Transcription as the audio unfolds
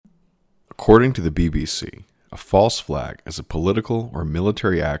According to the BBC, a false flag is a political or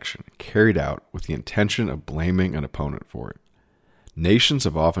military action carried out with the intention of blaming an opponent for it. Nations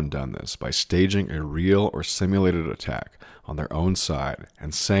have often done this by staging a real or simulated attack on their own side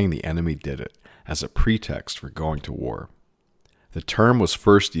and saying the enemy did it as a pretext for going to war. The term was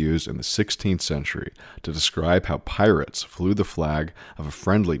first used in the 16th century to describe how pirates flew the flag of a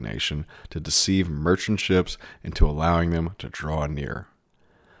friendly nation to deceive merchant ships into allowing them to draw near.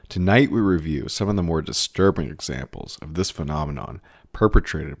 Tonight we review some of the more disturbing examples of this phenomenon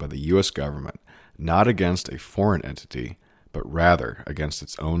perpetrated by the U.S. government, not against a foreign entity, but rather against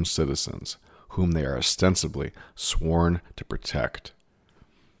its own citizens, whom they are ostensibly sworn to protect.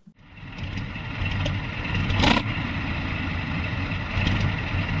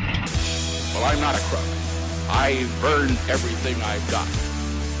 Well, I'm not a crook. I've earned everything I've got.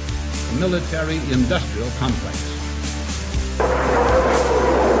 Military-industrial complex.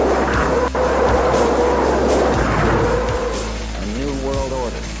 A new world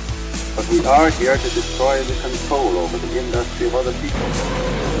order. But we are here to destroy the control over the industry of other people.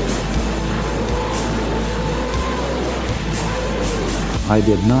 I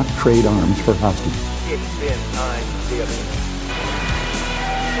did not trade arms for hostages. It's been time, dearly.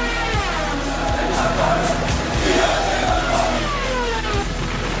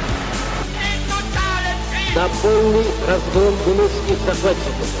 На полный разгром гнусских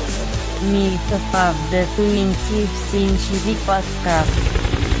захватчиков. Myth of the 20th Century Podcast.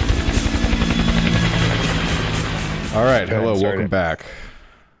 All right, hello, welcome back.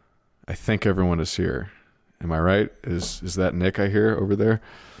 I think everyone is here. Am I right? Is that Nick I hear over there?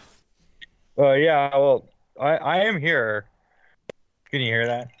 Yeah, well, I am here. Can you hear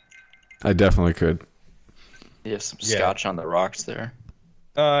that? I definitely could. You have some scotch on the rocks there.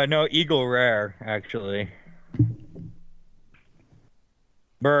 No, Eagle Rare, actually.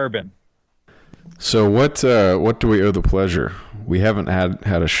 Bourbon. So what do we owe the pleasure? We haven't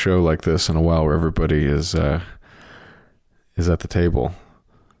had a show like this in a while where everybody is at the table.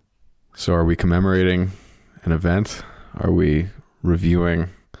 So are we commemorating an event? Are we reviewing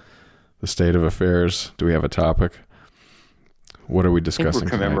the state of affairs? Do we have a topic? What are we discussing? I think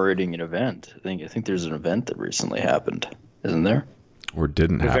we're commemorating an event. I think there's an event that recently happened, isn't there? Or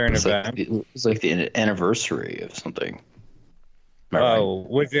didn't happen. It's like the anniversary of something. Oh,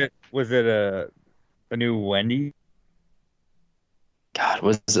 right? Was it a new Wendy? God,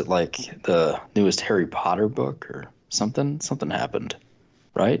 was it like the newest Harry Potter book or something? Something happened,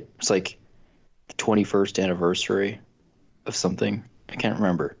 right? It's like the 21st anniversary of something. I can't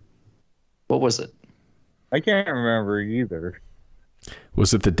remember. What was it? I can't remember either.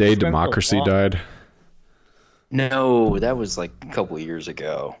 Was it the day democracy died? No, that was like a couple of years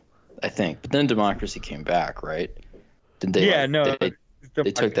ago, I think. But then democracy came back, right? Did they? Yeah,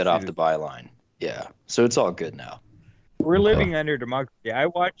 They took that off the byline. Yeah, so it's all good now. We're living under democracy. I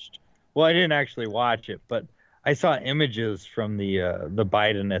didn't actually watch it, but I saw images from the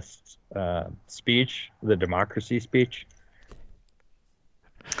Bidenist speech, the democracy speech.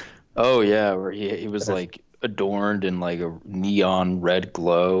 Oh yeah, where he was like adorned in like a neon red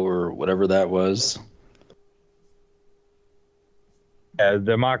glow or whatever that was. Yeah,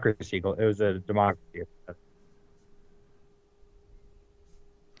 democracy. It was a democracy.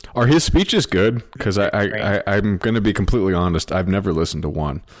 Are his speeches good? Because I'm going to be completely honest. I've never listened to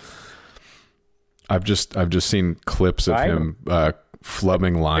one. I've just seen clips of him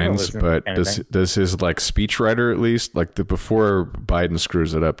flubbing lines. But does his like speechwriter at least before Biden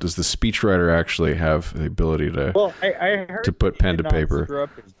screws it up? Does the speechwriter actually have the ability to I heard to put pen to paper? Screw up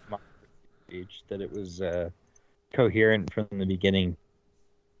his speech, that it was coherent from the beginning.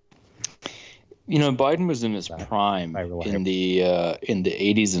 You know, Biden was in his prime in the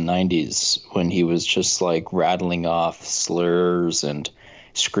 80s and 90s when he was just like rattling off slurs and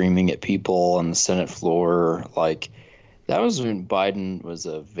screaming at people on the Senate floor. Like that was when Biden was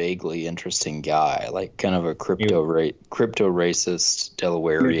a vaguely interesting guy, like kind of a crypto racist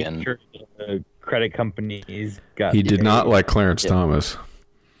Delawarean. Credit companies got. He did not like Clarence Thomas.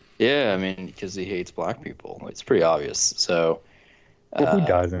 Yeah, I mean, because he hates black people. It's pretty obvious. So who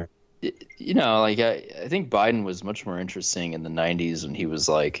doesn't? You know, like I think Biden was much more interesting in the 90s when he was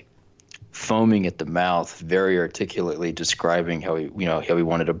like foaming at the mouth, very articulately describing how he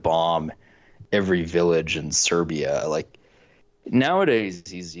wanted to bomb every village in Serbia. Like nowadays,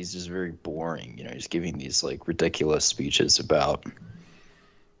 he's just very boring. You know, he's giving these like ridiculous speeches about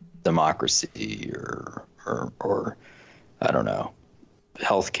democracy or I don't know,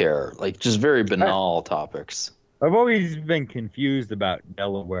 healthcare, like just very banal topics. I've always been confused about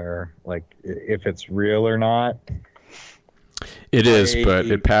Delaware, like if it's real or not. It is, but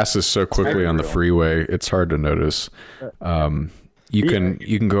it passes so quickly on the freeway. It's hard to notice. You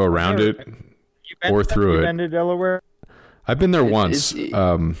can go around it or through it. Been to Delaware? I've been there once. It's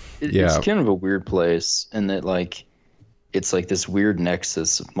kind of a weird place, and that like it's like this weird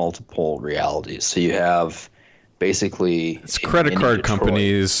nexus of multiple realities. So you have basically it's credit card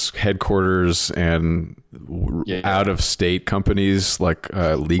companies headquarters and out of state companies like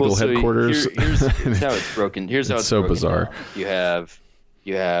legal headquarters. Here's how it's broken. Here's how it's so broken bizarre. Down.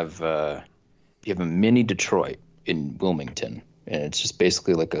 You have a mini Detroit in Wilmington, and it's just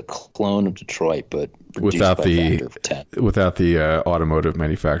basically like a clone of Detroit, but without by a factor of 10. Without the automotive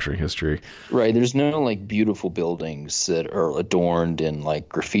manufacturing history. Right. There's no like beautiful buildings that are adorned in like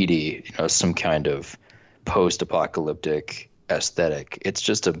graffiti, some kind of post-apocalyptic aesthetic. It's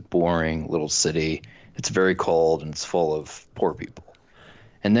just a boring little city. It's very cold and it's full of poor people.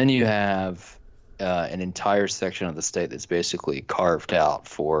 And then you have an entire section of the state that's basically carved out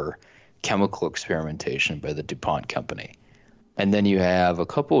for chemical experimentation by the DuPont company. And then you have a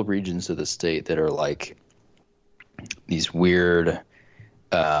couple of regions of the state that are like these weird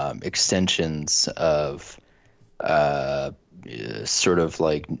extensions of sort of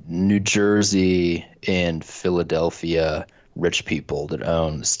like New Jersey and Philadelphia rich people that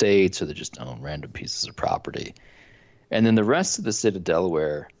own the states or that just own random pieces of property. And then the rest of the state of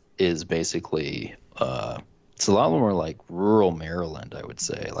Delaware is basically it's a lot more like rural Maryland, I would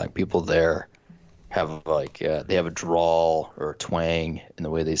say. Like people there have like they have a drawl or a twang in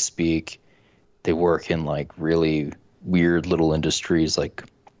the way they speak. They work in like really weird little industries like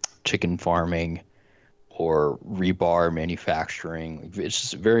chicken farming or rebar manufacturing. It's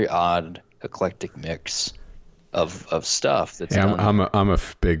just a very odd, eclectic mix of stuff. That's I'm a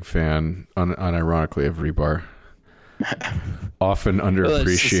big fan, unironically, of rebar. Often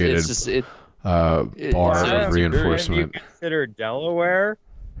underappreciated bar of reinforcement. Have you considered Delaware?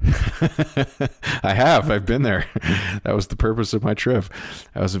 I have. I've been there. That was the purpose of my trip.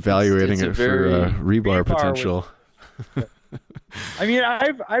 I was evaluating it for rebar potential. I mean,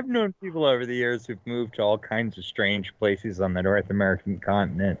 I've known people over the years who've moved to all kinds of strange places on the North American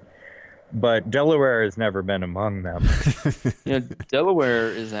continent, but Delaware has never been among them. Delaware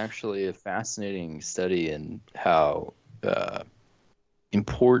is actually a fascinating study in how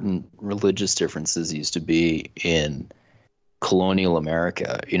important religious differences used to be in colonial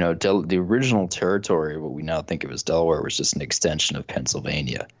America. The original territory, what we now think of as Delaware, was just an extension of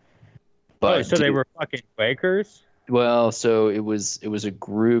Pennsylvania. But so they were fucking Quakers? Well, so it was a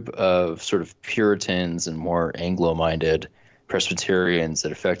group of sort of Puritans and more Anglo-minded Presbyterians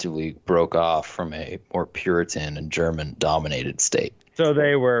that effectively broke off from a more Puritan and German-dominated state. So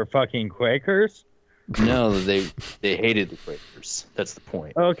they were fucking Quakers? No, they hated the Quakers. That's the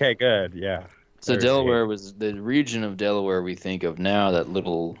point. Okay, good, yeah. So Delaware was the region of Delaware we think of now. That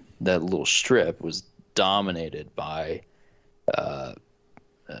little strip was dominated by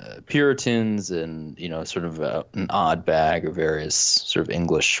Puritans and sort of an odd bag of various sort of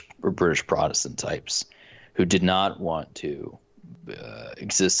English or British Protestant types who did not want to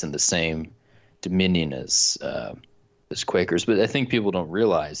exist in the same dominion as Quakers. But I think people don't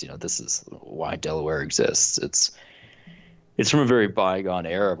realize this is why Delaware exists. It's from a very bygone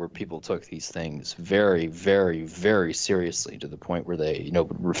era where people took these things very, very, very seriously to the point where they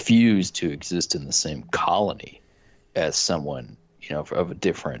refused to exist in the same colony as someone of a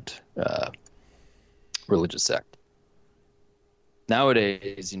different religious sect.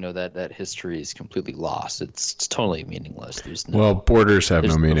 Nowadays, that history is completely lost. It's totally meaningless. Borders have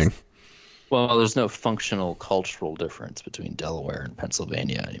no meaning. There's no functional cultural difference between Delaware and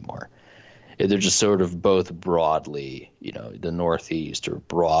Pennsylvania anymore. They're just sort of both broadly, the Northeast or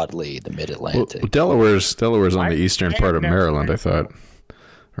broadly the Mid-Atlantic. Delaware's on the eastern part of Maryland, I thought.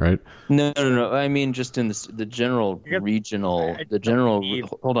 Right? No. I mean, just in the general regional, the general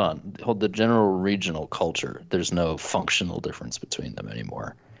regional culture. There's no functional difference between them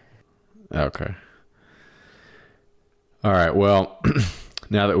anymore. Okay. All right. Well,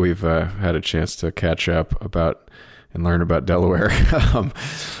 now that we've had a chance to catch up about and learn about Delaware, I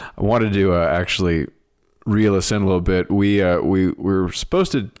wanted to actually reel us in a little bit. We were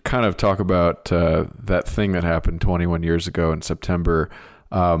supposed to kind of talk about that thing that happened 21 years ago in September.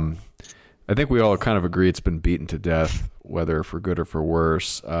 I think we all kind of agree it's been beaten to death, whether for good or for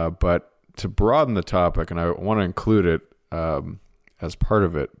worse. But to broaden the topic, and I want to include it as part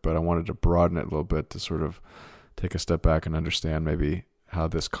of it, but I wanted to broaden it a little bit to sort of take a step back and understand maybe how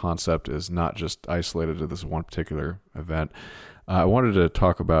this concept is not just isolated to this one particular event. I wanted to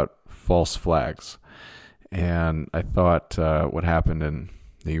talk about false flags. And I thought what happened in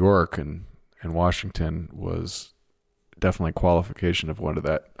New York and Washington was definitely qualification of one of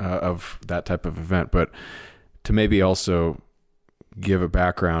that type of event. But to maybe also give a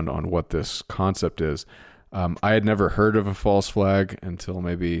background on what this concept is, I had never heard of a false flag until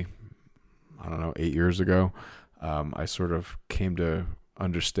maybe, I don't know, 8 years ago. I sort of came to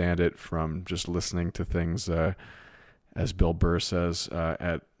understand it from just listening to things, as Bill Burr says,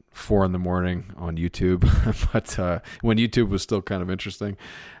 at 4 a.m. on YouTube, but when YouTube was still kind of interesting.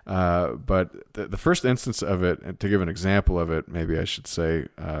 But the first instance of it, and to give an example of it, maybe I should say,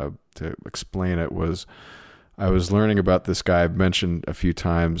 to explain it, was I was learning about this guy I've mentioned a few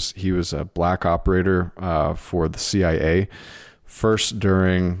times. He was a black operator for the CIA, first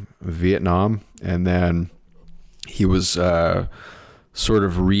during Vietnam, and then he was sort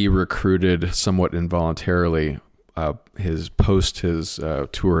of re-recruited somewhat involuntarily his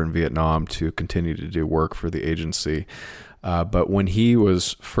tour in Vietnam to continue to do work for the agency. But when he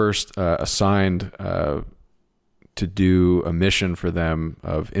was first assigned to do a mission for them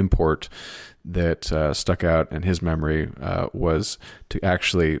of import that stuck out in his memory, was to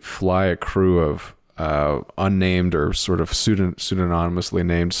actually fly a crew of unnamed or sort of pseudonymously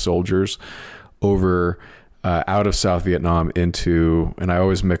named soldiers over out of South Vietnam into, and I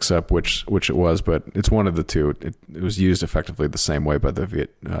always mix up which it was, but it's one of the two. It was used effectively the same way by the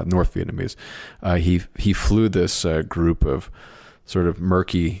North Vietnamese. He flew this group of sort of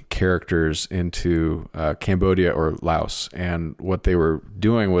murky characters into Cambodia or Laos, and what they were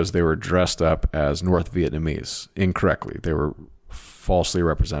doing was they were dressed up as North Vietnamese incorrectly. They were falsely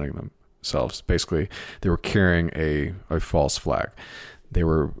representing themselves. Basically, they were carrying a false flag. They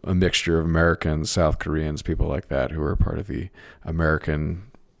were a mixture of Americans, South Koreans, people like that, who were part of the American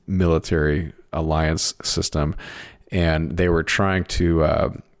military alliance system. And they were trying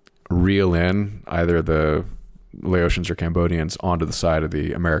to reel in either the Laotians or Cambodians onto the side of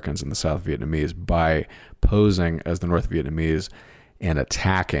the Americans and the South Vietnamese by posing as the North Vietnamese and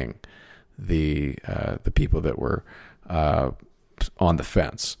attacking the people that were on the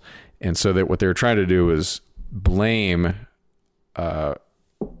fence. And so that what they were trying to do was blame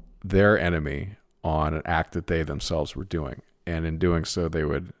their enemy on an act that they themselves were doing. And in doing so, they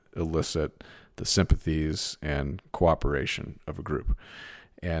would elicit the sympathies and cooperation of a group.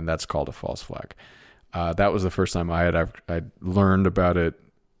 And that's called a false flag. That was the first time I'd learned about it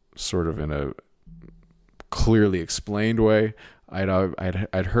sort of in a clearly explained way.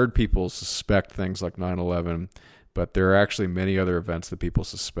 I'd heard people suspect things like 9/11, but there are actually many other events that people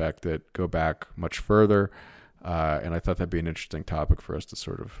suspect that go back much further. And I thought that'd be an interesting topic for us to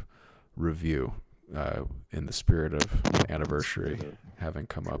sort of review in the spirit of anniversary having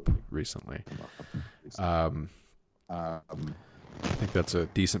come up recently. I think that's a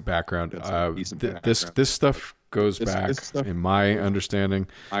decent background. This stuff goes back, in my understanding,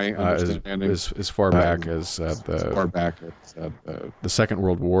 as far back as the Second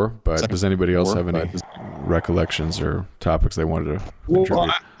World War. But does anybody else have any recollections or topics they wanted to contribute?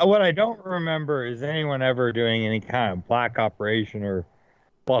 Well, what I don't remember is anyone ever doing any kind of black operation or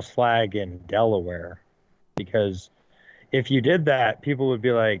false flag in Delaware, because if you did that, people would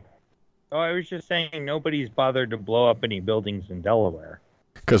be like, "Oh, I was just saying nobody's bothered to blow up any buildings in Delaware."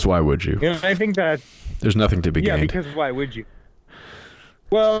 Because why would you? I think that there's nothing to be gained. Yeah, because why would you?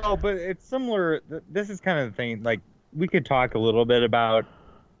 Well, but it's similar. This is kind of the thing. Like, we could talk a little bit about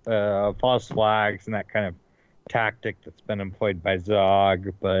false flags and that kind of tactic that's been employed by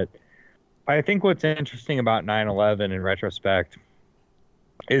Zog. But I think what's interesting about 9/11 in retrospect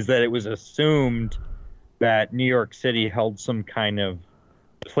is that it was assumed that New York City held some kind of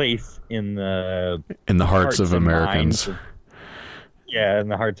place in the hearts of Americans. In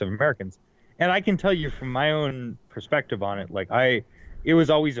the hearts of Americans. And I can tell you from my own perspective on it, like it was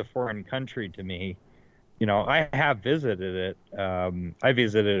always a foreign country to me. You know, I have visited it. I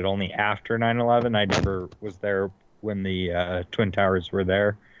visited it only after 9/11. I never was there when the Twin Towers were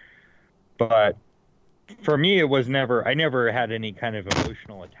there. But for me, it was I never had any kind of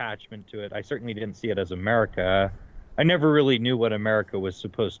emotional attachment to it. I certainly didn't see it as America. I never really knew what America was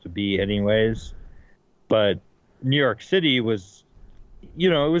supposed to be anyways. But New York City was, it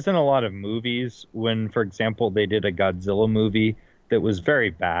was in a lot of movies. When, for example, they did a Godzilla movie that was very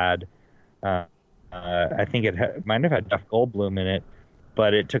bad. I think it might have had Jeff Goldblum in it,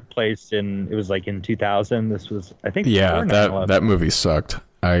 but it took place it was like in 2000. This was, I think, that movie sucked.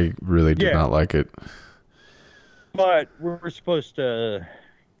 I really did not like it. But we're supposed to,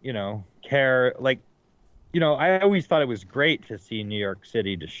 care. Like, I always thought it was great to see New York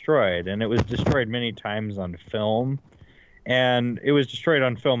City destroyed, and it was destroyed many times on film. And it was destroyed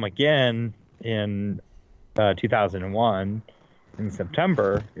on film again in 2001 in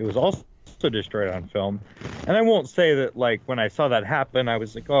September. It was also destroyed on film. And I won't say that, like, when I saw that happen, I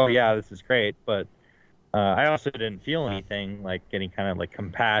was like, oh, yeah, this is great. But I also didn't feel anything, like any kind of, like,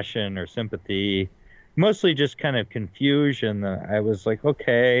 compassion or sympathy. Mostly just kind of confusion. I was like,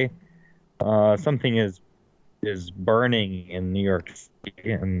 okay, something is burning in New York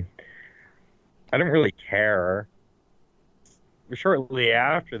City, and I don't really care. Shortly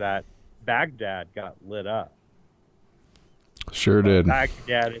after that, Baghdad got lit up. Sure did.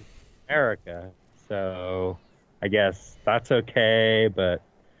 Baghdad is America, so I guess that's okay. But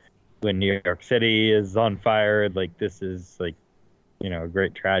when New York City is on fire, like, this is, like, you know, a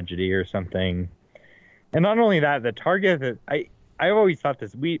great tragedy or something. And not only that, the target that I always thought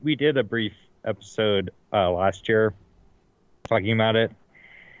this. We did a brief episode last year talking about it,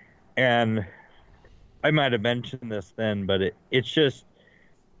 and I might have mentioned this then, but it's just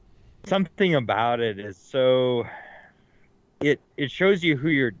something about it is so. It shows you who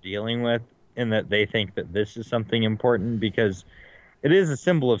you're dealing with, and that they think that this is something important, because it is a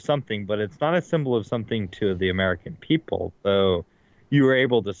symbol of something, but it's not a symbol of something to the American people. So you were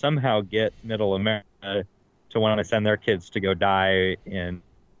able to somehow get Middle America to want to send their kids to go die in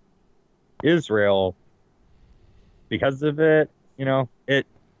Israel because of it. You know, it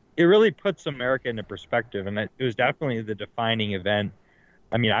really puts America into perspective, and it was definitely the defining event.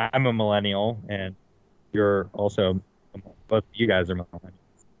 I mean, I'm a millennial, and you're also, both of you guys are millennials.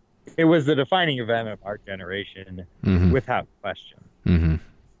 It was the defining event of our generation, without question. Mm-hmm.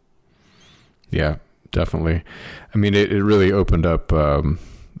 Yeah, definitely. I mean, it really opened up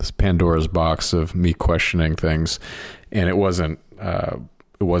this Pandora's box of me questioning things, and it wasn't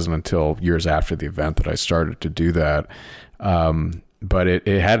until years after the event that I started to do that. But it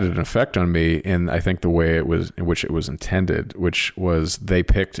had an effect on me in, I think, the way in which it was intended, which was they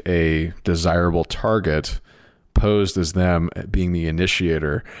picked a desirable target, posed as them being the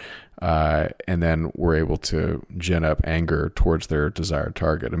initiator, and then were able to gin up anger towards their desired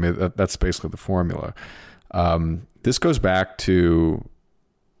target. I mean, that's basically the formula. This goes back to,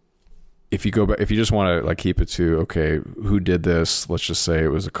 if you just want to, like, keep it to, okay, who did this? Let's just say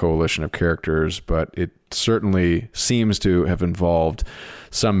it was a coalition of characters, but it certainly seems to have involved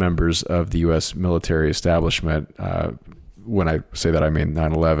some members of the U.S. military establishment. When I say that, I mean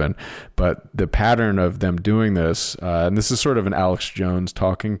 9/11. But the pattern of them doing this, and this is sort of an Alex Jones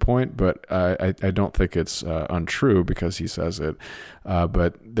talking point, but I don't think it's untrue because he says it.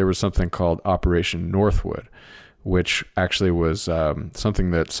 But there was something called Operation Northwood, which actually was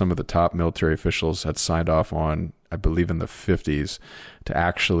something that some of the top military officials had signed off on, I believe in the 50s, to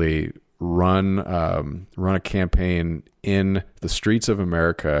actually run a campaign in the streets of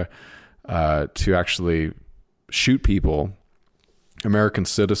America to actually shoot people, American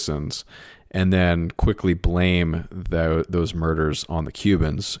citizens, and then quickly blame those murders on the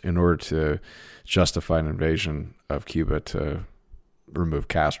Cubans in order to justify an invasion of Cuba to remove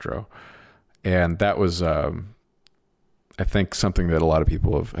Castro. And that was, I think, something that a lot of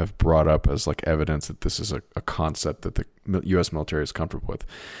people have brought up as, like, evidence that this is a concept that the U.S. military is comfortable with.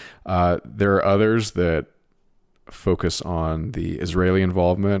 There are others that focus on the Israeli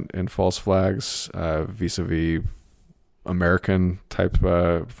involvement in false flags vis-a-vis American type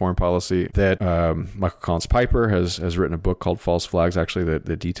foreign policy. That Michael Collins Piper has written a book called False Flags, actually,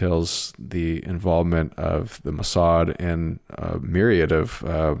 that details the involvement of the Mossad in a myriad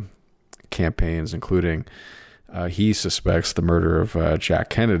of campaigns, including he suspects the murder of Jack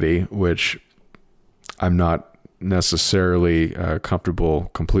Kennedy, which I'm not necessarily comfortable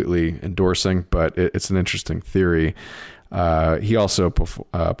completely endorsing, but it's an interesting theory. He also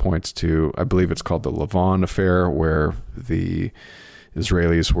points to, I believe it's called the Lavon affair, where the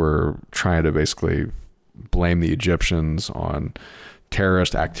Israelis were trying to basically blame the Egyptians on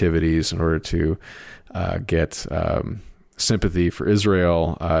terrorist activities in order to get sympathy for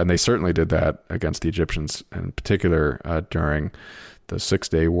Israel. And they certainly did that against the Egyptians in particular during the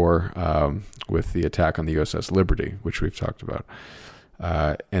 6-Day War with the attack on the USS Liberty, which we've talked about.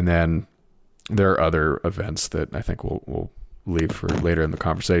 And then there are other events that I think we'll leave for later in the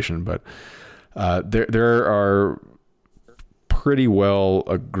conversation, but there are pretty well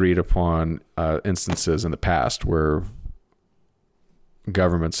agreed upon instances in the past where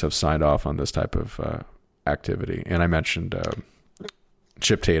governments have signed off on this type of activity. And I mentioned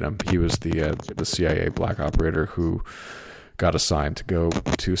Chip Tatum. He was the CIA black operator who got assigned to go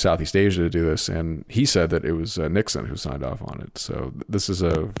to Southeast Asia to do this, and he said that it was Nixon who signed off on it. So this is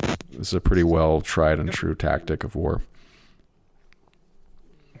a pretty well tried and true tactic of war.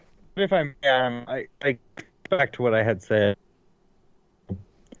 If I back to what I had said,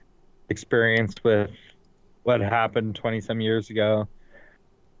 experienced with what happened 20 some years ago.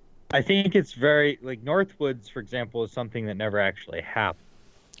 I think it's very like Northwoods, for example, is something that never actually happened.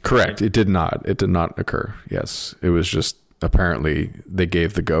 Correct. It did not. It did not occur. Yes, it was just apparently they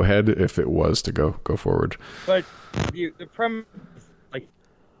gave the go ahead if it was to go forward. But the premise, like,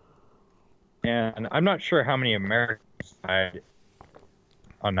 and I'm not sure how many Americans died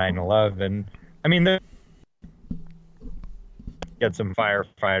on 9/11. I mean, they get some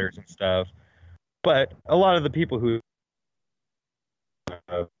firefighters and stuff, but a lot of the people who,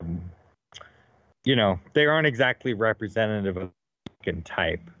 they aren't exactly representative of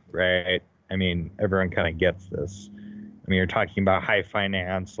type, right? I mean, everyone kind of gets this. I mean, you're talking about high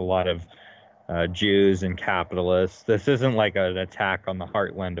finance, a lot of Jews and capitalists. This isn't like an attack on the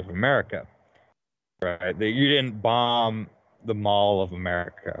heartland of America, right? You didn't bomb the Mall of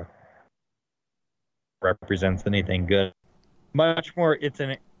America. Represents anything good. Much more,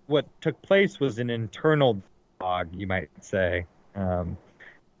 what took place was an internal dialogue, you might say. The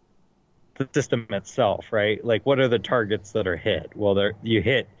system itself, right? Like, what are the targets that are hit? Well, you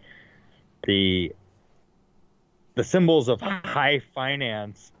hit the symbols of high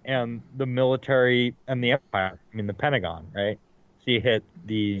finance and the military and the empire. I mean, the Pentagon, right? So you hit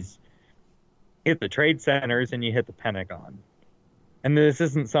the trade centers and you hit the Pentagon. And this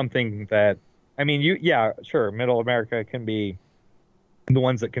isn't something that, I mean, sure, Middle America can be the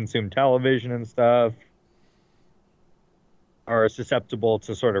ones that consume television and stuff, are susceptible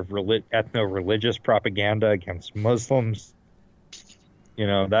to sort of ethno-religious propaganda against Muslims.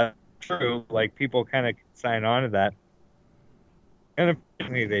 That's true. Like, people kind of sign on to that. And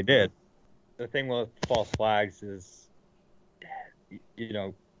unfortunately, they did. The thing with false flags is,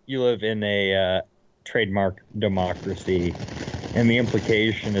 you live in a trademark democracy, and the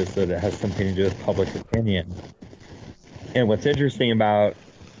implication is that it has something to do with public opinion. And what's interesting about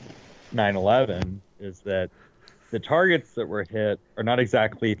 9/11 is that the targets that were hit are not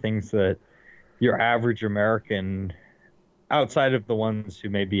exactly things that your average American, outside of the ones who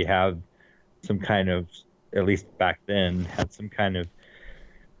maybe have some kind of, at least back then, had some kind of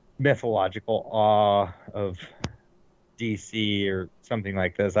mythological awe of DC or something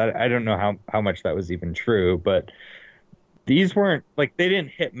like this. I don't know how much that was even true, but these weren't, like, they didn't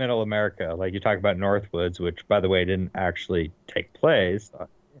hit Middle America. Like, you talk about Northwoods, which, by the way, didn't actually take place.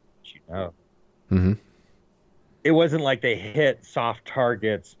 Mm-hmm. It wasn't like they hit soft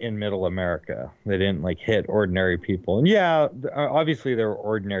targets in Middle America. They didn't, like, hit ordinary people. And yeah, obviously there were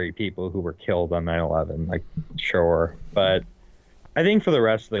ordinary people who were killed on 9/11, like, sure. But I think for the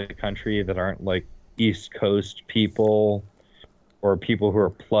rest of the country that aren't, like, East Coast people or people who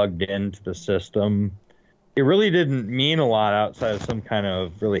are plugged into the system, it really didn't mean a lot outside of some kind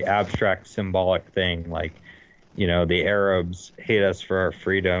of really abstract symbolic thing, like, the Arabs hate us for our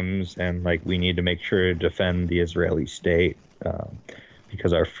freedoms, and, like, we need to make sure to defend the Israeli state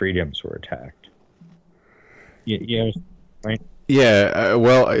because our freedoms were attacked. Right? Yeah,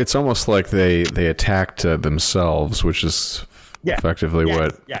 well, it's almost like they attacked themselves, which is effectively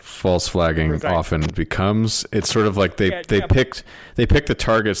what false flagging often becomes. It's sort of like they picked the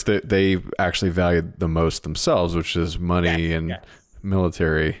targets that they actually valued the most themselves, which is money and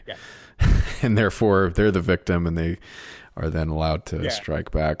military. Yes. And therefore they're the victim, and they are then allowed to strike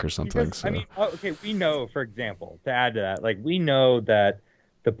back or something. Because, I mean, we know, for example, to add to that, like, we know that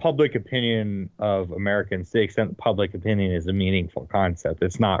the public opinion of Americans, to the extent public opinion is a meaningful concept,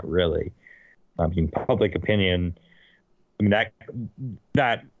 it's not really. I mean, public opinion, I mean,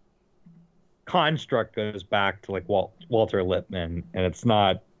 that construct goes back to, like, Walter Lippmann, and it's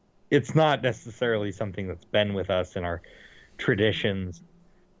not necessarily something that's been with us in our traditions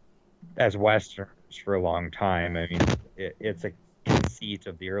as Westerners for a long time. I mean, it's a conceit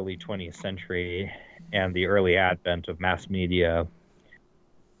of the early 20th century and the early advent of mass media.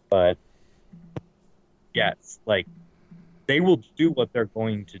 But yes, like, they will do what they're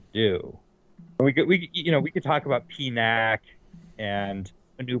going to do. We could talk about PNAC and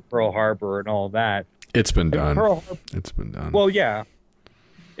a new Pearl Harbor and all that. It's been done. It's been done. Well, yeah,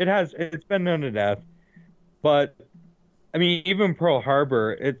 it has. It's been done to death. But I mean, even Pearl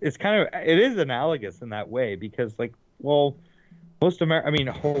Harbor, it is analogous in that way, because, like, well,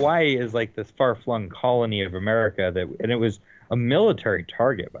 Hawaii is like this far-flung colony of America and it was a military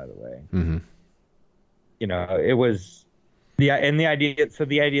target, by the way. Mm-hmm. It was the idea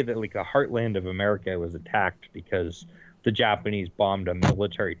that, like, the heartland of America was attacked because the Japanese bombed a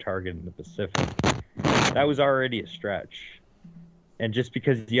military target in the Pacific. That was already a stretch. And just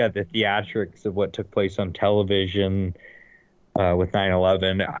because, the theatrics of what took place on television with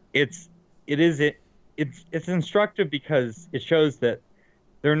 9/11, it's instructive because it shows that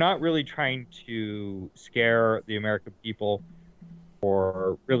they're not really trying to scare the American people.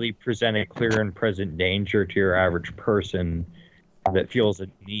 or really present a clear and present danger to your average person that feels a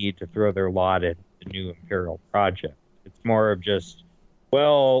need to throw their lot at the new imperial project. It's more of just,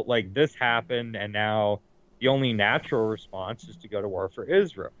 well, like this happened, and now the only natural response is to go to war for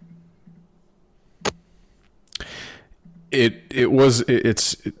Israel.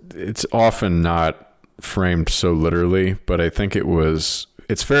 It's often not framed so literally, but I think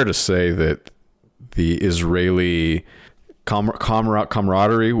it's fair to say that the Israeli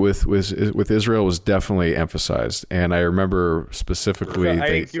camaraderie with Israel was definitely emphasized, and I remember specifically. I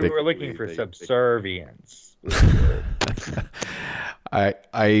think you were looking for subservience.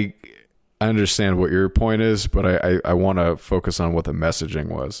 I understand what your point is, but I want to focus on what the messaging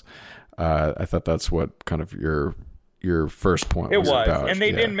was. I thought that's what kind of your first point was about. And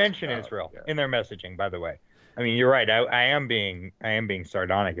they didn't mention Israel in their messaging, by the way. I mean, you're right. I am being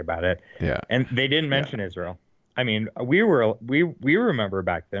sardonic about it. Yeah. And they didn't mention Israel. I mean, we remember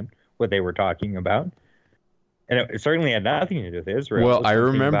back then what they were talking about, and it certainly had nothing to do with Israel. Well, I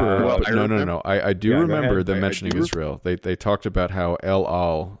remember. No. I do remember them mentioning Israel. They talked about how El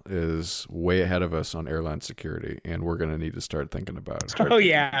Al is way ahead of us on airline security, and we're going to need to start thinking about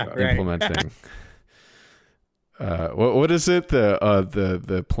implementing. What is it?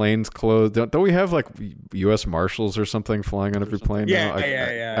 The planes closed. Don't we have like U.S. Marshals or something flying on every plane now?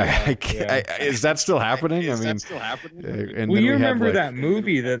 Is that still happening? You remember that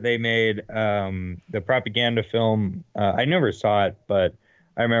movie that they made, the propaganda film? I never saw it, but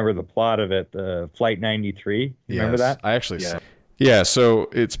I remember the plot of it. The Flight 93. Remember that? I actually saw. Yeah, so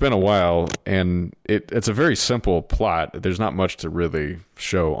it's been a while, and it's a very simple plot. There's not much to really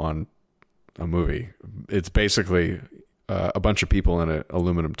show on a movie. It's basically a bunch of people in an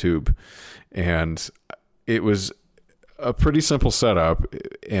aluminum tube, and it was a pretty simple setup.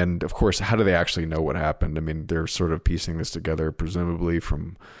 And of course, how do they actually know what happened? I mean, they're sort of piecing this together, presumably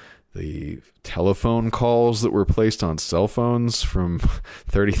from the telephone calls that were placed on cell phones from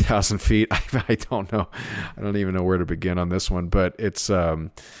 30,000 feet. I don't know. I don't even know where to begin on this one, but it's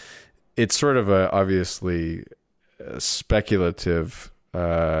sort of obviously speculative,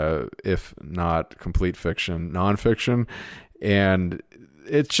 if not complete fiction, nonfiction. And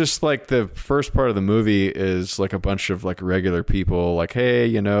it's just like the first part of the movie is like a bunch of like regular people like, hey,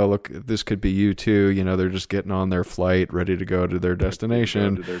 look, this could be you too. They're just getting on their flight, ready to go to their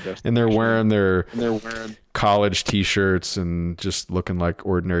destination. And they're wearing their college t-shirts and just looking like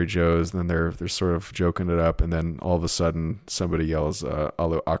ordinary Joes. And then they're sort of joking it up. And then all of a sudden somebody yells,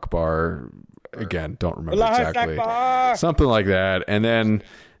 Allahu Akbar. Again, don't remember exactly. Something like that. And then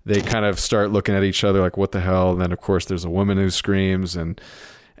they kind of start looking at each other like, what the hell? And then, of course, there's a woman who screams. And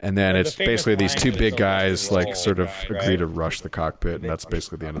then it's basically these two big guys like sort of agree to rush the cockpit. And that's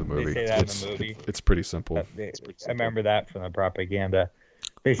basically the end of the movie. It's pretty simple. I remember that from the propaganda.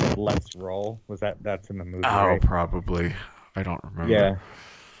 They said, let's roll. That's in the movie, Oh, right? Probably. I don't remember. Yeah.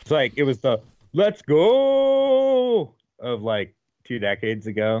 It's like, it was the let's go of like 2 decades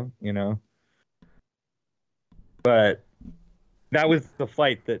ago, But that was the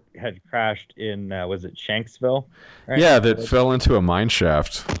flight that had crashed in, was it Shanksville? Right? Yeah, that fell into a mine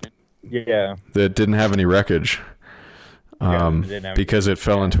shaft. Yeah. That didn't have any wreckage. Because it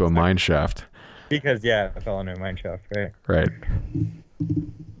fell into a mine shaft. Because, it fell into a mine shaft, right? Right.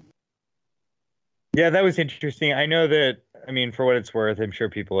 Yeah, that was interesting. I know that, for what it's worth, I'm sure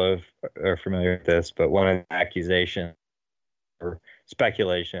people are familiar with this, but one of the accusations or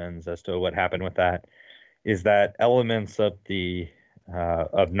speculations as to what happened with that is that elements of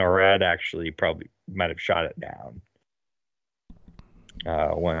of NORAD actually probably might have shot it down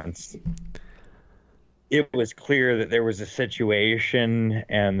once it was clear that there was a situation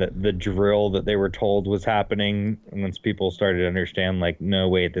and that the drill that they were told was happening. And once people started to understand, like, no,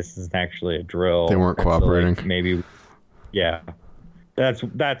 wait, this isn't actually a drill. They weren't cooperating. So, maybe,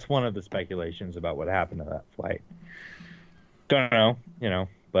 that's one of the speculations about what happened to that flight. Don't know,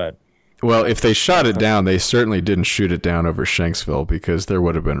 but. Well, if they shot it down, they certainly didn't shoot it down over Shanksville because there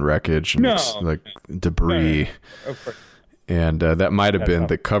would have been wreckage and debris. No, of course. And that might have been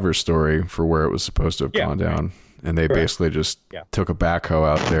the cover story for where it was supposed to have gone down. And they basically just took a backhoe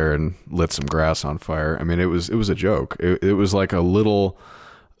out there and lit some grass on fire. It was a joke. It was like a little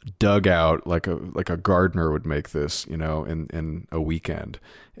dugout, like a gardener would make this, in a weekend.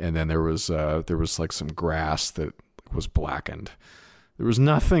 And then there was like some grass that was blackened. There was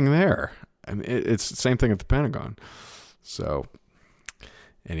nothing there. It's the same thing at the Pentagon. So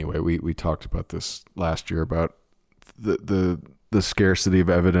anyway, we talked about this last year about the scarcity of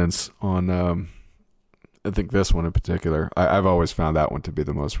evidence on I think this one in particular, I've always found that one to be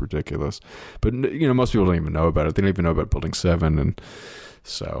the most ridiculous. But, most people don't even know about it. They don't even know about Building 7. And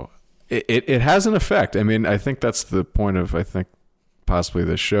so it has an effect. I mean, I think that's the point of, possibly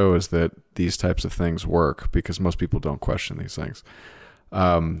this show, is that these types of things work because most people don't question these things.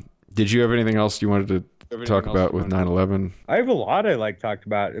 Did you have anything else you wanted to talk about with 9/11? I have a lot I talked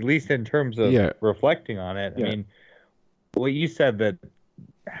about, at least in terms of reflecting on it. I mean, what you said, that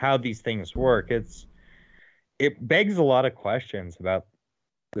how these things work, it begs a lot of questions about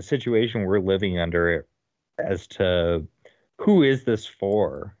the situation we're living under as to who is this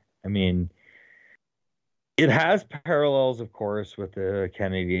for? I mean, it has parallels, of course, with the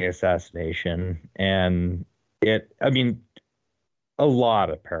Kennedy assassination, and a lot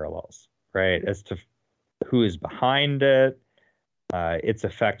of parallels, right, as to who is behind it, its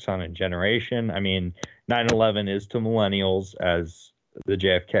effects on a generation. I mean, 9/11 is to millennials as the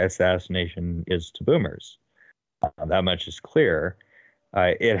JFK assassination is to boomers. That much is clear.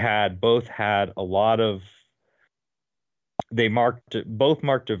 Both had a lot of. Both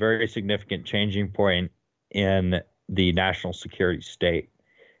marked a very significant changing point in the national security state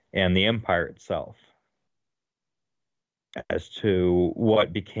and the empire itself, as to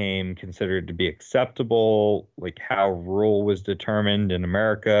what became considered to be acceptable, like how rule was determined in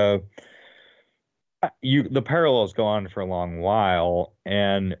America. The parallels go on for a long while,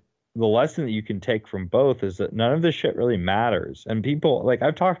 and the lesson that you can take from both is that none of this shit really matters. And people,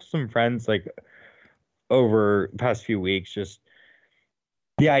 I've talked to some friends over the past few weeks, just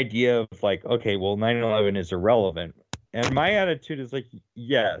the idea of okay, well, 9/11 is irrelevant. And my attitude is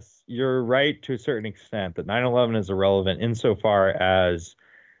yes, you're right to a certain extent that 9/11 is irrelevant insofar as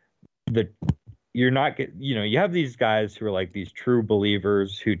you have these guys who are these true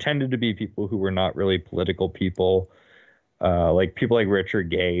believers who tended to be people who were not really political people, people like Richard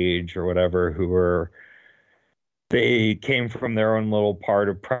Gage or whatever, they came from their own little part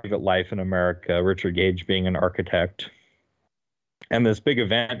of private life in America, Richard Gage being an architect. And this big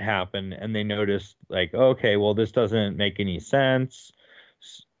event happened, and they noticed, okay, well, this doesn't make any sense.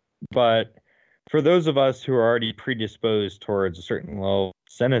 But for those of us who are already predisposed towards a certain level of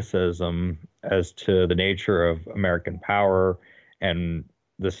cynicism as to the nature of American power and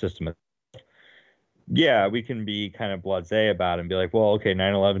the system, we can be kind of blasé about it and be like, well, okay,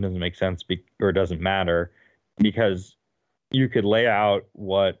 9/11 doesn't make sense or it doesn't matter, because you could lay out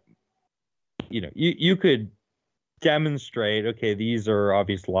what, you could demonstrate, okay, these are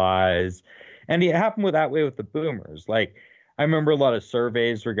obvious lies. And it happened that way with the boomers. I remember a lot of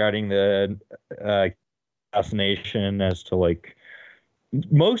surveys regarding the assassination as to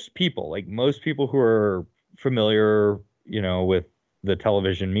most people who are familiar, with the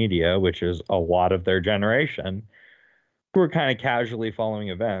television media, which is a lot of their generation, who were kind of casually following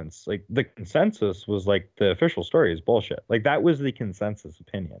events. The consensus was the official story is bullshit. That was the consensus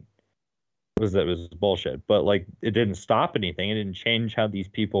opinion. Was that it was bullshit, but it didn't stop anything. It didn't change how these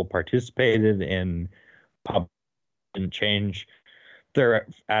people participated in pub, didn't change their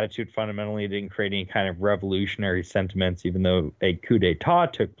attitude fundamentally. It didn't create any kind of revolutionary sentiments, even though a coup d'etat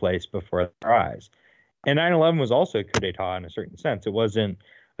took place before their eyes. And 9/11 was also a coup d'etat in a certain sense. It wasn't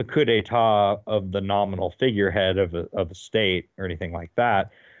a coup d'etat of the nominal figurehead of a state or anything like that,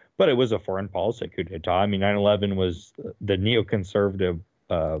 but it was a foreign policy coup d'etat. I mean, 9/11 was the neoconservative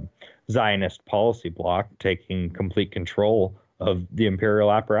Zionist policy bloc taking complete control of the imperial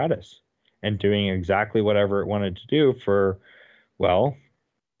apparatus and doing exactly whatever it wanted to do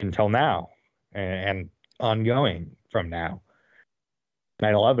until now and ongoing from now.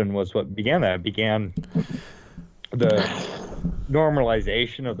 9/11 was what began that. It began the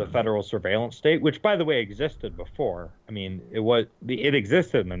normalization of the federal surveillance state, which, by the way, existed before. I mean, it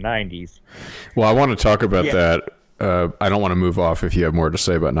existed in the 90s. Well, I want to talk about that. I don't want to move off if you have more to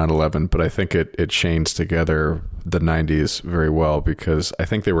say about 9/11, but I think it chains together the 90s very well, because I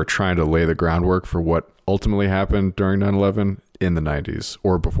think they were trying to lay the groundwork for what ultimately happened during 9/11 in the 90s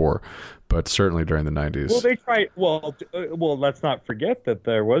or before, but certainly during the 90s. Well, they tried. Well, let's not forget that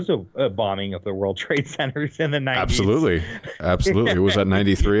there was a bombing of the World Trade Centers in the 90s. Absolutely. It was at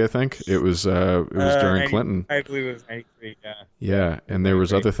 93, I think. It was during Clinton. I believe it was 93. Yeah. Yeah, and there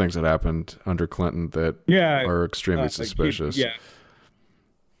was other things that happened under Clinton that are extremely suspicious.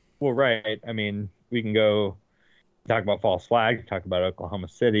 Well, right. I mean, we can go talk about false flag, talk about Oklahoma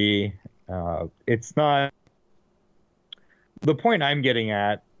City. It's not the point I'm getting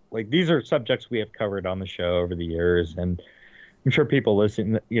at. These are subjects we have covered on the show over the years, and I'm sure people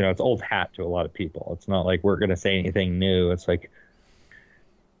listen, it's old hat to a lot of people. It's not like we're going to say anything new. It's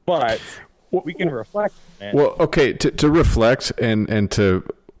but we can reflect on it. Well, okay, to reflect and to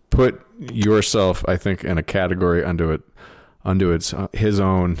put, yourself, I think, in a category unto his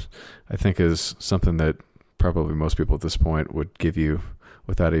own, I think is something that probably most people at this point would give you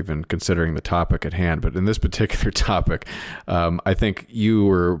without even considering the topic at hand. But in this particular topic, I think you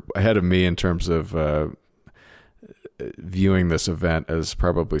were ahead of me in terms of viewing this event as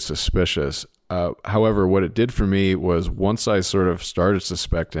probably suspicious. However, what it did for me was once I sort of started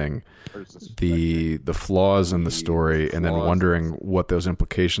suspecting the flaws in the story and then wondering what those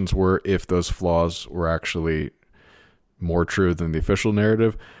implications were, if those flaws were actually more true than the official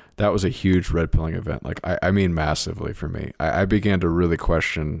narrative, that was a huge red pilling event. Like, I mean, massively for me. I began to really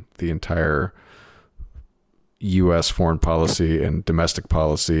question the entire U.S. foreign policy and domestic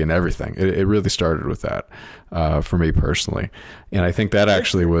policy and everything. It really started with that for me personally. And I think that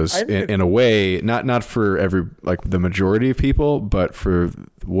actually was, in a way, not for the majority of people, but for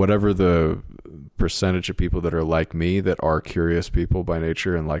whatever the percentage of people that are like me, that are curious people by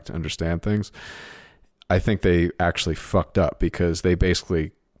nature and like to understand things. I think they actually fucked up because they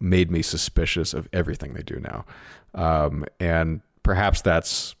basically made me suspicious of everything they do now. And perhaps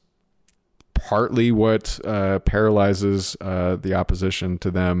that's partly what paralyzes the opposition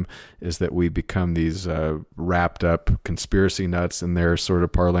to them, is that we become these wrapped up conspiracy nuts in their sort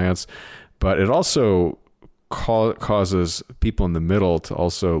of parlance. But it also causes people in the middle to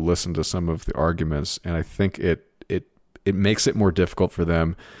also listen to some of the arguments. And I think it makes it more difficult for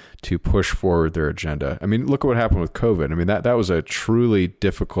them to push forward their agenda. I mean, look at what happened with COVID. I mean, that was a truly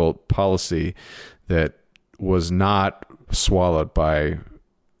difficult policy that was not swallowed by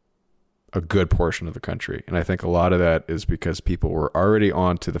a good portion of the country. And I think a lot of that is because people were already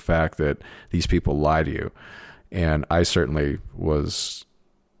on to the fact that these people lie to you. And I certainly was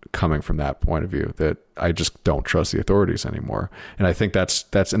coming from that point of view, that I just don't trust the authorities anymore. And I think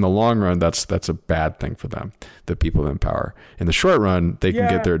that's in the long run, that's a bad thing for them, the people in power. In the short run, they can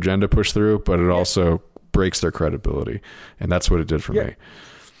get their agenda pushed through, but it also breaks their credibility. And that's what it did for me.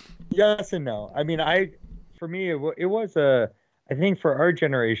 Yes and no. I mean, for me, it was I think for our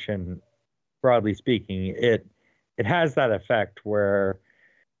generation, broadly speaking, it has that effect where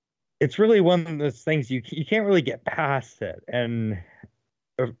it's really one of those things you can't really get past it. And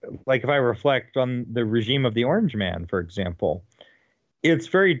like, if I reflect on the regime of the Orange Man, for example, it's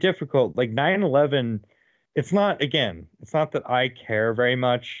very difficult. Like 9/11, it's not that I care very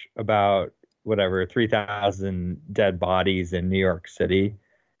much about 3,000 dead bodies in New York City,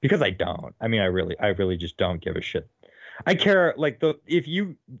 because I don't. I mean, I really just don't give a shit. I care, like, the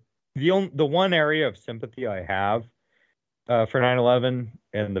one area of sympathy I have for 9/11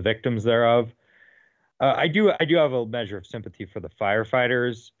 and the victims thereof. I do have a measure of sympathy for the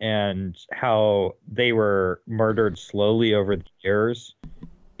firefighters and how they were murdered slowly over the years.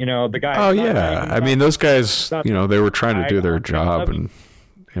 You know, the guys. Oh yeah, I mean, those guys. They were trying to do their job, and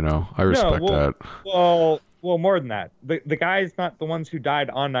I respect that. Well, more than that, the guys, not the ones who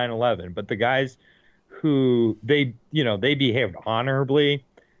died on 9/11, but the guys who they behaved honorably,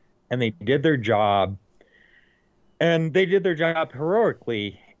 and they did their job, and they did their job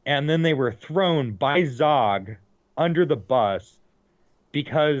heroically. And then they were thrown by Zog under the bus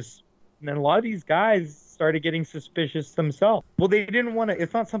because then a lot of these guys started getting suspicious themselves. Well, they didn't want to.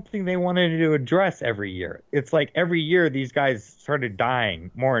 It's not something they wanted to address every year. It's like every year these guys started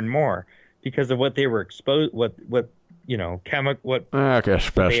dying more and more because of what they were exposed.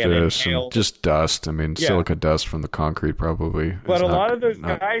 Asbestos and just dust. I mean, silica dust from the concrete probably. But a lot of those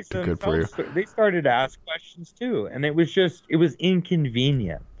guys themselves, they started to ask questions too, and it was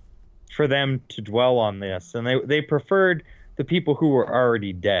inconvenient for them to dwell on this, and they preferred the people who were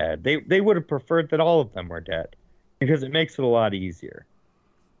already dead. They would have preferred that all of them were dead, because it makes it a lot easier.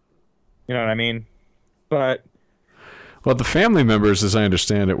 You know what I mean? But well, the family members, as I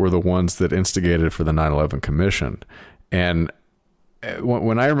understand it, were the ones that instigated for the 9/11 Commission, and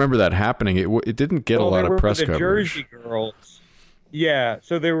when I remember that happening, it didn't get a lot of press coverage. Jersey girls,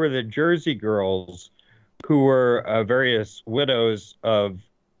 so there were the Jersey girls who were various widows of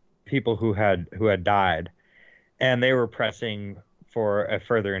people who had died, and they were pressing for a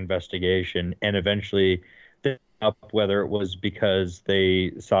further investigation, and eventually up whether it was because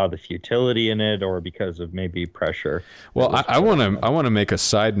they saw the futility in it or because of maybe pressure. Well, I want to make a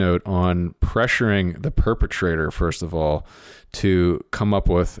side note on pressuring the perpetrator, first of all, to come up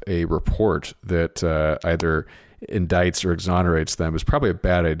with a report that either indicts or exonerates them is probably a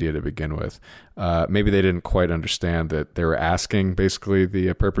bad idea to begin with. Maybe they didn't quite understand that they were asking basically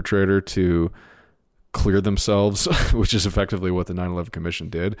the perpetrator to clear themselves, which is effectively what the 9/11 Commission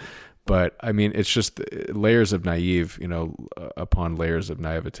did. But I mean, it's just layers of upon layers of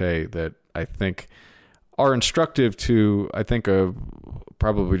naivete that I think are instructive to, I think,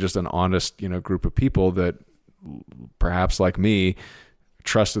 probably just an honest, group of people that perhaps like me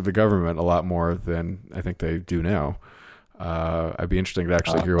trusted the government a lot more than I think they do now. I'd be interesting to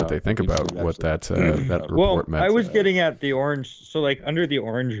actually hear what they think about what that report meant. I was getting at the orange. So, like, under the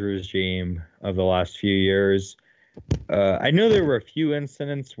orange regime of the last few years, I know there were a few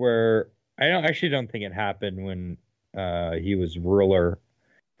incidents where I don't think it happened when he was ruler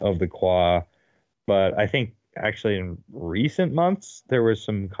of the Kwa, but I think actually in recent months there were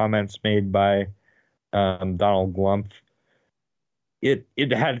some comments made by Donald Glump.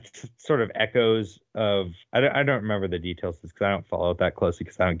 It had sort of echoes of I don't remember the details because I don't follow it that closely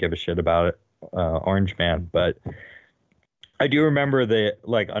because I don't give a shit about it, Orange Man. But I do remember that,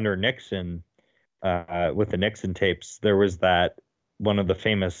 like, under Nixon, with the Nixon tapes, there was that one of the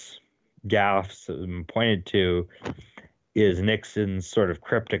famous gaffes pointed to is Nixon's sort of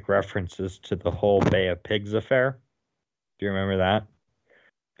cryptic references to the whole Bay of Pigs affair. Do you remember that?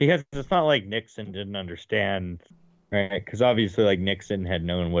 Because it's not like Nixon didn't understand. Right, because obviously, like, Nixon had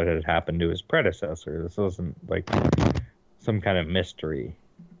known what had happened to his predecessor. This wasn't like some kind of mystery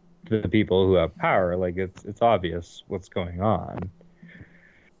to the people who have power. Like, it's obvious what's going on,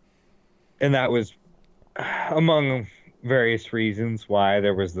 and that was among various reasons why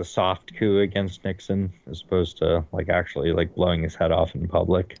there was the soft coup against Nixon, as opposed to like actually like blowing his head off in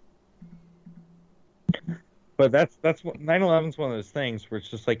public. But that's what 9/11 is one of those things where it's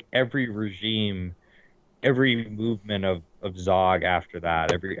just like every regime. Every movement of Zog after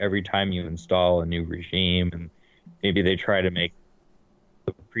that, every time you install a new regime, and maybe they try to make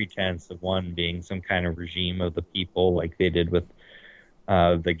the pretense of one being some kind of regime of the people, like they did with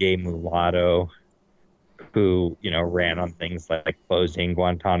the gay mulatto, who ran on things like closing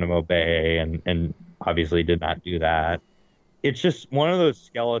Guantanamo Bay, and obviously did not do that. It's just one of those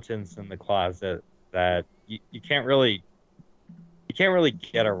skeletons in the closet that you can't really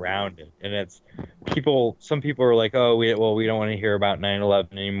get around it. And it's some people are like, oh, we don't want to hear about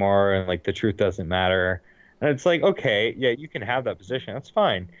 9/11 anymore, and like the truth doesn't matter. And it's like, okay, yeah, you can have that position, that's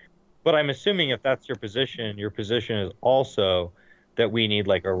fine, but I'm assuming if that's your position is also that we need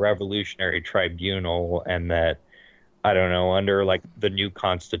like a revolutionary tribunal, and that, I don't know, under like the new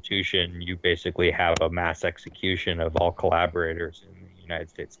constitution, you basically have a mass execution of all collaborators in the United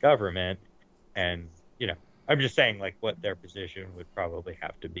States government. And I'm just saying, like, what their position would probably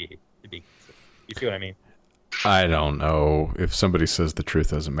have to be considered. You see what I mean? I don't know. If somebody says the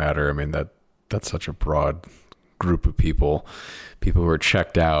truth doesn't matter, I mean, that's such a broad group of people who are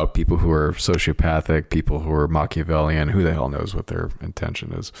checked out, people who are sociopathic, people who are Machiavellian. Who the hell knows what their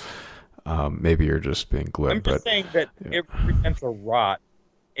intention is? Maybe you're just being glib. I'm just saying that it presents a rot,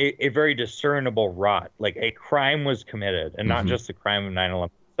 a very discernible rot. Like, a crime was committed, and not just the crime of 9/11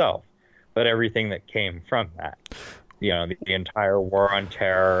 itself, but everything that came from that. The entire war on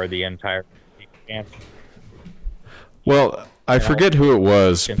terror, the entire... Well, I forget who it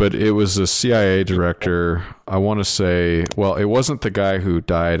was, but it was a CIA director. I want to say, well, it wasn't the guy who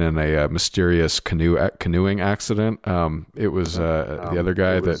died in a mysterious canoeing accident. It was the other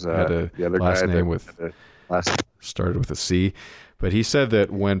guy that had a last name started with a C. But he said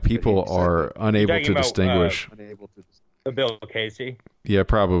that when people are unable to distinguish... Bill Casey. Yeah,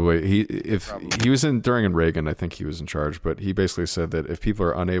 probably. He was during Reagan, I think he was in charge, but he basically said that if people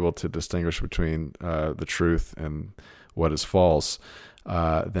are unable to distinguish between the truth and what is false,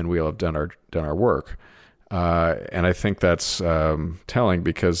 then we'll have done our work. And I think that's telling,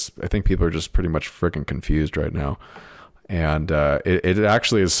 because I think people are just pretty much freaking confused right now. And it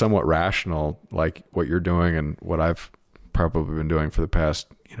actually is somewhat rational, like what you're doing and what I've probably been doing for the past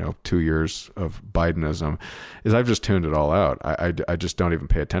 2 years of Bidenism, is I've just tuned it all out. I just don't even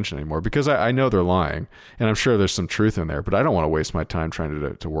pay attention anymore, because I know they're lying, and I'm sure there's some truth in there, but I don't want to waste my time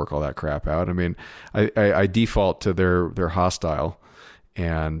trying to work all that crap out. I mean, I default to they're hostile,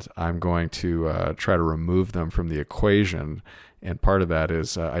 and I'm going to try to remove them from the equation. And part of that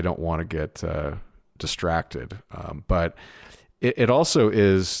is I don't want to get distracted. But it also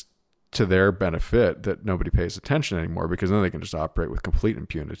is to their benefit that nobody pays attention anymore, because then they can just operate with complete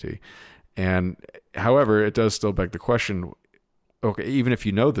impunity. And however, it does still beg the question, okay, even if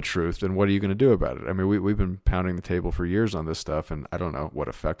you know the truth, then what are you going to do about it? I mean, we've been pounding the table for years on this stuff, and I don't know what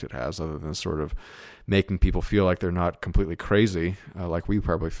effect it has, other than sort of making people feel like they're not completely crazy, like we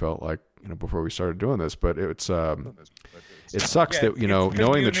probably felt like, before we started doing this. But it sucks that,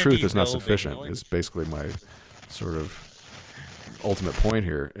 knowing the truth is not sufficient, is basically my sort of ultimate point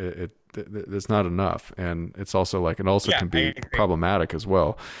here. It's not enough. And it's also like, it also can be problematic as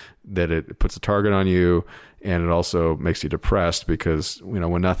well, that it puts a target on you, and it also makes you depressed, because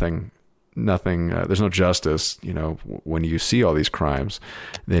when nothing nothing, there's no justice, when you see all these crimes,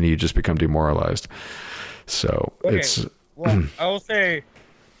 then you just become demoralized. So well, I will say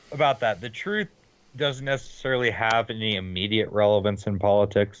about that, the truth doesn't necessarily have any immediate relevance in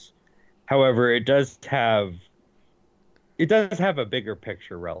politics. However, it does have a bigger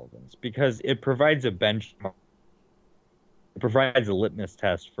picture relevance because it provides a benchmark. It provides a litmus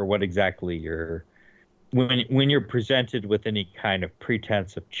test for what exactly when you're presented with any kind of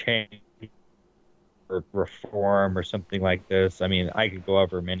pretense of change or reform or something like this. I mean, I could go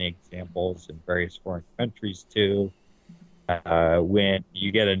over many examples in various foreign countries too. When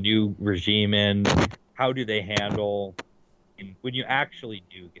you get a new regime in, how do they handle, and when you actually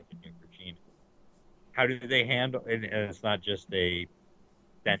do get a new regime, how do they handle, and it's not just a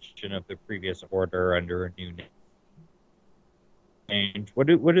extension of the previous order under a new name. What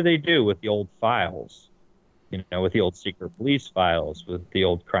do they do with the old files? With the old secret police files, with the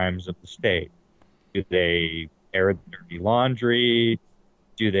old crimes of the state? Do they air the dirty laundry?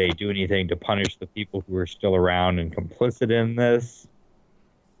 Do they do anything to punish the people who are still around and complicit in this?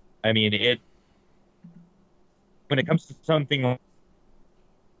 I mean, when it comes to something like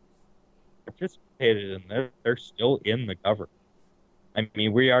participated in this, they're still in the government. I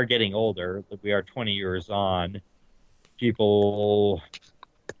mean, we are getting older. We are 20 years on. People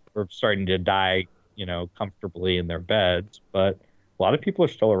are starting to die, comfortably in their beds, but a lot of people are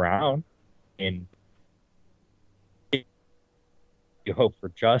still around. And you hope for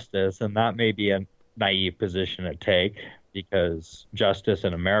justice, and that may be a naive position to take because justice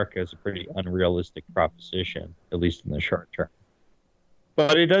in America is a pretty unrealistic proposition, at least in the short term.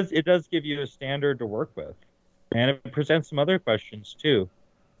 But it does give you a standard to work with, and it presents some other questions too.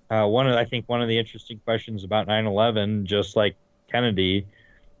 I think one of the interesting questions about 9/11, just like Kennedy,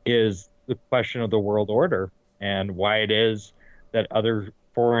 is the question of the world order and why it is that other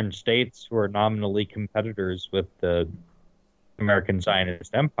foreign states who are nominally competitors with the American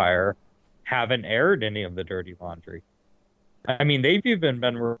Zionist Empire haven't aired any of the dirty laundry. I mean, they've even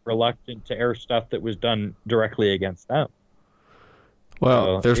been reluctant to air stuff that was done directly against them.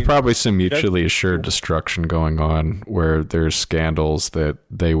 Well, there's probably some mutually assured destruction going on where there's scandals that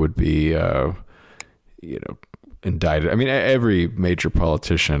they would be, indicted. I mean, every major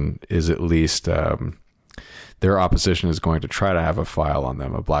politician is at least, their opposition is going to try to have a file on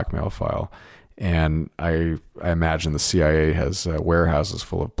them, a blackmail file. And I imagine the CIA has warehouses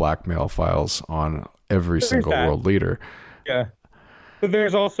full of blackmail files on every single world leader. Yeah. But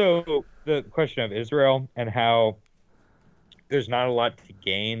there's also the question of Israel and how there's not a lot to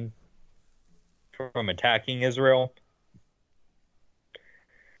gain from attacking Israel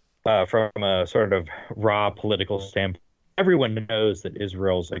from a sort of raw political standpoint. Everyone knows that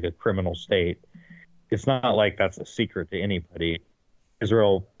Israel's like a criminal state. It's not like that's a secret to anybody.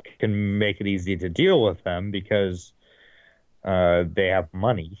 Israel can make it easy to deal with them because they have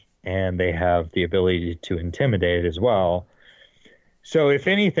money and they have the ability to intimidate as well. So if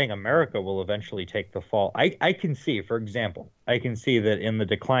anything, America will eventually take the fall. I can see, for example, that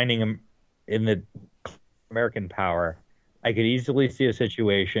in the American power, I could easily see a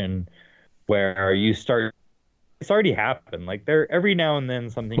situation where it's already happened. Like every now and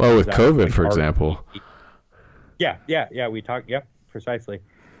then something. Well, with COVID, for example. Yeah. We talk. Yep, precisely.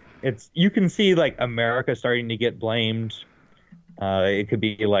 You can see like America starting to get blamed. It could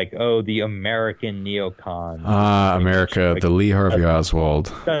be like, the American neocons. America, the Lee Harvey Oswald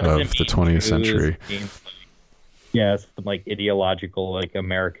of the 20th century. Yeah, some like ideological, like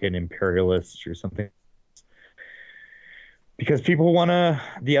American imperialists or something. Because people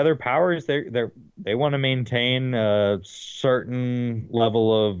the other powers, they want to maintain a certain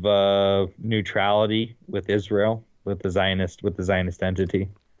level of neutrality with Israel, with the Zionist entity,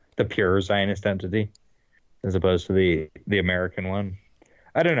 the pure Zionist entity, as opposed to the American one.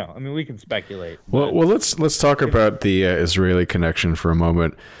 I don't know. I mean, we can speculate. Well, let's talk about the Israeli connection for a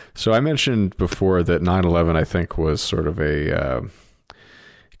moment. So I mentioned before that 9/11, I think, was sort of a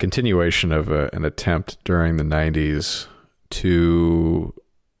continuation of an attempt during the 90s to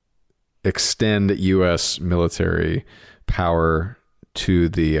extend U.S. military power to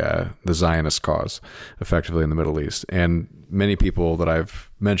the Zionist cause, effectively in the Middle East. And many people that I've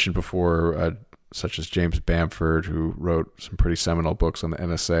mentioned before, such as James Bamford, who wrote some pretty seminal books on the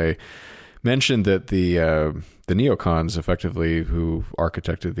NSA, mentioned that the neocons, effectively, who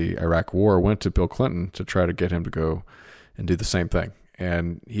architected the Iraq War, went to Bill Clinton to try to get him to go and do the same thing.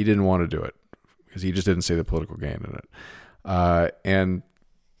 And he didn't want to do it because he just didn't see the political gain in it. And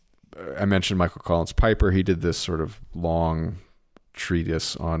I mentioned Michael Collins Piper. He did this sort of long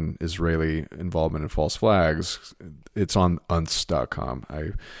treatise on Israeli involvement in false flags. It's on unst.com.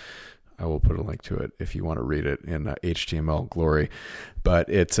 I will put a link to it if you want to read it in HTML glory. But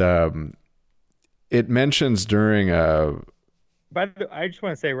it mentions during But I just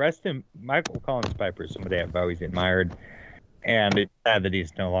want to say, rest in Michael Collins Piper is somebody I've always admired, and it's sad that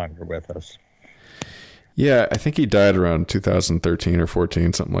he's no longer with us. Yeah, I think he died around 2013 or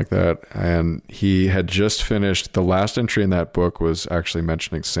 14, something like that. And he had just finished, the last entry in that book was actually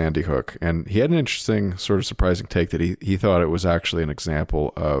mentioning Sandy Hook. And he had an interesting, sort of surprising take that he thought it was actually an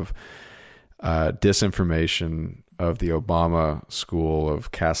example of disinformation of the Obama school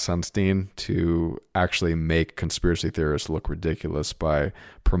of Cass Sunstein to actually make conspiracy theorists look ridiculous by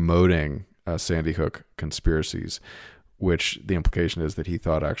promoting Sandy Hook conspiracies, which the implication is that he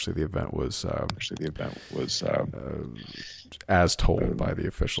thought actually the event was as told by the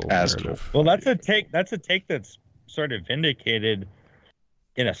official narrative. Well, that's a take that's sort of vindicated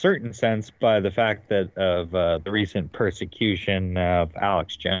in a certain sense by the fact that of the recent persecution of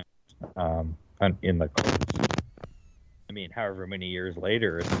Alex Jones in the courts. I mean, however many years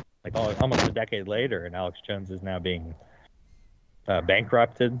later, like almost a decade later, and Alex Jones is now being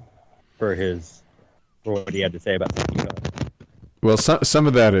bankrupted for what he had to say about Sandy Hook. Well, some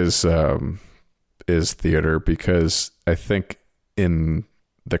of that is theater, because I think in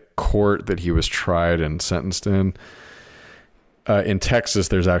the court that he was tried and sentenced in Texas,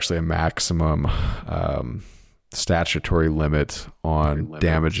 there's actually a maximum statutory limit on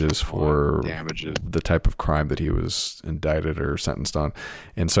damages for the type of crime that he was indicted or sentenced on,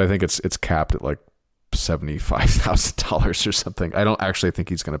 and so I think it's capped at like $75,000 or something. I don't actually think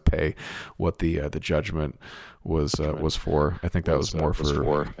he's going to pay what the judgment was for. I think that was more for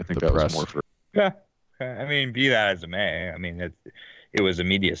the press. Yeah, I mean, be that as it may, I mean it was a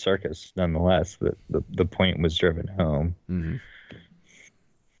media circus nonetheless. The point was driven home. Mm-hmm.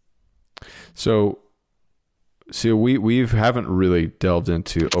 So we haven't really delved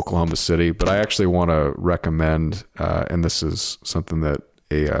into Oklahoma City, but I actually want to recommend, and this is something that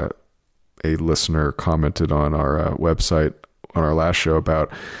a listener commented on our website on our last show about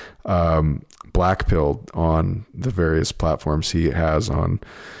Blackpilled on the various platforms he has on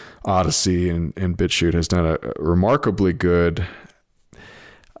Odyssey and BitChute, has done a remarkably good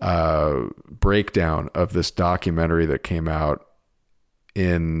breakdown of this documentary that came out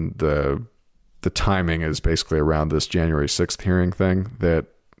in the timing is basically around this January 6th hearing thing that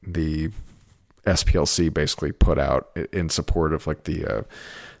the SPLC basically put out in support of like the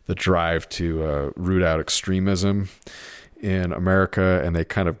drive to root out extremism in America, and they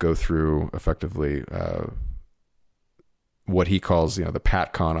kind of go through effectively what he calls, the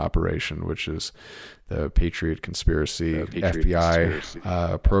PatCon operation, which is the Patriot Conspiracy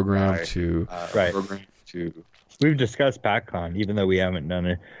FBI program to. We've discussed PatCon, even though we haven't done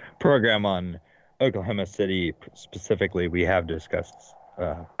a program on Oklahoma City specifically. We have discussed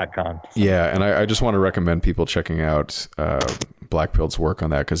PatCon. Yeah, and I just want to recommend people checking out Blackpilled's work on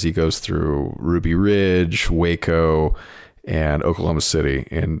that, because he goes through Ruby Ridge, Waco, and Oklahoma City,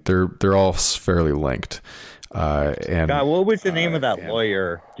 and they're all fairly linked. And God, what was the name of that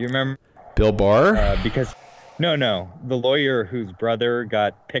lawyer? Do you remember? Bill Barr? Because the lawyer whose brother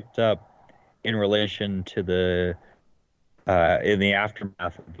got picked up in relation to the in the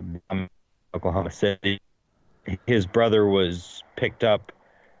aftermath of the bomb in Oklahoma City. His brother was picked up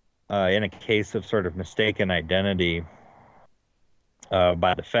in a case of sort of mistaken identity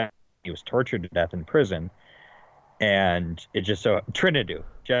by the feds. He was tortured to death in prison, and it just so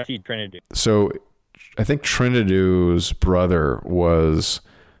Jesse Trinidad. So I think Trinidad's brother was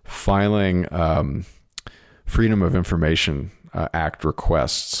filing Freedom of Information Act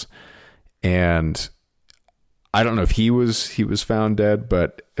requests, and I don't know if he was found dead,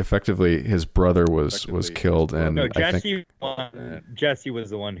 but effectively his brother was killed. And no, Jesse was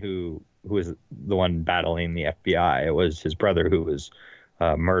the one who was the one battling the FBI. It was his brother who was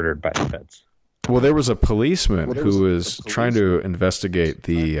murdered by the feds. Well, there was a policeman who was trying to investigate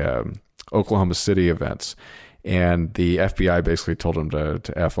the Oklahoma City events, and the FBI basically told him to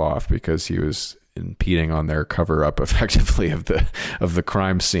F off because he was impeding on their cover up effectively of the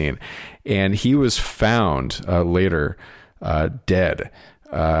crime scene. And he was found later dead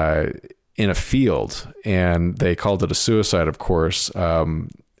in a field, and they called it a suicide, of course.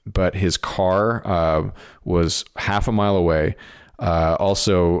 But his car was half a mile away.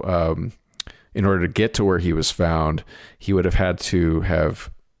 Also, in order to get to where he was found, he would have had to have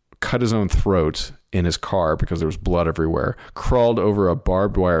cut his own throat in his car because there was blood everywhere, crawled over a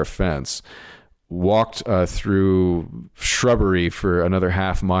barbed wire fence, walked through shrubbery for another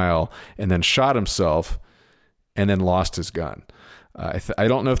half mile, and then shot himself, and then lost his gun. I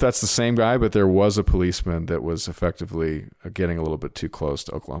don't know if that's the same guy, but there was a policeman that was effectively getting a little bit too close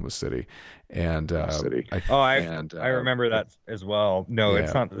to Oklahoma City. And I remember that as well. No,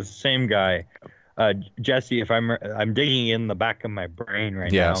 it's not the same guy. Jesse, if I'm digging in the back of my brain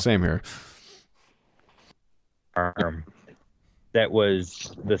right now. Yeah, same here. That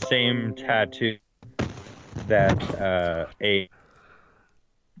was the same tattoo that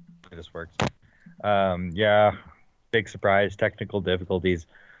this works. Big surprise, technical difficulties.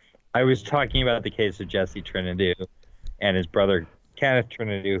 I was talking about the case of Jesse Trinidad and his brother Kenneth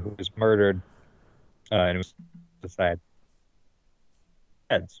Trinidad, who was murdered, and it was suicide.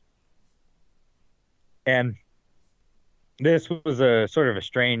 Heads. And this was a sort of a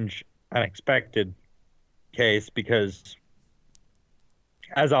strange, unexpected case because,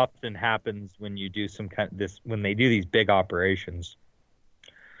 as often happens when you do when they do these big operations,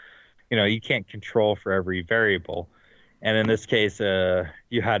 you can't control for every variable. And in this case,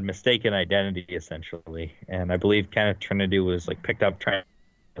 you had mistaken identity, essentially. And I believe Kenneth Trinidad was picked up trying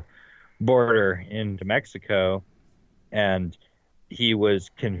to border into Mexico, and he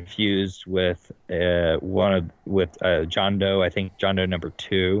was confused with John Doe, I think John Doe number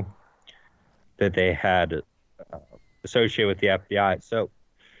 2, that they had associated with the FBI. So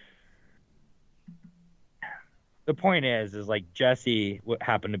the point is Jesse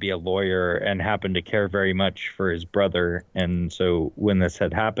happened to be a lawyer and happened to care very much for his brother. And so when this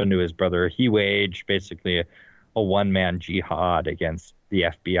had happened to his brother, he waged basically a one-man jihad against the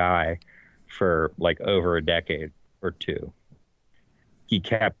FBI for over a decade or two. He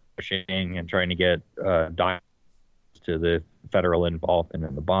kept pushing and trying to get documents to the federal involvement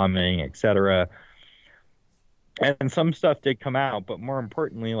in the bombing, etc. And some stuff did come out, but more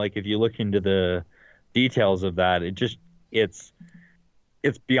importantly, if you look into the details of that, it's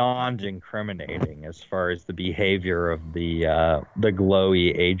beyond incriminating as far as the behavior of the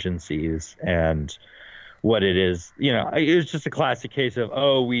glowy agencies and what it is. It was just a classic case of,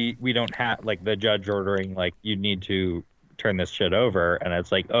 we don't have, the judge ordering, you need to turn this shit over, and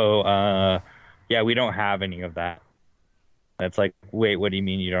it's we don't have any of that. It's wait, what do you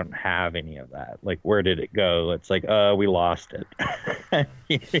mean you don't have any of that? Where did it go? It's we lost it. That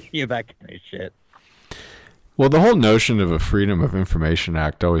kind of shit. Well, the whole notion of a Freedom of Information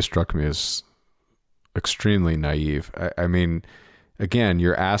Act always struck me as extremely naive. I mean, again,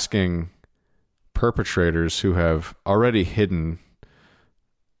 you're asking perpetrators who have already hidden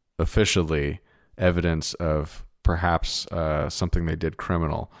officially evidence of perhaps something they did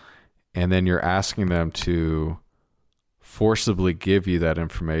criminal, and then you're asking them to forcibly give you that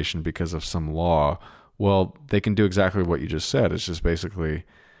information because of some law. Well, they can do exactly what you just said. It's just basically,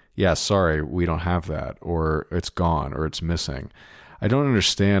 yeah, sorry, we don't have that, or it's gone, or it's missing. I don't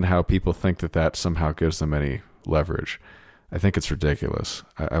understand how people think that somehow gives them any leverage. I think it's ridiculous.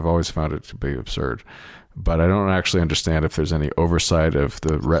 I've always found it to be absurd. But I don't actually understand if there's any oversight of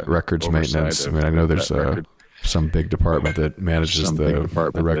the records maintenance. I mean, I know there's some big department that manages the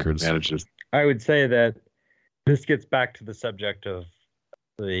records. I would say that this gets back to the subject of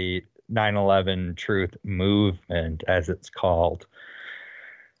the 9/11 Truth Movement, as it's called.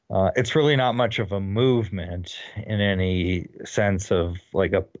 It's really not much of a movement in any sense of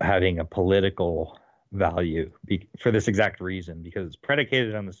having a political value for this exact reason, because it's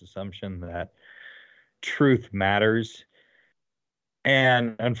predicated on this assumption that truth matters.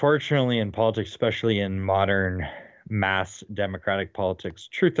 And unfortunately, in politics, especially in modern mass democratic politics,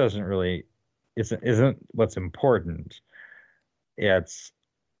 truth isn't what's important. It's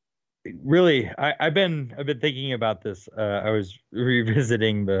really, I've been thinking about this. I was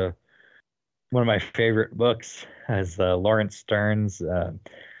revisiting one of my favorite books as Lawrence Stern's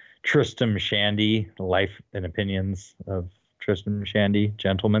Tristram Shandy, The Life and Opinions of Tristram Shandy,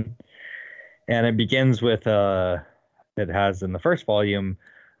 Gentleman. And it begins with it has in the first volume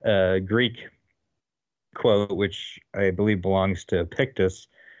a Greek quote, which I believe belongs to Epictetus,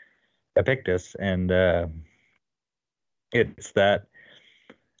 and it's that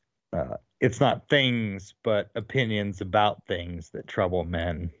it's not things but opinions about things that trouble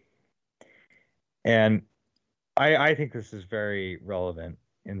men. And I think this is very relevant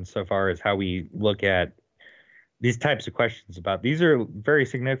insofar as how we look at these types of questions about these are very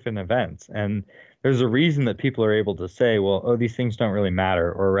significant events. And there's a reason that people are able to say, well, these things don't really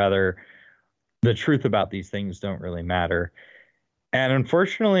matter, or rather the truth about these things don't really matter. And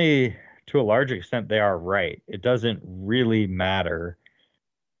unfortunately, to a large extent, they are right. It doesn't really matter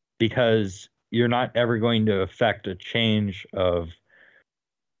because you're not ever going to affect a change of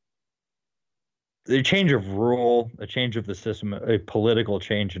a change of rule, a change of the system, a political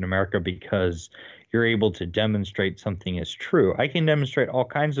change in America because you're able to demonstrate something is true. I can demonstrate all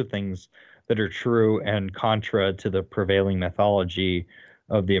kinds of things that are true and contra to the prevailing mythology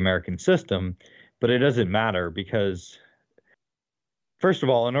of the American system, but it doesn't matter because, first of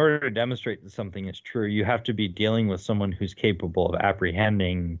all, in order to demonstrate that something is true, you have to be dealing with someone who's capable of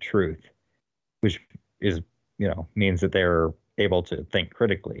apprehending truth, which is, means that they're able to think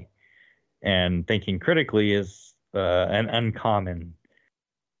critically. And thinking critically is an uncommon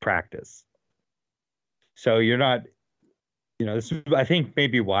practice. So you're not, this is, I think,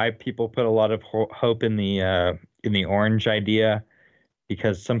 maybe why people put a lot of hope in the orange idea,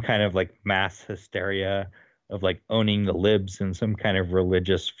 because some kind of like mass hysteria of like owning the libs and some kind of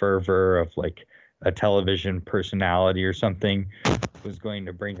religious fervor of like a television personality or something was going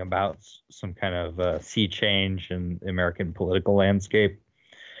to bring about some kind of sea change in the American political landscape.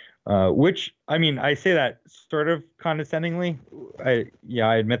 Which, I mean, I say that sort of condescendingly. I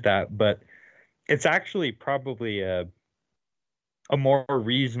admit that, but it's actually probably a more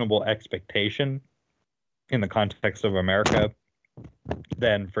reasonable expectation in the context of America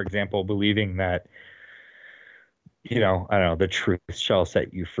than, for example, believing that, I don't know, the truth shall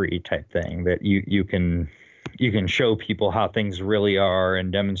set you free type thing, that you can show people how things really are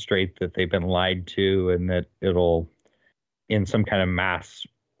and demonstrate that they've been lied to, and that it'll, in some kind of mass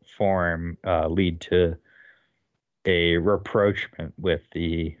form, lead to a rapprochement with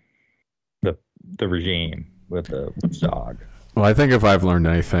the regime, with the dog. Well, I think if I've learned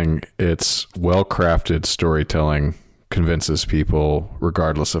anything, it's well-crafted storytelling convinces people,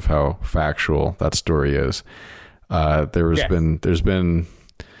 regardless of how factual that story is. There's been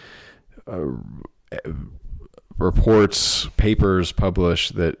reports, papers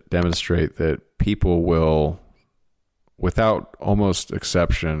published that demonstrate that people will, without almost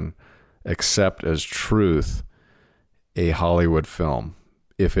exception, accept as truth a Hollywood film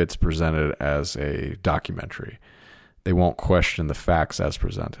if it's presented as a documentary. They won't question the facts as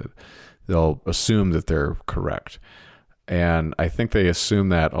presented. They'll assume that they're correct. And I think they assume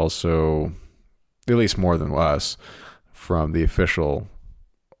that also, at least more than us, from the official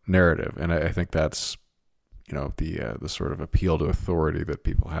narrative. And I think that's, the sort of appeal to authority that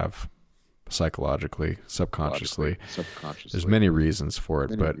people have psychologically, subconsciously. There's many reasons for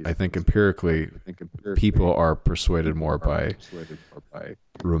it, but I think empirically people are persuaded more by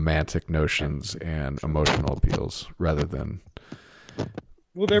romantic notions and emotional appeals rather than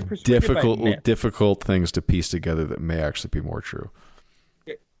they're difficult things to piece together that may actually be more true.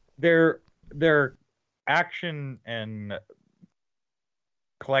 Their action and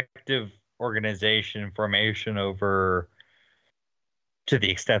collective organization formation over, to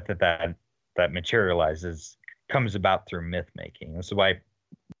the extent that materializes, comes about through myth making. That's why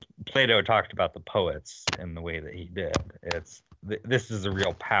Plato talked about the poets in the way that he did. This is a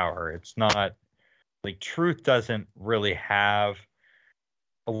real power. It's not like truth doesn't really have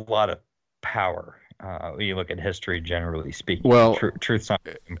a lot of power. When you look at history, generally speaking, well, truth's not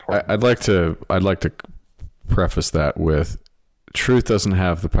important. I'd like to preface that with, truth doesn't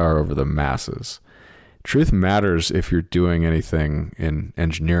have the power over the masses. Truth matters if you're doing anything in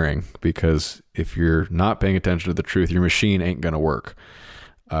engineering, because if you're not paying attention to the truth, your machine ain't going to work.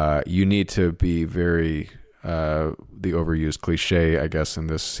 You need to be very, the overused cliche, I guess, in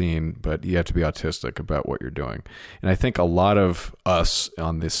this scene, but you have to be autistic about what you're doing. And I think a lot of us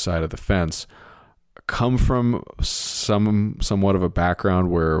on this side of the fence come from somewhat of a background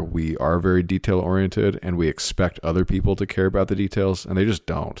where we are very detail oriented and we expect other people to care about the details, and they just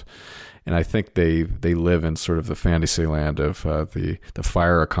don't. And I think they live in sort of the fantasy land of the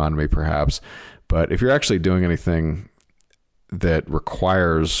FIRE economy, perhaps. But if you're actually doing anything that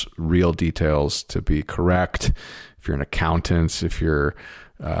requires real details to be correct, if you're an accountant, if you're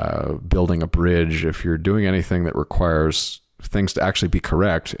building a bridge, if you're doing anything that requires things to actually be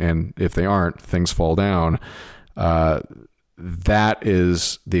correct, and if they aren't, things fall down, that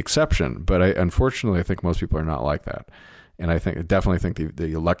is the exception. But unfortunately, I think most people are not like that. And I definitely think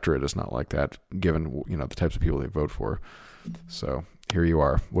the electorate is not like that, given the types of people they vote for. So here you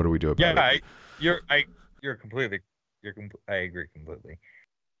are. What do we do about it? I agree completely.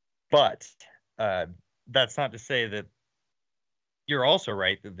 But that's not to say that you're also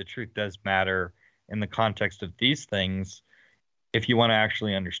right that the truth does matter in the context of these things, if you want to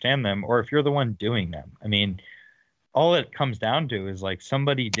actually understand them, or if you're the one doing them. I mean, all it comes down to is like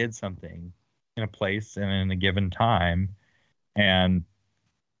somebody did something in a place and in a given time, and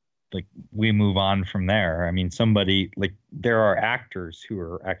like we move on from there. I mean, there are actors who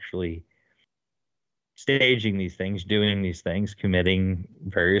are actually staging these things, doing these things, committing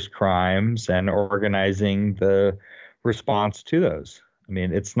various crimes, and organizing the response to those. I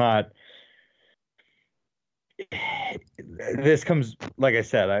mean, it's not. This comes, like I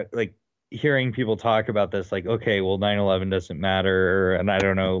said, I like hearing people talk about this, like, okay, well, 9/11 doesn't matter, and I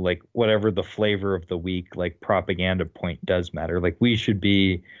don't know, like, whatever the flavor of the week, like, propaganda point does matter. Like, we should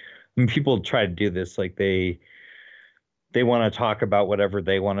be, when people try to do this, like, they want to talk about whatever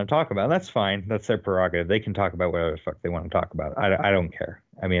they want to talk about. That's fine. That's their prerogative. They can talk about whatever the fuck they want to talk about. I don't care.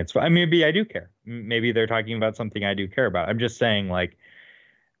 I mean, it's fine. Maybe I do care. Maybe they're talking about something I do care about. I'm just saying, like,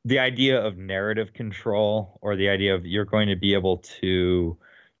 the idea of narrative control, or the idea of you're going to be able to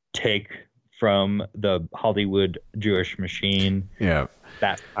take from the Hollywood Jewish machine,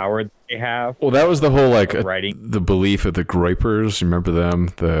 that power that they have. Well, that was the whole, like, writing. The belief of the Groypers. Remember them?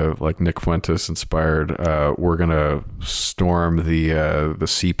 The, like, Nick Fuentes inspired. We're gonna storm the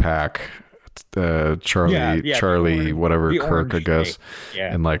CPAC. Charlie, whatever, Kirk, I guess,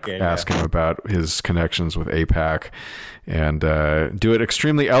 and ask him about his connections with AIPAC, and do it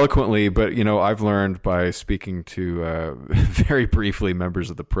extremely eloquently. But, you know, I've learned by speaking to very briefly members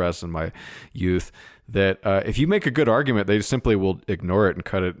of the press in my youth that if you make a good argument, they simply will ignore it and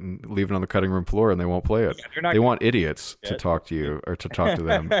cut it and leave it on the cutting room floor, and they won't play it. They want idiots to talk to you or to talk to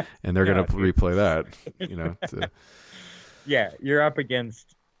them, and they're going to replay that. You know. Yeah, you're up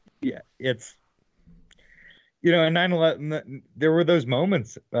against. Yeah, it's, you know, in 9/11, there were those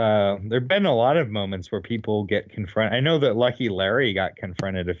moments. There have been a lot of moments where people get confronted. I know that Lucky Larry got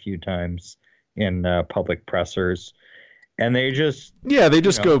confronted a few times in public pressers, and they just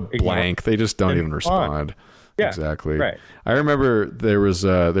go blank. They just don't even respond. Yeah, exactly. Right. I remember there was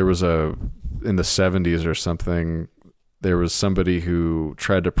a in the 70s or something. There was somebody who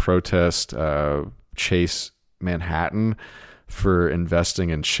tried to protest Chase Manhattan for investing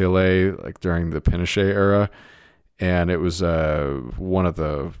in Chile, like during the Pinochet era. And it was one of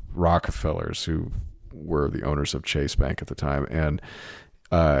the Rockefellers who were the owners of Chase Bank at the time. And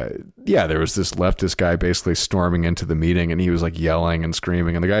there was this leftist guy basically storming into the meeting, and he was like yelling and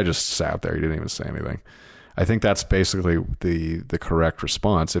screaming, and the guy just sat there. He didn't even say anything. I think that's basically the correct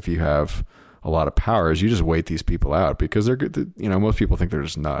response. If you have a lot of power, is you just wait these people out, because they're good. You know, most people think they're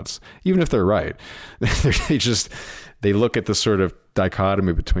just nuts, even if they're right. They look at the sort of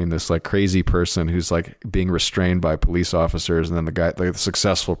dichotomy between this like crazy person who's like being restrained by police officers, and then the guy, like the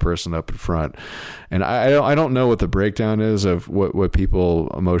successful person up in front. And I don't know what the breakdown is of what people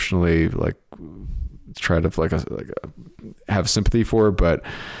emotionally like try to have sympathy for, but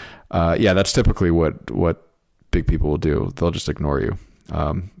that's typically what big people will do. They'll just ignore you,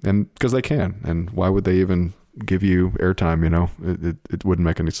 and because they can. And why would they even give you airtime? You know, it wouldn't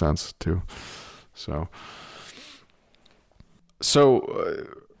make any sense to. So,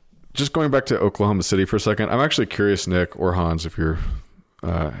 just going back to Oklahoma City for a second, I'm actually curious, Nick or Hans, if you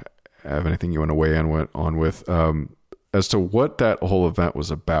have anything you want to weigh in on with, as to what that whole event was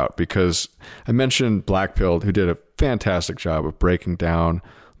about. Because I mentioned Blackpilled, who did a fantastic job of breaking down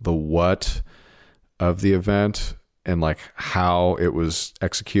the what of the event and like how it was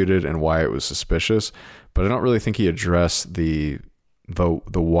executed and why it was suspicious. But I don't really think he addressed the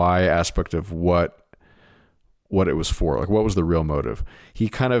why aspect of what it was for, like what was the real motive. He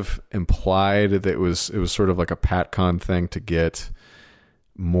kind of implied that it was sort of like a PatCon thing to get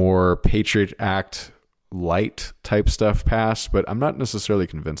more Patriot Act light type stuff passed, but I'm not necessarily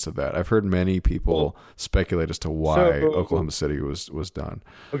convinced of that. I've heard many people speculate as to why Oklahoma City was done.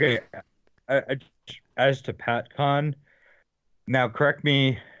 Okay, as to PatCon, now correct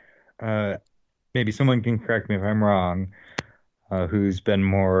me, maybe someone can correct me if I'm wrong, who's been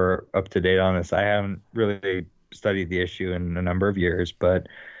more up to date on this. I haven't really studied the issue in a number of years, but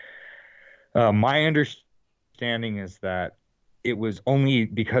my understanding is that it was only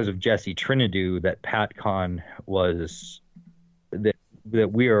because of Jesse Trinidu that PatCon was that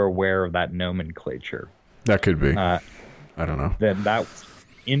we are aware of that nomenclature. That could be. I don't know. That was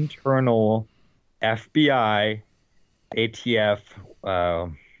internal FBI, ATF,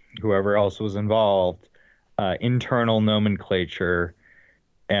 whoever else was involved, internal nomenclature,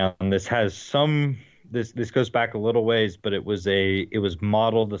 and this has some. This goes back a little ways, but it was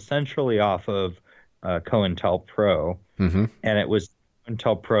modeled essentially off of COINTELPRO, and it was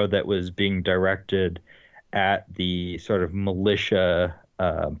COINTELPRO that was being directed at the sort of militia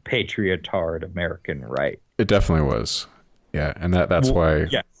patriotard American right. It definitely was, yeah, and that's why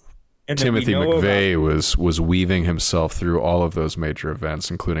and Timothy McVeigh was weaving himself through all of those major events,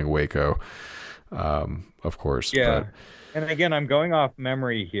 including Waco, of course. Yeah, and again, I'm going off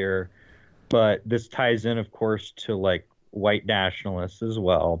memory here. But this ties in, of course, to like white nationalists as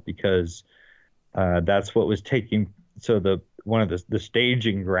well, because That's what was taking. So one of the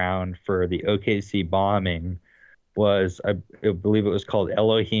staging ground for the OKC bombing was, I believe it was called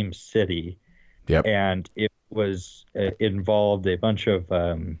Elohim City. Yep. And it involved a bunch of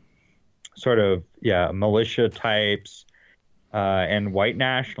militia types and white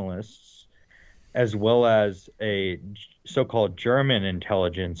nationalists, as well as a so-called German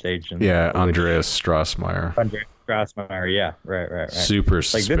intelligence agent. Yeah, Andreas Strassmeyer. Yeah, right. Super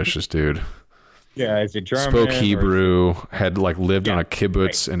suspicious dude. Yeah, is it German? Spoke Hebrew, had lived on a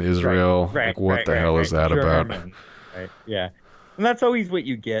kibbutz in Israel. What the hell is that German, about? Right, yeah. And that's always what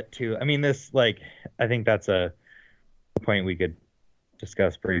you get to. I mean, I think that's a point we could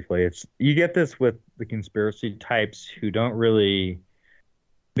discuss briefly. You get this with the conspiracy types who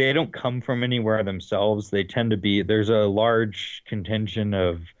they don't come from anywhere themselves. They tend to be, there's a large contingent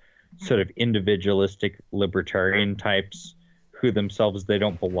of sort of individualistic libertarian types who themselves, they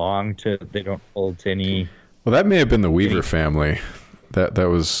don't belong to, they don't hold to any. Well, that may have been the Weaver family. That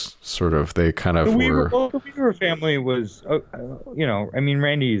was sort of, they kind of were. The Weaver family was,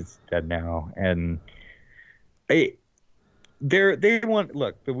 Randy's dead now, and the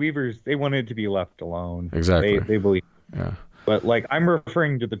Weavers, they wanted to be left alone. Exactly. They believe. Yeah. But I'm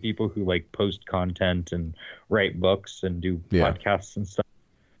referring to the people who post content and write books and do podcasts and stuff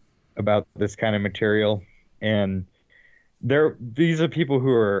about this kind of material. And these are people who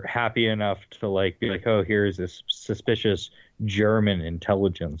are happy enough to be like, oh, here's this suspicious German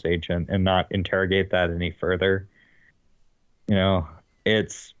intelligence agent, and not interrogate that any further.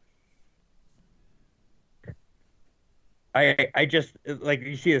 It's, I just,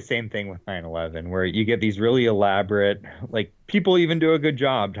 you see the same thing with 9/11, where you get these really elaborate, people even do a good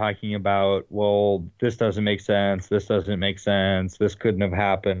job talking about, well, this doesn't make sense, this couldn't have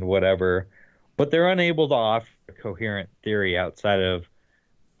happened, whatever. But they're unable to offer a coherent theory outside of,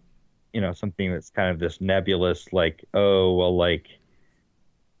 something that's kind of this nebulous,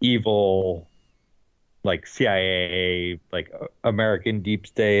 evil, CIA, American deep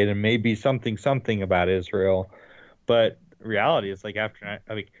state, and maybe something about Israel. But reality is,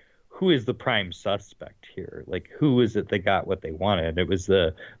 who is the prime suspect here? Who is it that got what they wanted? It was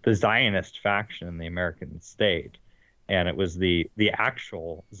the Zionist faction in the American state, and it was the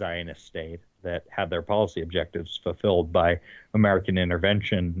actual Zionist state that had their policy objectives fulfilled by American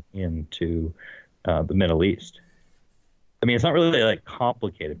intervention into the Middle East. I mean, it's not really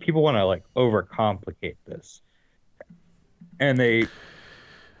complicated. People want to overcomplicate this, and they.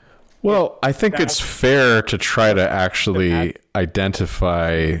 Well, I think it's fair to try to actually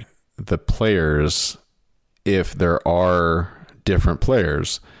identify the players if there are different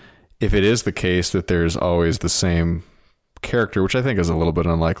players. If it is the case that there's always the same character, which I think is a little bit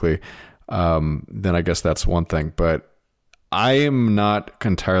unlikely, then I guess that's one thing. But I am not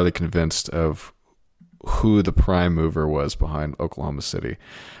entirely convinced of who the prime mover was behind Oklahoma City.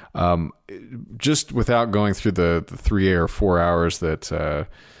 Just without going through the 3 or 4 hours that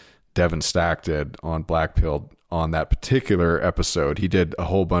Devin Stack did on Blackpilled on that particular episode. He did a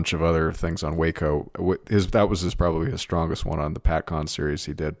whole bunch of other things on Waco. That was probably his strongest one on the PatCon series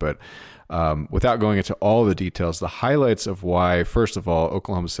he did. But without going into all the details, the highlights of why, first of all,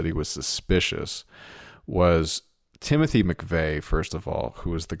 Oklahoma City was suspicious was Timothy McVeigh, first of all,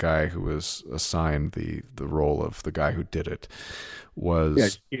 who was the guy who was assigned the role of the guy who did it,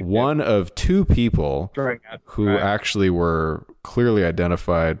 was one of two people who actually were clearly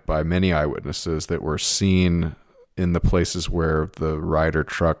identified by many eyewitnesses that were seen in the places where the Ryder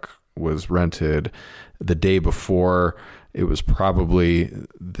truck was rented the day before. It was probably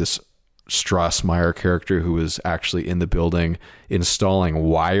this Strassmeyer character who was actually in the building installing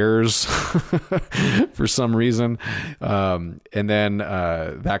wires for some reason. And then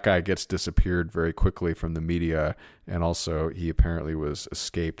that guy gets disappeared very quickly from the media. And also he apparently was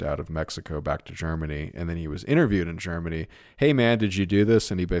escaped out of Mexico back to Germany. And then he was interviewed in Germany. Hey man, did you do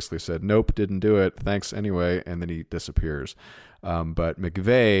this? And he basically said, nope, didn't do it. Thanks anyway. And then he disappears. But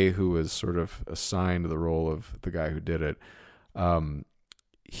McVeigh, who was sort of assigned the role of the guy who did it,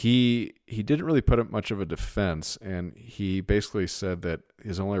 he didn't really put up much of a defense, and he basically said that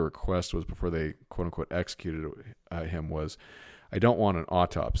his only request was, before they quote unquote executed him, was, I don't want an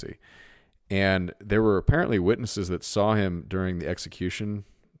autopsy. And there were apparently witnesses that saw him during the execution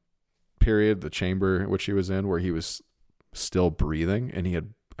period, the chamber which he was in, where he was still breathing, and he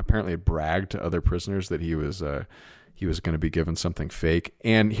had apparently bragged to other prisoners that he was going to be given something fake.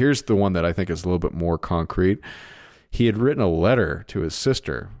 And here's the one that I think is a little bit more concrete. He had written a letter to his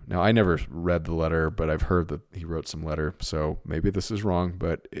sister. Now, I never read the letter, but I've heard that he wrote some letter, so maybe this is wrong,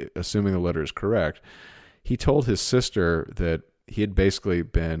 but assuming the letter is correct, he told his sister that he had basically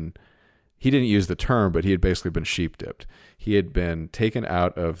been, he didn't use the term, but he had basically been sheep dipped. He had been taken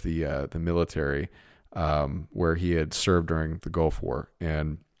out of the military where he had served during the Gulf War,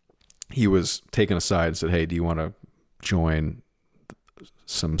 and he was taken aside and said, "Hey, do you want to join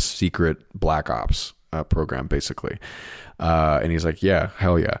some secret black ops program, basically?" And he's like, "Yeah,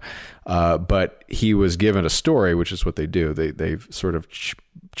 hell yeah." But he was given a story, which is what they do. They sort of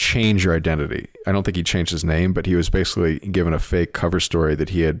change your identity. I don't think he changed his name, but he was basically given a fake cover story that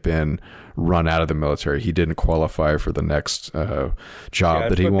he had been run out of the military. He didn't qualify for the next job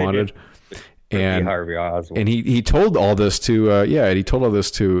that he wanted. And he told all this to he told all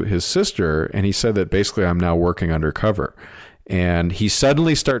this to his sister, and he said that basically, I'm now working undercover. And he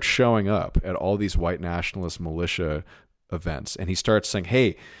suddenly starts showing up at all these white nationalist militia events, and he starts saying,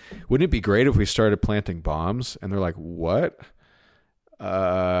 "Hey, wouldn't it be great if we started planting bombs?" And they're like, "What?"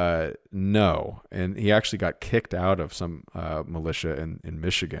 No. And he actually got kicked out of some militia in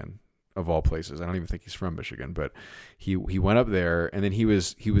Michigan, of all places. I don't even think he's from Michigan, but he went up there, and then he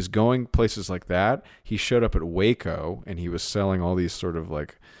was going places like that. He showed up at Waco, and he was selling all these sort of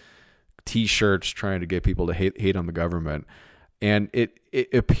like T-shirts, trying to get people to hate on the government. And it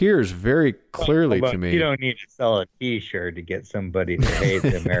appears very clearly to me. You don't need to sell a T-shirt to get somebody to hate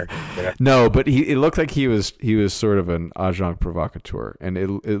the American. No, but it looked like he was sort of an agent provocateur, and it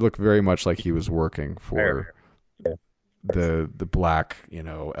looked very much like he was working for the black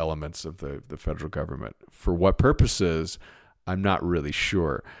elements of the federal government. For what purposes, I'm not really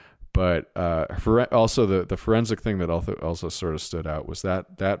sure. But also the forensic thing that also sort of stood out was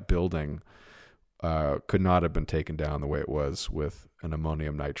that building could not have been taken down the way it was with an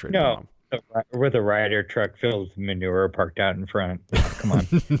ammonium nitrate bomb. With a Ryder truck filled with manure parked out in front. Come on.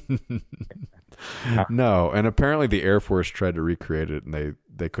 No, and apparently the Air Force tried to recreate it, and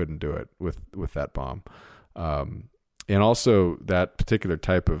they couldn't do it with that bomb. And also that particular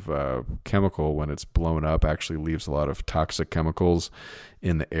type of chemical, when it's blown up, actually leaves a lot of toxic chemicals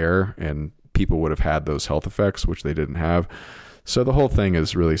in the air, and people would have had those health effects, which they didn't have. So the whole thing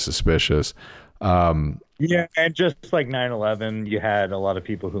is really suspicious. Yeah, and just like 9/11, you had a lot of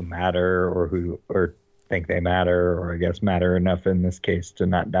people who matter or think they matter, or I guess matter enough in this case to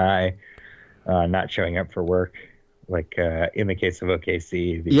not die, not showing up for work. Like in the case of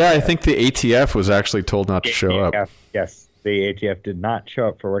OKC. I think the ATF was actually told not to show up. Yes, the ATF did not show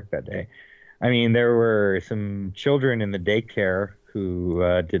up for work that day. I mean, there were some children in the daycare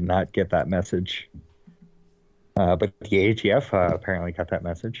who did not get that message. But the ATF apparently got that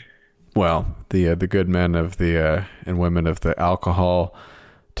message. Well, the good men of the and women of the alcohol,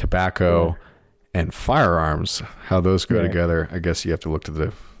 tobacco, and firearms, how those go together, I guess you have to look to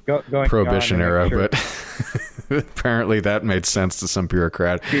the Prohibition era, but apparently that made sense to some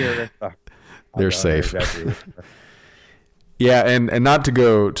bureaucrat. They're safe. Yeah, and not to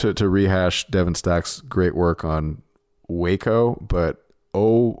go to rehash Devin Stack's great work on Waco, but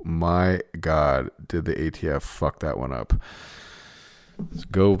oh my God, did the ATF fuck that one up.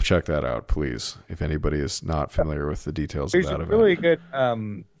 Go check that out, please, if anybody is not familiar with the details of that event. Really good.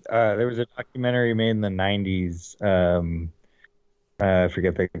 There was a documentary made in the 90s. I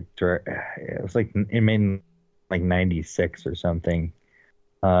forget the director. It was like it made in like 96 or something.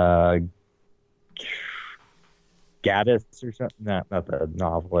 Gaddis or something. Not the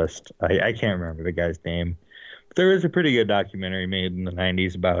novelist. I can't remember the guy's name. But there was a pretty good documentary made in the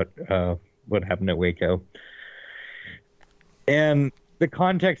 90s about what happened at Waco. And the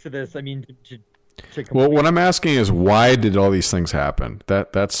context of this, I mean, well, what I'm asking is, why did all these things happen?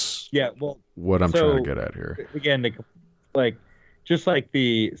 That's what I'm trying to get at here. Again, just like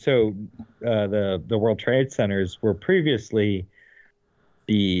the World Trade Centers were previously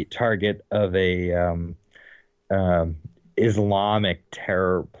the target of a Islamic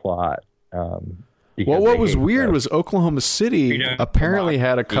terror plot. Well, what was weird was Oklahoma City apparently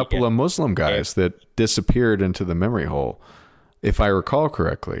had a couple of Muslim guys that disappeared into the memory hole, if I recall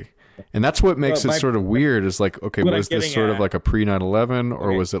correctly. And that's what makes it sort of weird, is like, okay, was this sort of like a pre-9/11,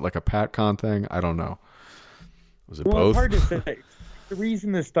 or was it like a PatCon thing? I don't know. Was it both? It's hard to say. The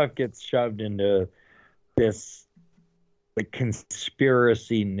reason this stuff gets shoved into this like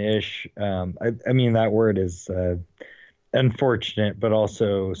conspiracy niche, I mean, that word is unfortunate, but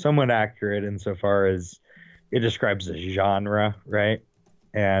also somewhat accurate insofar as it describes a genre, right?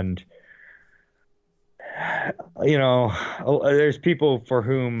 And there's people for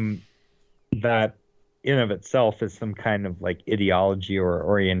whom that in of itself is some kind of like ideology or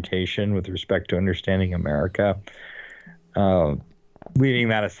orientation with respect to understanding America. Leaving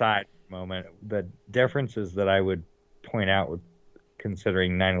that aside for a moment, the differences that I would point out with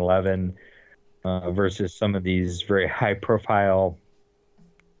considering 9/11 versus some of these very high profile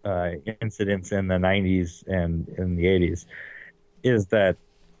incidents in the 90s and in the 80s is that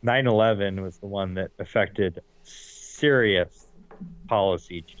 9/11 was the one that affected serious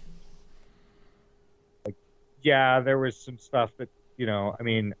policy. Like, yeah, there was some stuff that, I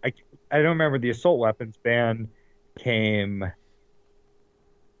mean, I don't remember, the assault weapons ban came,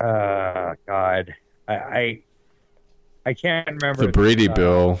 God, I can't remember. The Brady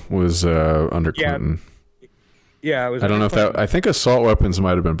bill was under Clinton. Yeah, it was. I don't know if that. I think assault weapons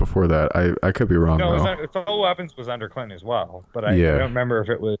might have been before that. I could be wrong. No, though. assault weapons was under Clinton as well, but I don't remember if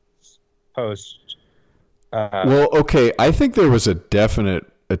it was post. Well, okay. I think there was a definite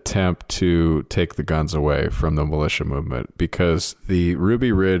attempt to take the guns away from the militia movement because the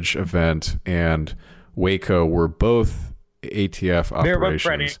Ruby Ridge event and Waco were both ATF operations. They were both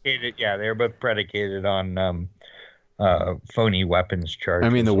predicated. Yeah, they were both predicated on phony weapons charges. I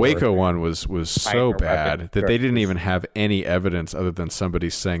mean, the Waco one was so bad that they didn't even have any evidence other than somebody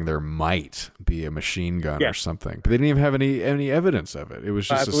saying there might be a machine gun or something. But they didn't even have any evidence of it. It was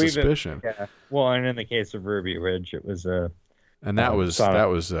just a suspicion. Well, and in the case of Ruby Ridge, it was a. And that was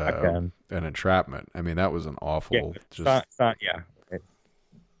an entrapment. I mean, that was an awful.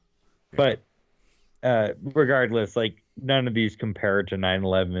 But regardless, like, none of these compare to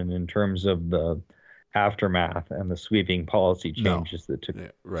 9/11 in terms of the aftermath and the sweeping policy changes that took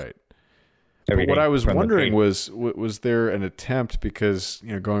place. Right. But what I was wondering was there an attempt, because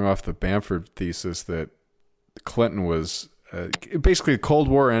going off the Bamford thesis that Clinton was basically the Cold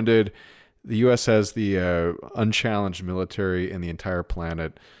War ended, the U.S. has the unchallenged military in the entire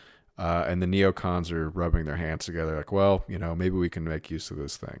planet, and the neocons are rubbing their hands together like, well, maybe we can make use of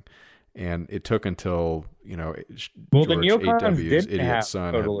this thing. And it took until George H.W.'s idiot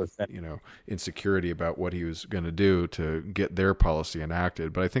son had, insecurity about what he was going to do to get their policy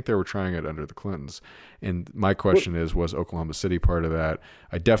enacted. But I think they were trying it under the Clintons. And my question is, was Oklahoma City part of that?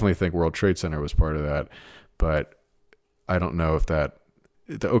 I definitely think World Trade Center was part of that, but I don't know if the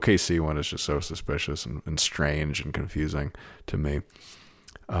OKC one is just so suspicious and strange and confusing to me.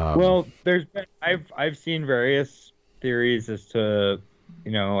 Well, I've seen various theories as to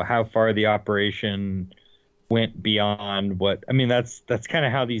how far the operation went beyond what. I mean, that's kind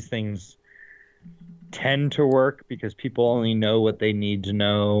of how these things tend to work, because people only know what they need to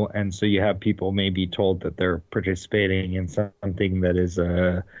know, and so you have people maybe told that they're participating in something that is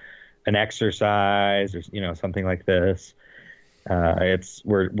an exercise or something like this.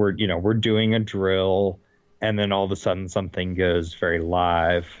 We're doing a drill, and then all of a sudden something goes very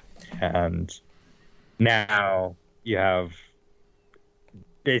live, and now you have.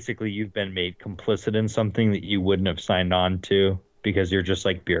 Basically, you've been made complicit in something that you wouldn't have signed on to because you're just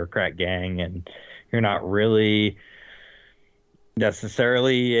like bureaucrat gang, and you're not really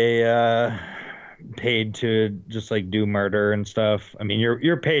necessarily paid to just like do murder and stuff. I mean,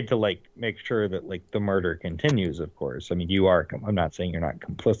 you're paid to like make sure that like the murder continues, of course. I mean, you are. I'm not saying you're not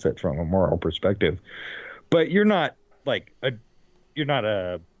complicit from a moral perspective, but you're not like a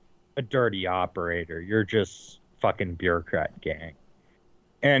dirty operator. You're just fucking bureaucrat gang.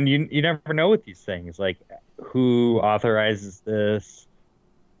 And you never know with these things, like who authorizes this.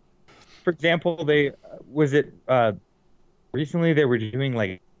 For example, recently they were doing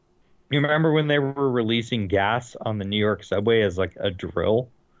like, you remember when they were releasing gas on the New York subway as like a drill?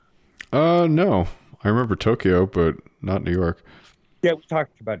 No, I remember Tokyo, but not New York. Yeah, we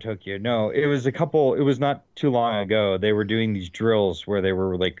talked about Tokyo. No, it was not too long ago. They were doing these drills where they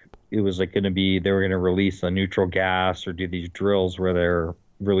were like, it was like they were going to release a neutral gas or do these drills where they're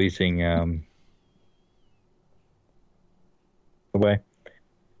releasing away.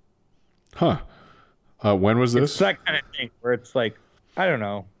 When was this? It's that kind of thing where it's like, I don't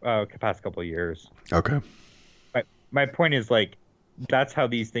know, past couple of years. Okay. My point is like, that's how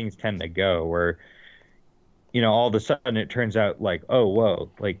these things tend to go, where all of a sudden it turns out like, oh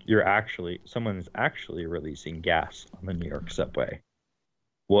whoa, like someone's actually releasing gas on the New York subway.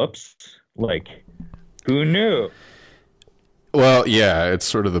 Whoops. Like, who knew? Well, yeah, it's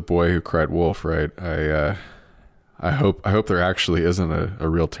sort of the boy who cried wolf, right? I hope there actually isn't a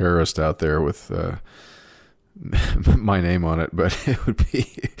real terrorist out there with my name on it, but it would be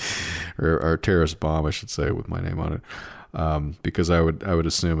or terrorist bomb, I should say, with my name on it, because I would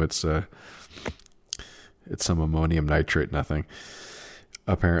assume it's some ammonium nitrate nothing.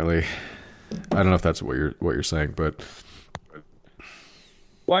 Apparently, I don't know if that's what you're saying, but.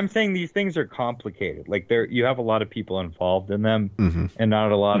 Well, I'm saying these things are complicated. Like you have a lot of people involved in them, and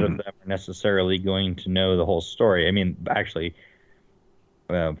not a lot of them are necessarily going to know the whole story. I mean, actually,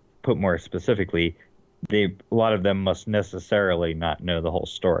 put more specifically, a lot of them must necessarily not know the whole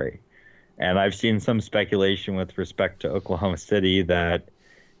story. And I've seen some speculation with respect to Oklahoma City that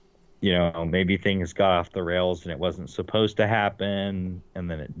maybe things got off the rails and it wasn't supposed to happen, and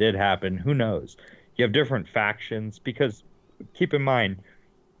then it did happen. Who knows? You have different factions, because keep in mind,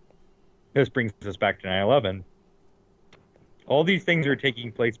 this brings us back to 9/11. All these things are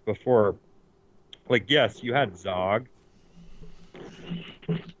taking place before. Like, yes, you had Zog,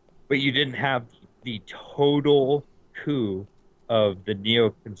 but you didn't have the total coup of the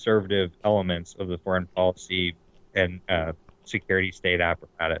neoconservative elements of the foreign policy and security state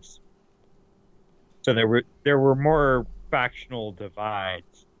apparatus. So there were more factional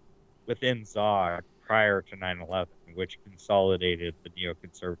divides within Zog prior to 9/11, which consolidated the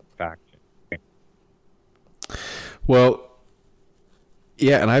neoconservative faction. Well,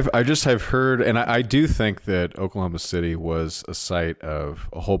 yeah, and I've heard, and I do think that Oklahoma City was a site of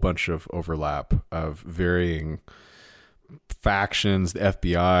a whole bunch of overlap of varying factions, the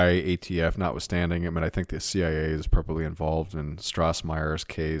FBI, ATF notwithstanding. I mean, I think the CIA is probably involved in Strassmeyer's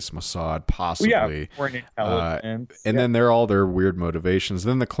case, Mossad possibly. Well, yeah, foreign intelligence. And then all their weird motivations.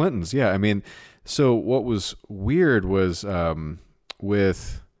 Then the Clintons, yeah. I mean, so what was weird was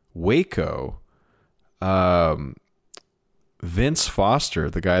with Waco, Vince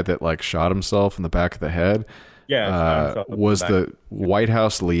Foster, the guy that like shot himself in the back of the head, was the White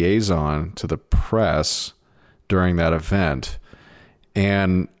House liaison to the press during that event.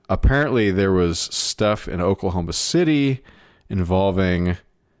 And apparently there was stuff in Oklahoma City involving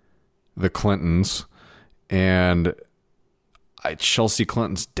the Clintons, and Chelsea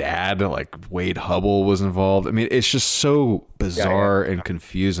Clinton's dad, like Wade Hubble, was involved. I mean, it's just so bizarre and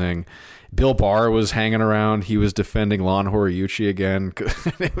confusing. Bill Barr was hanging around. He was defending Lon Horiuchi again.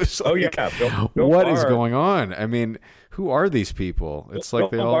 It was like, Bill what Barr is going on? I mean, who are these people? It's like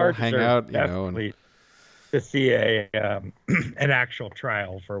they all Barr hang out, you know. And to see an actual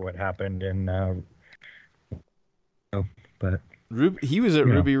trial for what happened in, but he was at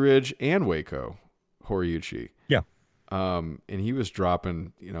Ruby Ridge and Waco, Horiuchi. Yeah. And he was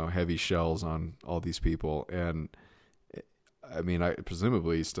dropping, heavy shells on all these people. And I mean,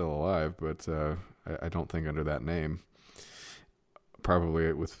 presumably he's still alive, but I don't think under that name.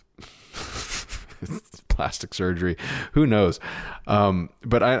 Probably with plastic surgery. Who knows?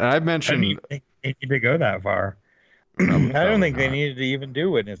 But I mentioned... I mean, they need to go that far. I don't think they needed to even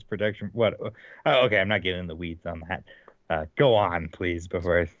do witness protection. What? Oh, okay, I'm not getting in the weeds on that. Go on, please,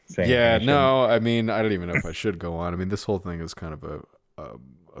 before I say anything. No, I mean, I don't even know if I should go on. I mean, this whole thing is kind of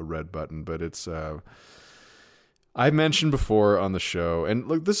a red button, but it's... I mentioned before on the show, and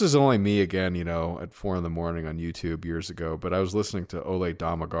look, this is only me again, at 4 a.m. on YouTube years ago, but I was listening to Ole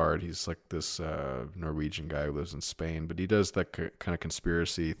Damagard. He's like this Norwegian guy who lives in Spain, but he does that kind of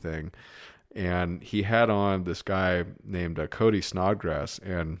conspiracy thing. And he had on this guy named Cody Snodgrass,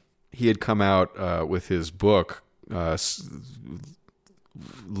 and he had come out with his book,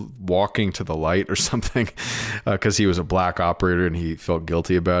 Walking to the Light or something, because he was a black operator and he felt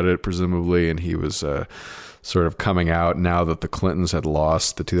guilty about it, presumably, and he was... sort of coming out now that the Clintons had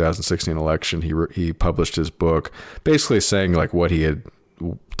lost the 2016 election. He published his book basically saying like what he had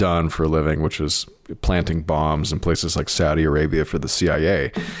done for a living, which was planting bombs in places like Saudi Arabia for the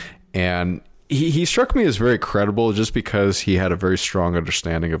CIA. And he struck me as very credible just because he had a very strong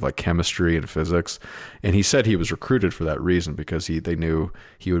understanding of like chemistry and physics. And he said he was recruited for that reason because they knew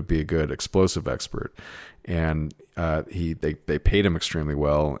he would be a good explosive expert. And they paid him extremely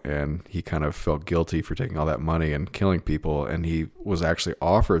well, and he kind of felt guilty for taking all that money and killing people. And he was actually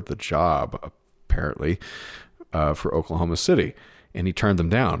offered the job, apparently, for Oklahoma City, and he turned them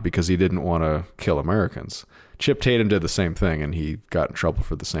down because he didn't want to kill Americans. Chip Tatum did the same thing, and he got in trouble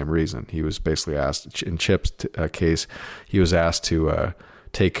for the same reason. He was basically asked, in Chip's case, he was asked to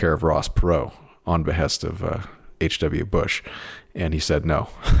take care of Ross Perot on behest of H.W. Bush. And he said no.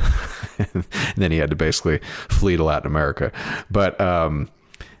 And then he had to basically flee to Latin America. But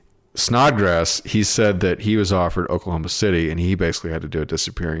Snodgrass, he said that he was offered Oklahoma City, and he basically had to do a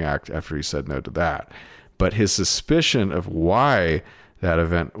disappearing act after he said no to that. But his suspicion of why that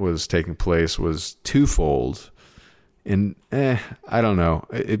event was taking place was twofold. And I don't know.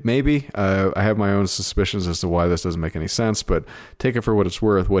 It maybe I have my own suspicions as to why this doesn't make any sense, but take it for what it's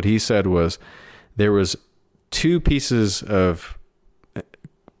worth. What he said was there was 2 pieces of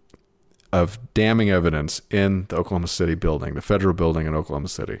damning evidence in the Oklahoma City building, the federal building in Oklahoma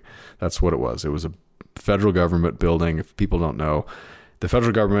City. That's what it was. It was a federal government building. If people don't know, the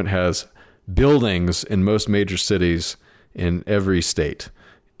federal government has buildings in most major cities in every state.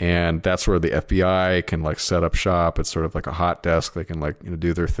 And that's where the FBI can like set up shop. It's sort of like a hot desk. They can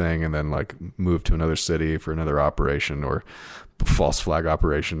do their thing and then like move to another city for another operation or false flag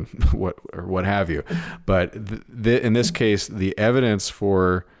operation, what have you. But in this case, the evidence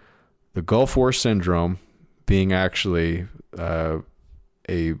for the Gulf War syndrome being actually a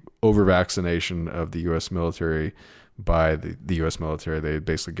over-vaccination of the U.S. military by the U.S. military. They had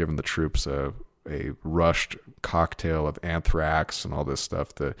basically given the troops a rushed cocktail of anthrax and all this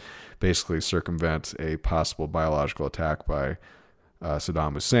stuff to basically circumvent a possible biological attack by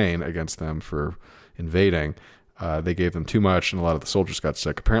Saddam Hussein against them for invading. They gave them too much, and a lot of the soldiers got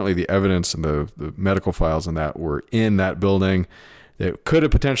sick. Apparently, the evidence and the medical files and that were in that building. It could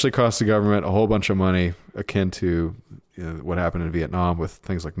have potentially cost the government a whole bunch of money, akin to what happened in Vietnam with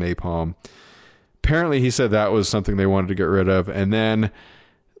things like napalm. Apparently, he said that was something they wanted to get rid of. And then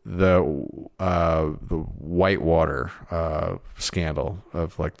the Whitewater scandal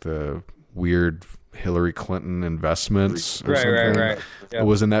of like the weird Hillary Clinton investments or something right. Yeah.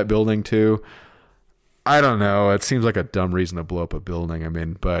 was in that building too. I don't know. It seems like a dumb reason to blow up a building. I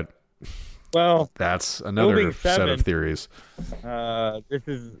mean, but that's another set of theories. This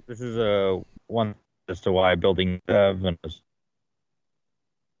is a one as to why Building 7 was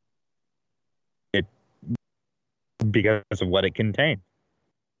because of what it contained.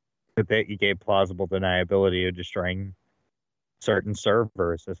 That it gave plausible deniability of destroying certain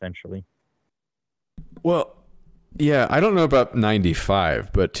servers, essentially. Well, yeah, I don't know about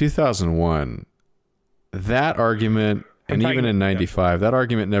 95, but 2001, that argument, and even in 95, that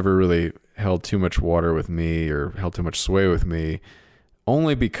argument never really held too much water with me or held too much sway with me,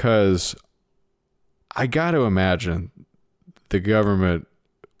 only because I got to imagine the government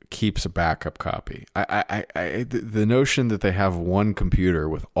keeps a backup copy. The notion that they have one computer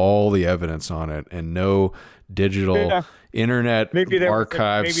with all the evidence on it and no digital internet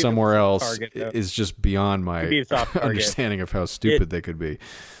archive somewhere else is just beyond my understanding of how stupid they could be.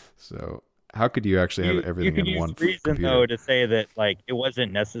 So how could you actually have everything in one computer? You could use reason, though, to say that like it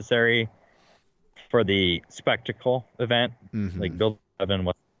wasn't necessary for the spectacle event. Like Build 7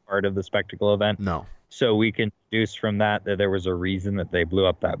 was part of the spectacle event. No. So we can deduce from that there was a reason that they blew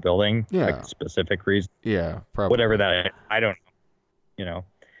up that building. Yeah. Like a specific reason. Yeah, probably. Whatever that is. I don't know. You know,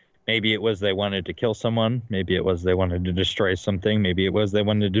 maybe it was they wanted to kill someone. Maybe it was they wanted to destroy something. Maybe it was they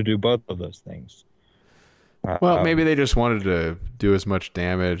wanted to do both of those things. Well, maybe they just wanted to do as much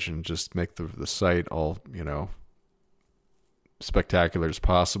damage and just make the site all, spectacular as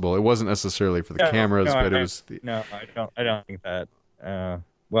possible. It wasn't necessarily for the cameras, but it was... No, I don't think that.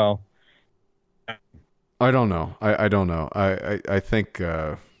 Well... I don't know. I don't know. I think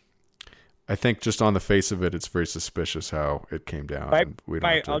just on the face of it, it's very suspicious how it came down. And we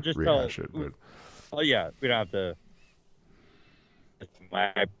don't have to rehash it. But... Oh yeah, we don't have to.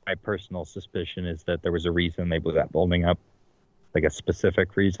 My personal suspicion is that there was a reason they blew that building up, like a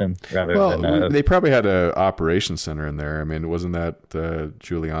specific reason, rather than. They probably had an operations center in there. I mean, wasn't that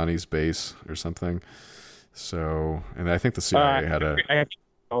Giuliani's base or something? So, and I think the CIA had a.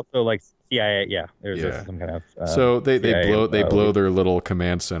 Also, like CIA, yeah. There's some kind of. So they blow their little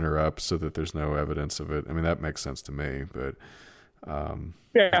command center up so that there's no evidence of it. I mean, that makes sense to me, but. Who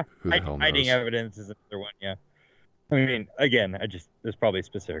the hell knows? Hiding evidence is another one. Yeah. I mean, again, there's probably a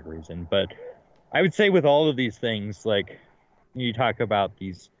specific reason, but I would say with all of these things, like you talk about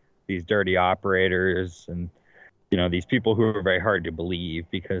these dirty operators and these people who are very hard to believe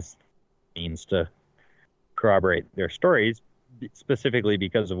because it means to corroborate their stories. Specifically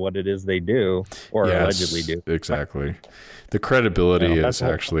because of what it is they do or allegedly do. Exactly. The credibility is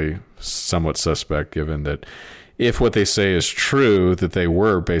actually somewhat suspect, given that if what they say is true, that they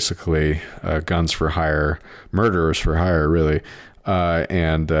were basically guns for hire, murderers for hire, really.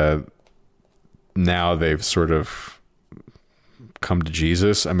 And now they've sort of come to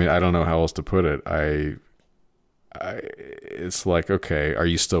Jesus. I mean, I don't know how else to put it. It's like, okay, are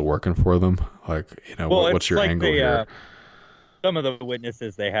you still working for them? Like, what's your angle here? Some of the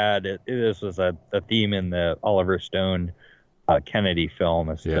witnesses they had, this was a theme in the Oliver Stone Kennedy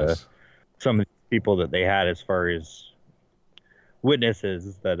film as to some of the people that they had as far as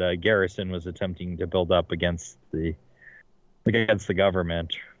witnesses that Garrison was attempting to build up against the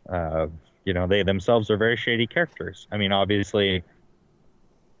government. They themselves are very shady characters. I mean, obviously,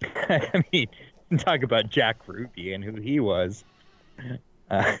 talk about Jack Ruby and who he was.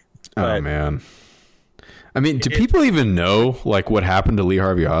 Oh, man. I mean, do people even know like what happened to Lee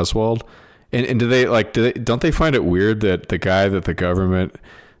Harvey Oswald? And don't they find it weird that the guy that the government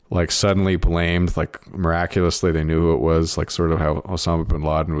like suddenly blamed, like miraculously they knew who it was, like sort of how Osama bin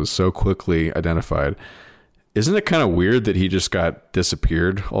Laden was so quickly identified. Isn't it kind of weird that he just got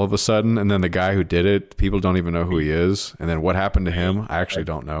disappeared all of a sudden? And then the guy who did it, people don't even know who he is. And then what happened to him? I actually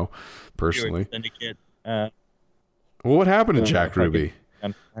don't know personally. Well, what happened to Jack Ruby?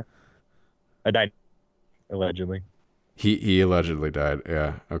 I died. Allegedly. He allegedly died.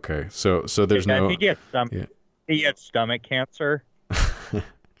 Yeah. Okay. So there's no. I think he had stomach cancer.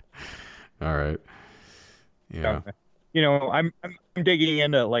 All right. Yeah. You know, I'm digging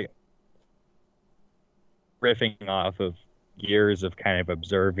into like riffing off of years of kind of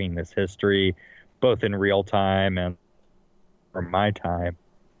observing this history, both in real time and from my time.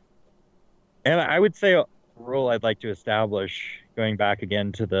 And I would say a rule I'd like to establish, going back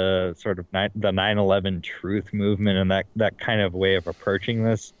again to the sort of the 9/11 truth movement and that kind of way of approaching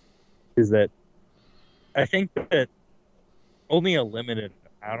this, is that I think that only a limited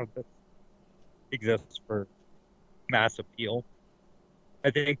amount of this exists for mass appeal.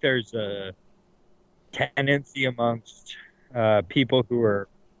 I think there's a tendency amongst people who are,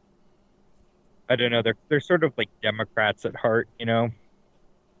 I don't know, they're sort of like Democrats at heart, you know,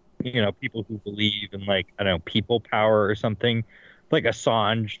 people who believe in, like, I don't know, people power or something, like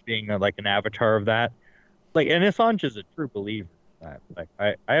Assange being like an avatar of that. Like, and Assange is a true believer in that. Like,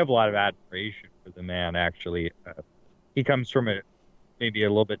 I have a lot of admiration for the man, actually. He comes from maybe a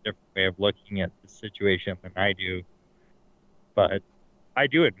little bit different way of looking at the situation than I do, but I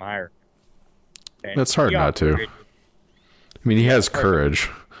do admire him. And that's hard not to. I mean, he has courage.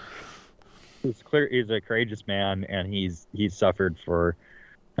 He's a courageous man, and he's suffered for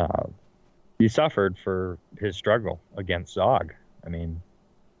his struggle against Zog. I mean,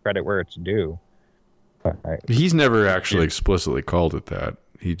 credit where it's due. He's never actually explicitly called it that.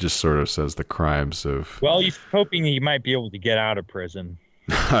 He just sort of says the crimes of. Well, he's hoping he might be able to get out of prison.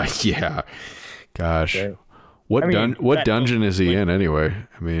 Yeah, gosh, okay. What dungeon is he in anyway?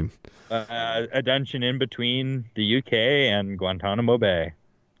 I mean, a dungeon in between the UK and Guantanamo Bay.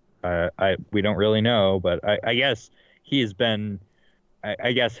 We don't really know, but I guess he has been.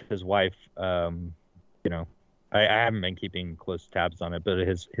 I guess his wife. You know, I haven't been keeping close tabs on it, but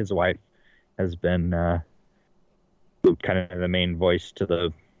his wife has been kind of the main voice to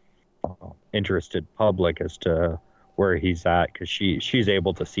the interested public as to where he's at, because she's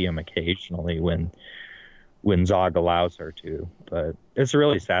able to see him occasionally when Zog allows her to. But it's a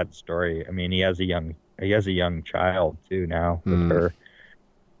really sad story. I mean, he has a young child too now with her.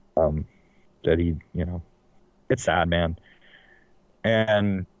 That he, you know, it's sad, man.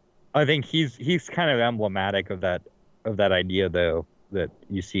 And I think he's kind of emblematic of that idea, though, that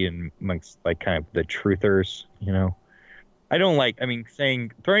you see in amongst, like, kind of the truthers, you know. I don't like, I mean,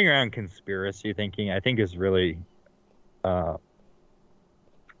 throwing around conspiracy thinking, I think is really,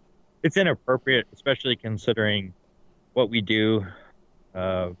 it's inappropriate, especially considering what we do,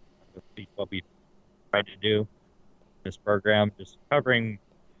 what we try to do in this program, just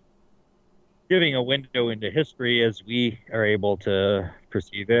giving a window into history as we are able to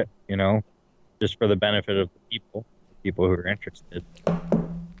perceive it, you know, just for the benefit of the people who are interested.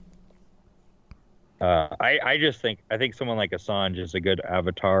 I think someone like Assange is a good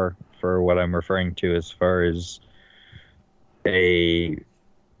avatar for what I'm referring to as far as a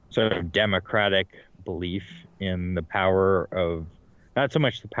sort of democratic belief in the power of, not so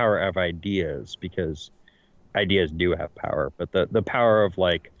much the power of ideas, because ideas do have power, but the power of,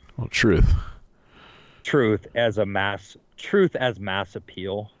 like, truth as mass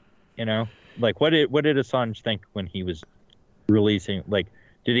appeal, you know. Like, what did Assange think when he was releasing? Like,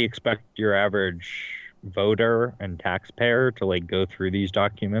 did he expect your average voter and taxpayer to, like, go through these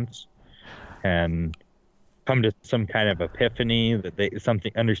documents and come to some kind of epiphany that they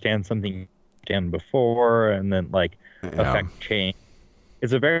understand something before, and then, like, affect change?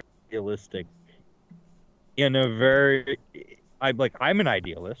 It's a very realistic, in a very, I'm an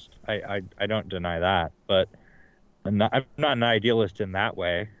idealist. I don't deny that, but I'm not an idealist in that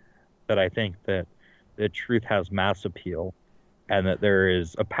way. That I think that the truth has mass appeal, and that there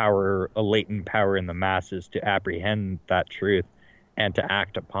is a latent power in the masses to apprehend that truth and to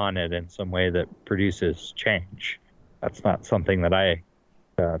act upon it in some way that produces change. That's not something that I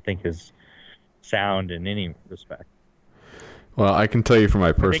think is sound in any respect. Well, I can tell you from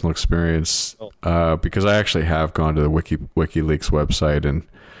my personal experience, because I actually have gone to the WikiLeaks website and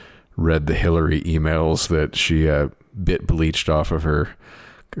read the Hillary emails that she bit bleached off of her,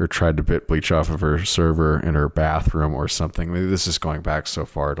 or tried to bit bleach off of her server in her bathroom or something. Maybe this is going back so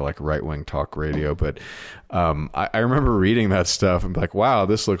far to, like, right-wing talk radio, but I remember reading that stuff and be like, wow,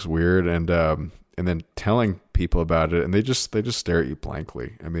 this looks weird, and then telling people about it, and they just stare at you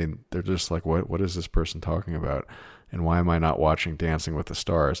blankly. I mean, they're just like, what is this person talking about? And why am I not watching Dancing with the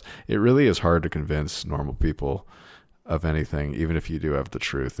Stars? It really is hard to convince normal people of anything, even if you do have the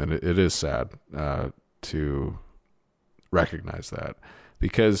truth. And it is sad to recognize that,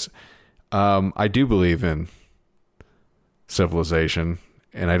 because I do believe in civilization,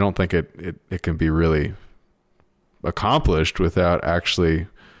 and I don't think it can be really accomplished without actually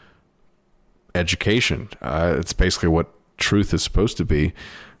education. It's basically what truth is supposed to be,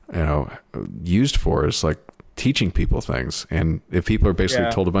 used for, is like teaching people things. And if people are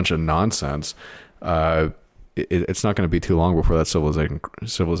basically told a bunch of nonsense, it's not going to be too long before that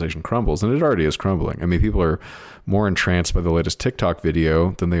civilization crumbles, and it already is crumbling. I mean, people are more entranced by the latest TikTok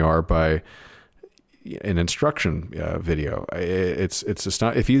video than they are by an instruction video. It's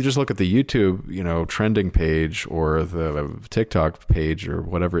not. If you just look at the YouTube, trending page, or the TikTok page, or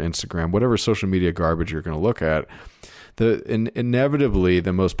whatever, Instagram, whatever social media garbage you're going to look at, inevitably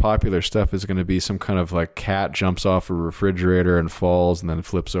the most popular stuff is going to be some kind of like cat jumps off a refrigerator and falls and then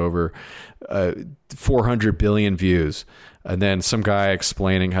flips over. 400 billion views, and then some guy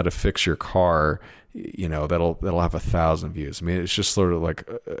explaining how to fix your car, that'll have 1,000 views. I mean, it's just sort of like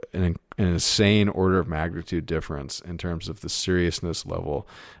an insane order of magnitude difference in terms of the seriousness level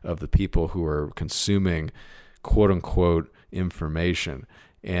of the people who are consuming quote unquote information.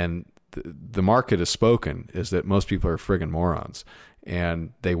 And the market has spoken, is that most people are friggin' morons,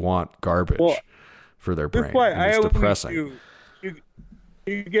 and they want garbage for their brain. And it's depressing.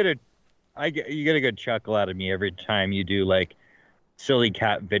 You get a good chuckle out of me every time you do like silly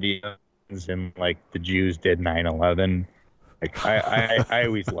cat videos and like the Jews did 9/11. Like I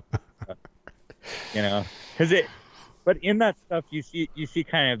always love that, but in that stuff you see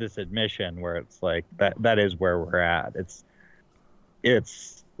kind of this admission where it's like that is where we're at. It's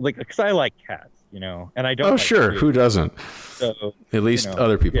like, because I like cats, and I don't. Oh, like sure. Who doesn't? So, at least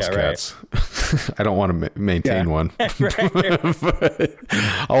other people's cats. Right. I don't want to maintain one. But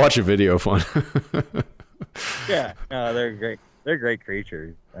I'll watch a video of one. Yeah, no, they're great. They're great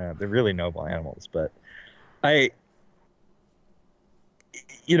creatures. They're really noble animals. But we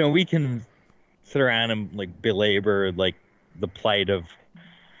can sit around and like belabor like the plight of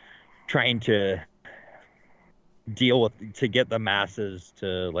trying to deal with, to get the masses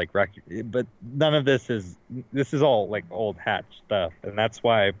to like but none of this is all like old hat stuff, and that's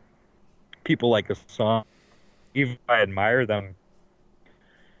why people like a song, even if I admire them,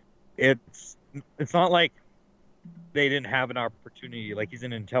 it's not like they didn't have an opportunity. Like, he's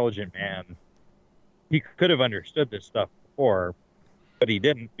an intelligent man, he could have understood this stuff before, but he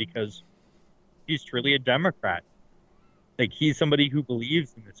didn't, because he's truly a Democrat. Like, he's somebody who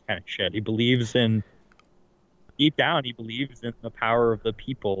believes in this kind of shit. He believes in, deep down, he believes in the power of the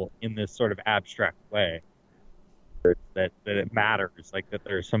people in this sort of abstract way. That it matters, like that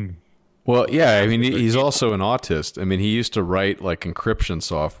there's some. Well, yeah, I mean, he's also an autist. I mean, he used to write like encryption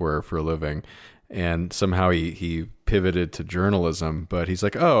software for a living, and somehow he pivoted to journalism. But he's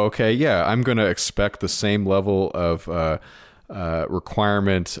like, oh, okay, yeah, I'm going to expect the same level of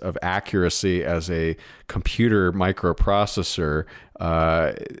requirement of accuracy as a computer microprocessor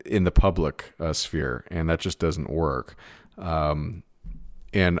in the public sphere, and that just doesn't work. And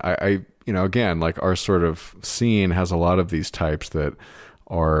I again, like, our sort of scene has a lot of these types that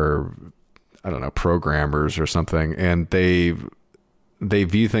are, I don't know, programmers or something, and they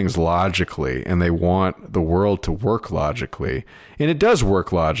view things logically, and they want the world to work logically, and it does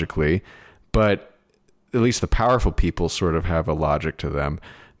work logically, but at least the powerful people sort of have a logic to them.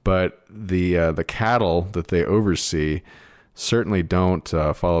 But the cattle that they oversee certainly don't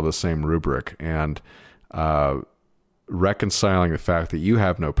follow the same rubric. And reconciling the fact that you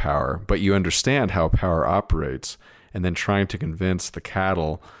have no power, but you understand how power operates, and then trying to convince the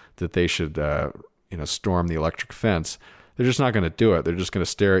cattle that they should storm the electric fence, they're just not going to do it. They're just going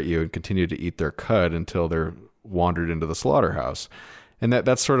to stare at you and continue to eat their cud until they're wandered into the slaughterhouse. And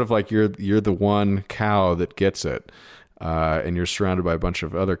that's sort of like you're the one cow that gets it, and you're surrounded by a bunch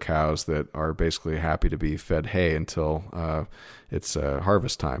of other cows that are basically happy to be fed hay until it's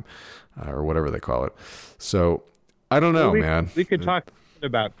harvest time, or whatever they call it. So I don't know, man. We could talk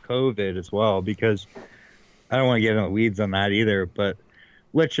about COVID as well, because I don't want to get into the weeds on that either. But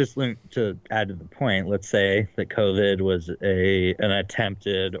let's just to add to the point. Let's say that COVID was an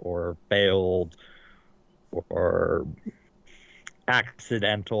attempted or failed or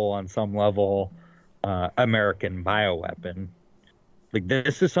accidental on some level American bioweapon. Like,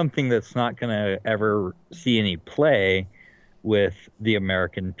 this is something that's not going to ever see any play with the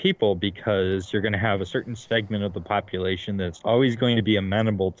American people, because you're going to have a certain segment of the population that's always going to be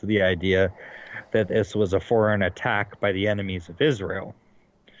amenable to the idea that this was a foreign attack by the enemies of Israel.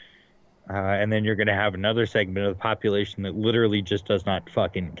 And then you're going to have another segment of the population that literally just does not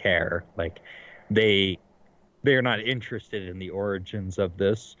fucking care. Like, they're not interested in the origins of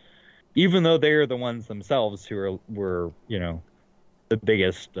this, even though they are the ones themselves who were the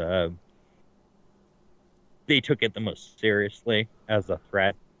biggest. They took it the most seriously as a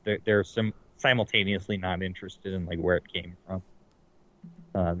threat. They're simultaneously not interested in like where it came from.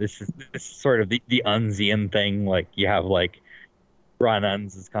 This is sort of the Unzian thing. Like you have like Ron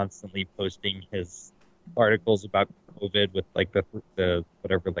Unz is constantly posting his articles about COVID with like the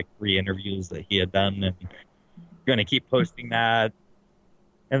whatever like 3 interviews that he had done, and going to keep posting that.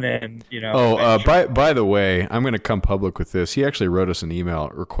 And then, you know. By the way, I'm going to come public with this. He actually wrote us an email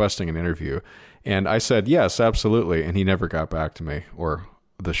requesting an interview, and I said yes, absolutely, and he never got back to me or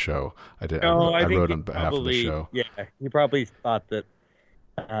the show. I did. No, I wrote on behalf of the show. Yeah, he probably thought that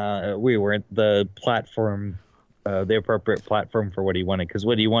we weren't the platform, the appropriate platform for what he wanted, because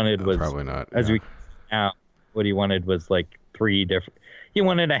what he wanted was probably not. What he wanted was like 3 different. He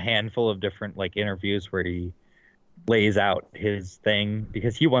wanted a handful of different like interviews where he lays out his thing,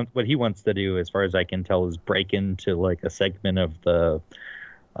 because what he wants to do, as far as I can tell, is break into like a segment of the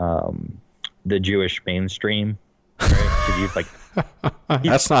Jewish mainstream. Right? He's like,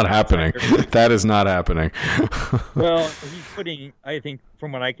 that's not happening. That is not happening. Well, he's putting, I think,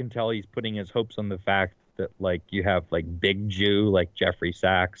 from what I can tell, he's putting his hopes on the fact that like you have like big Jew like Jeffrey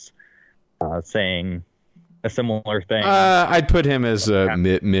Sachs saying a similar thing. I'd put him as a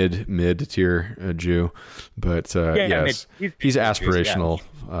mid tier Jew, but yes, he's aspirational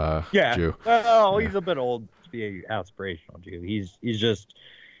Jew. Well, he's a bit old to be an aspirational Jew. He's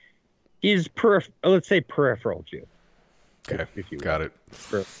let's say peripheral Jew. Okay, if you got it.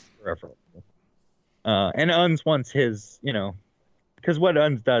 Peripheral. And Unz wants his, you know, because what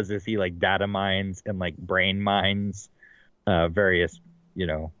Unz does is he like data mines and like brain mines various, you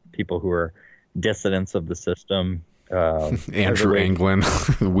know, people who are dissidents of the system. Andrew Anglin,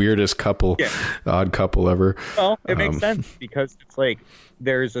 the weirdest couple, odd couple ever. Well, it makes sense, because it's like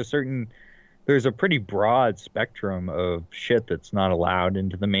there's a pretty broad spectrum of shit that's not allowed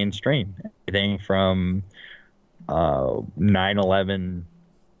into the mainstream. Everything from 9/11,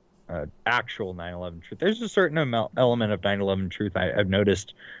 actual 9/11 truth. There's a certain element of 9/11 truth I've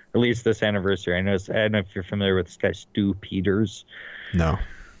noticed, at least this anniversary. I don't know if you're familiar with this guy, Stu Peters. No.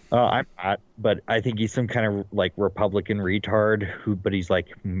 I'm not, but I think he's some kind of like Republican retard but he's like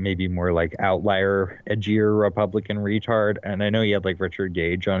maybe more like outlier, edgier Republican retard. And I know he had like Richard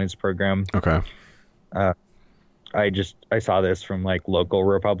Gage on his program. Okay. I saw this from like local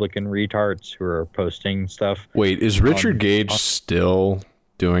Republican retards who are posting stuff. Wait, is Richard Gage still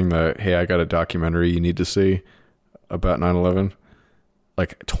doing the, hey, I got a documentary you need to see about 9/11?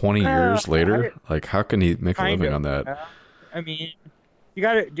 Like 20 years later? Like how can he make a living on that? I mean, you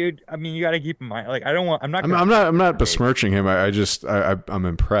got to, dude. I mean, you got to keep in mind. Like, I'm not besmirching him. I'm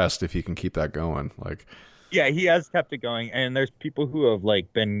impressed if he can keep that going. Like, yeah, he has kept it going, and there's people who have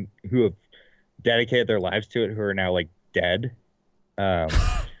dedicated their lives to it who are now like dead. Like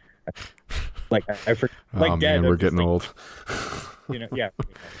I forget. Like dead. Man, we're getting old. You know, yeah,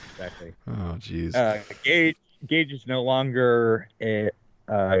 exactly. Oh, jeez. Gage is no longer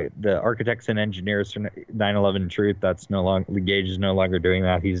the architects and engineers for 9/11 Truth. That's no longer, Gage is no longer doing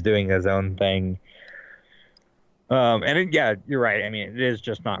that. He's doing his own thing. Yeah, you're right. I mean, it is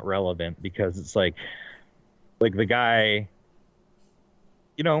just not relevant, because it's like the guy,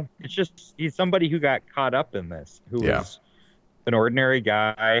 you know, it's just, he's somebody who got caught up in this, who was an ordinary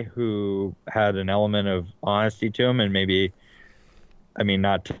guy who had an element of honesty to him, and maybe, I mean,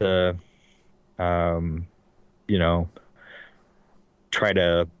 not to, you know, try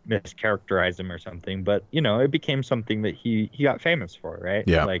to mischaracterize him or something, but you know, it became something that he got famous for, right?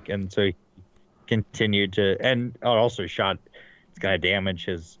 Yeah. Like, and so he continued to, and also it's gonna damage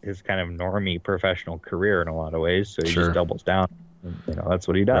his kind of normie professional career in a lot of ways. So he just doubles down. And, you know, that's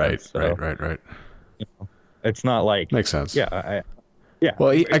what he does. Right. You know, it's not like, makes sense. Yeah. Well,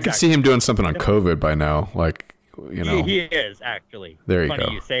 I could see him doing something on COVID by now. Like, you know, he is actually. There you Funny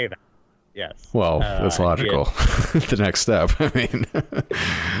go. You say that. Yes. Well, that's logical. The next step. I mean.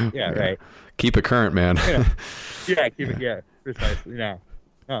 Yeah. Right. Keep it current, man. Keep it. Yeah. Precisely. No,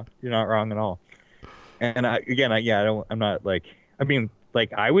 you're not wrong at all. And I'm not like. I mean,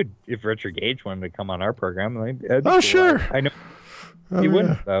 like, I would, if Richard Gage wanted to come on our program. Like, sure. I know he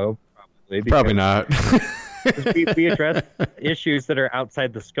wouldn't though. Probably not. we address issues that are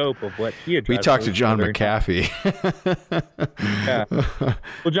outside the scope of what he addresses. We talked to John McAfee. Yeah.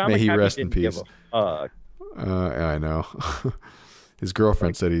 Well, John May McAfee he rest in didn't peace. give a fuck. I know. His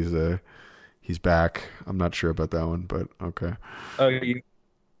girlfriend said he's back. I'm not sure about that one, but okay.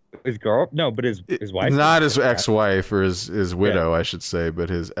 His girl? No, but his wife. Not his ex-wife or his widow, I should say, but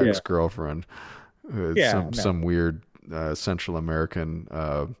his ex-girlfriend. Some weird Central American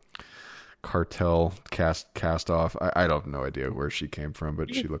cartel cast off. I don't have no idea where she came from,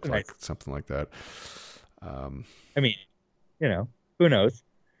 but she looked like something like that. I mean, you know, who knows?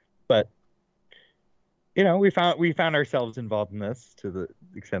 But we found ourselves involved in this to the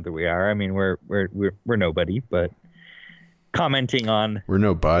extent that we are. I mean, we're nobody, but commenting on we're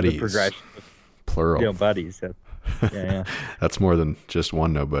no bodies. The progression of, plural. Buddies. Yeah. That's more than just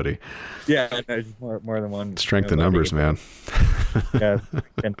one nobody. Yeah, no, it's more than one. Strength in numbers, man. Yeah,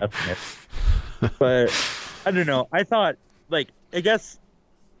 but I don't know. I thought, I guess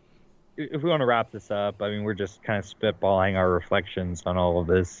if we want to wrap this up, I mean, we're just kind of spitballing our reflections on all of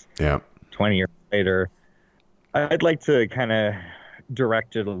this. Yeah. 20 years later, I'd like to kind of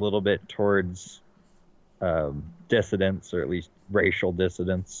direct it a little bit towards dissidents, or at least racial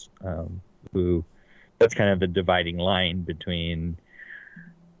dissidents, who that's kind of the dividing line between,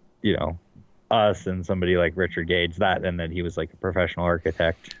 us and somebody like Richard Gage, and that he was like a professional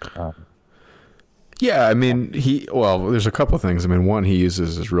architect. Yeah, I mean, there's a couple of things. I mean, one, he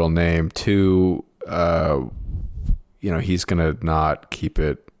uses his real name. Two, he's going to not keep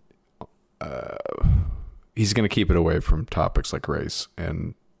it, he's going to keep it away from topics like race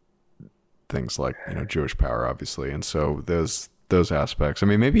and things like, Jewish power, obviously. And so those aspects, I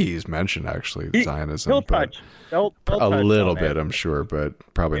mean, maybe he's mentioned actually Zionism. He'll touch a little bit, I'm sure, but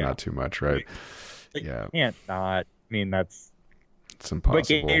probably not too much, right? Yeah. Can't not. I mean, it's impossible. But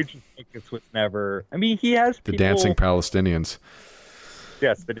Gage's focus was never. I mean, he has the dancing Palestinians.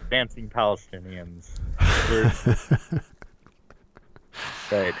 Yes, the dancing Palestinians.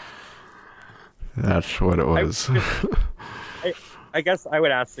 Right. That's what it was. I guess I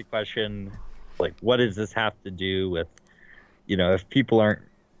would ask the question, what does this have to do with, if people are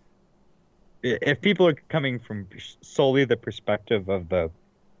coming from solely the perspective of to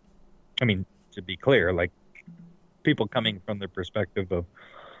be clear, people coming from the perspective of,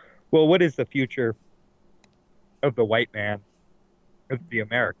 well, what is the future of the white man, of the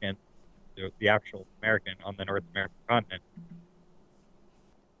American, the actual American on the North American continent?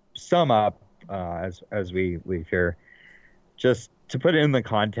 Sum up, as we leave here, just to put it in the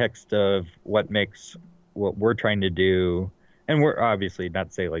context of what makes what we're trying to do, and we're obviously not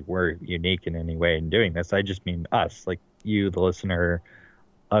to say we're unique in any way in doing this. I just mean us, you, the listener,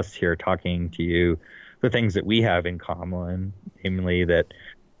 us here talking to you, the things that we have in common, namely that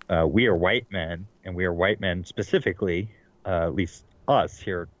we are white men, and we are white men specifically, at least us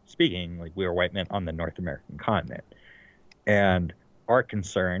here speaking, we are white men on the North American continent. And our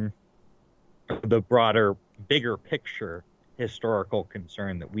concern, the broader, bigger picture historical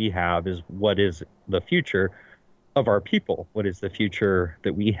concern that we have, is what is the future of our people? What is the future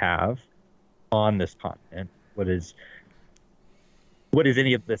that we have on this continent? What does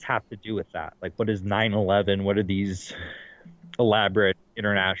any of this have to do with that? What is 9/11? What do these elaborate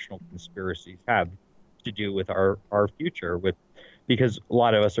international conspiracies have to do with our future? Because a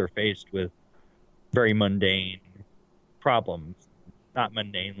lot of us are faced with very mundane problems, not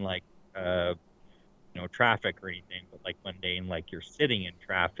mundane traffic or anything, but mundane, you're sitting in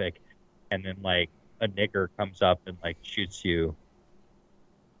traffic and then a nigger comes up and shoots you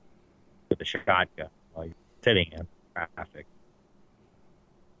with a shotgun while you're sitting in traffic.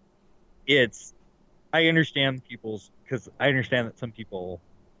 I understand because I understand that some people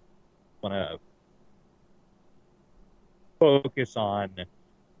want to focus on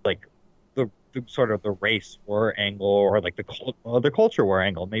the sort of the race war angle, or the culture war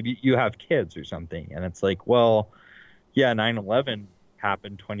angle. Maybe you have kids or something, and it's well, yeah, 9/11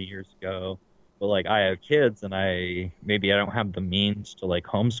 happened 20 years ago, but I have kids, and I don't have the means to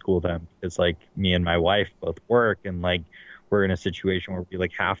homeschool them, because me and my wife both work, and we're in a situation where we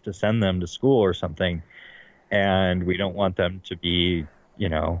have to send them to school or something, and we don't want them to be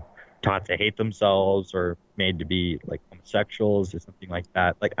taught to hate themselves or made to be homosexuals or something like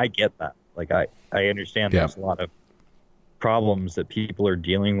that. I get that. I understand there's a lot of problems that people are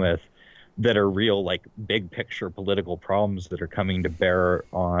dealing with that are real, big picture political problems that are coming to bear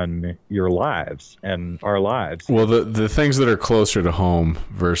on your lives and our lives. Well, the things that are closer to home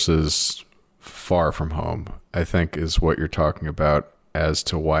versus far from home, I think, is what you're talking about, as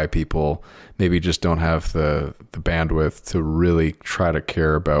to why people maybe just don't have the bandwidth to really try to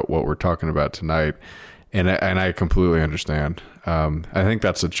care about what we're talking about tonight. And I completely understand. I think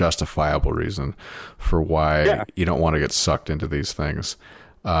that's a justifiable reason for why you don't want to get sucked into these things.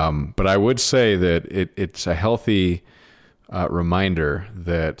 But I would say that it's a healthy reminder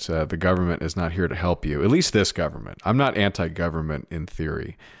that the government is not here to help you. At least this government. I'm not anti-government in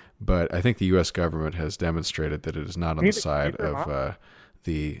theory, but I think the U.S. government has demonstrated that it is not on the side of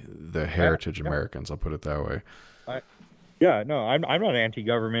the heritage Americans. I'll put it that way. I'm not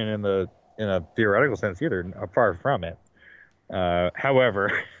anti-government in a theoretical sense either. Far from it.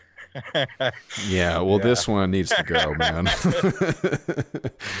 However, Yeah, well, this one needs to go, man.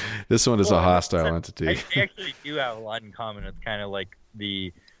 This one is a hostile entity. I actually do have a lot in common with kind of like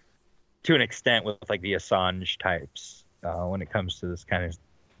to an extent, with like the Assange types when it comes to this kind of,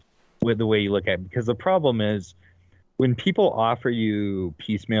 with the way you look at it. Because the problem is when people offer you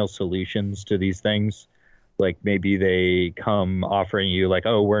piecemeal solutions to these things, like maybe they come offering you like,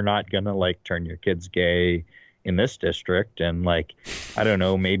 oh, we're not going to like turn your kids gay in this district. And like, I don't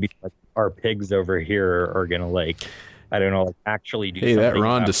know, maybe like our pigs over here are going to like, I don't know, like actually do something. Hey, that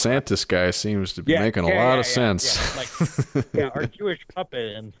Ron DeSantis guy seems to be making a lot of sense. Yeah. Like, our Jewish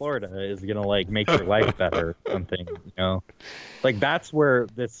puppet in Florida is going to like make your life better or something, you know? Like that's where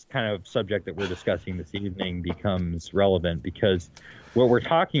this kind of subject that we're discussing this evening becomes relevant, because what we're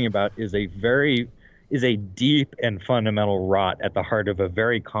talking about is a deep and fundamental rot at the heart of a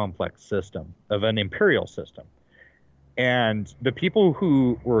very complex system, of an imperial system. And the people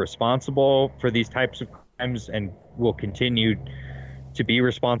who were responsible for these types of crimes and will continue to be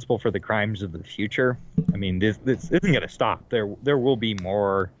responsible for the crimes of the future, I mean, this isn't going to stop. There will be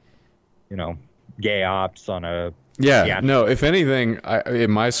more, you know, gay ops on a... Yeah, no, if anything,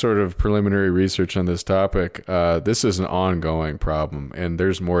 in my sort of preliminary research on this topic, this is an ongoing problem, and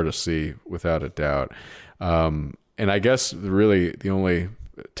there's more to see without a doubt. And I guess really the only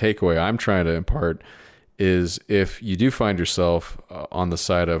takeaway I'm trying to impart is, if you do find yourself on the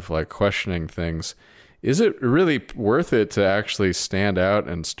side of like questioning things, is it really worth it to actually stand out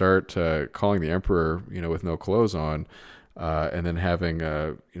and start calling the emperor, you know, with no clothes on? And then having,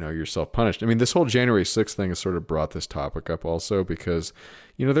 yourself punished. I mean, this whole January 6th thing has sort of brought this topic up also because,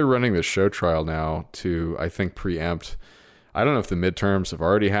 you know, they're running this show trial now to, I think, preempt. I don't know if the midterms have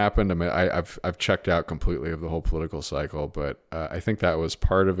already happened. I mean, I've checked out completely of the whole political cycle, but I think that was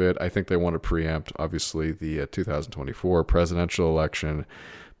part of it. I think they want to preempt, obviously, the 2024 presidential election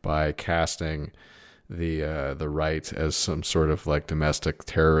by casting the right as some sort of like domestic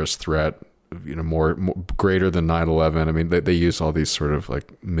terrorist threat, you know, more greater than 9/11. I mean, they use all these sort of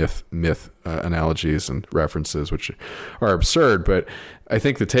like myth analogies and references, which are absurd. But I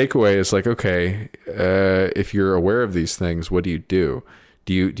think the takeaway is like, okay, if you're aware of these things, what do you do?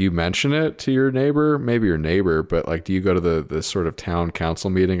 Do you mention it to your neighbor? Maybe your neighbor, but like, do you go to the sort of town council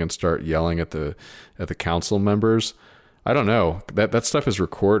meeting and start yelling at the council members? I don't know. That stuff is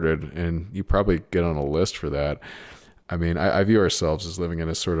recorded, and you probably get on a list for that. I mean, I view ourselves as living in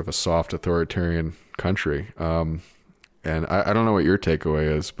a sort of a soft authoritarian country. And I don't know what your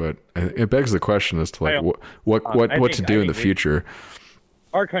takeaway is, but it begs the question as to like what to do in the future.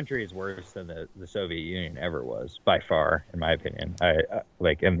 Our country is worse than the Soviet Union ever was, by far, in my opinion.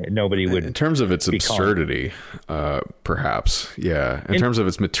 And nobody would. In terms of its absurdity, perhaps, yeah. In terms of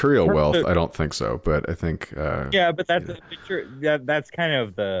its material wealth, I don't think so. But I think. Yeah, but that's kind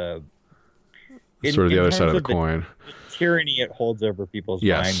of the. Sort of the other side of the coin. The tyranny it holds over people's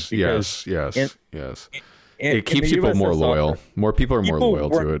minds. Yes. It keeps people more loyal. More people are more loyal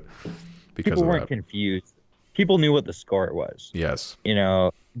to it because people weren't confused. People knew what the score was. Yes. You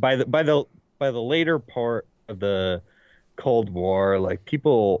know, by the later part of the Cold War, like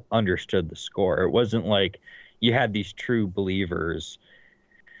people understood the score. It wasn't like you had these true believers.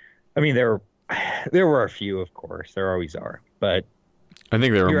 I mean, there were a few, of course. There always are, but. I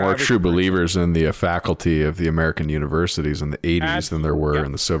think there were more true believers in the faculty of the American universities in the 80s than there were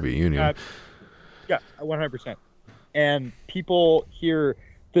in the Soviet Union. Yeah, 100%. And people here,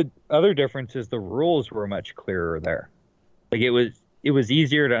 the other difference is the rules were much clearer there. Like it was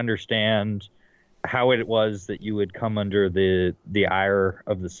easier to understand how it was that you would come under the ire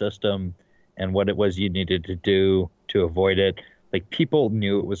of the system and what it was you needed to do to avoid it. Like people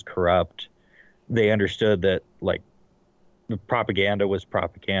knew it was corrupt. They understood that like propaganda was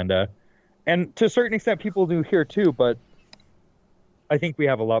propaganda, and to a certain extent people knew here too, but I think we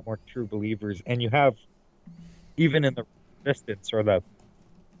have a lot more true believers, and you have, even in the resistance or the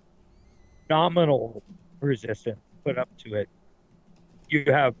nominal resistance put up to it, you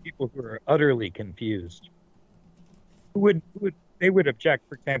have people who are utterly confused, who would object,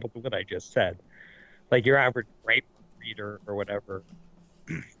 for example, to what I just said. Like your average rape reader or whatever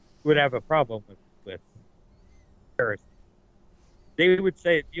would have a problem with heresy. They would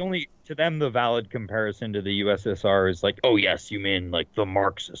say to them the valid comparison to the USSR is like, oh yes, you mean like the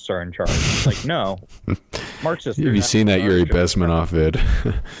Marxists are in charge. It's like, no, Marxists. Have you seen that Yuri Bezmenov vid?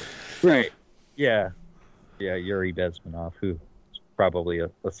 Right. Yeah. Yuri Bezmenov, who's probably a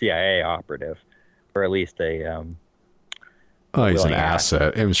CIA operative, or at least a. Oh, he's an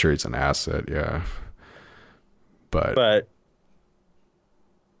asset. I'm sure he's an asset. Yeah. But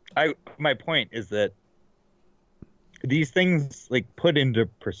my point is that these things like put into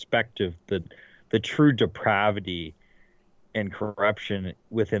perspective the true depravity and corruption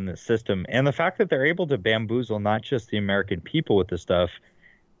within the system, and the fact that they're able to bamboozle not just the American people with this stuff,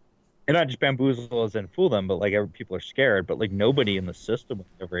 and not just bamboozle as in fool them, but like people are scared, but like nobody in the system was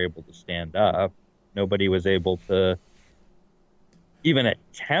ever able to stand up. Nobody was able to even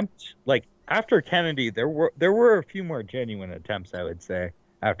attempt, like after Kennedy, there were a few more genuine attempts, I would say,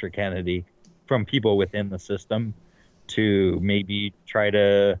 after Kennedy, from people within the system to maybe try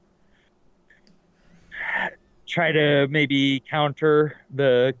to maybe counter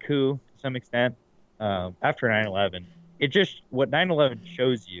the coup to some extent. After 9/11, what 9/11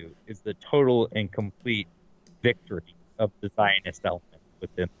 shows you is the total and complete victory of the Zionist element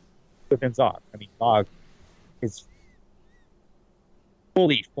within Zog. I mean, Zog is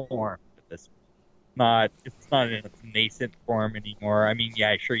fully formed at this point. It's not in its nascent form anymore. I mean,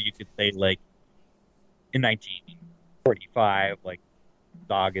 yeah, sure, you could say like in 1945, like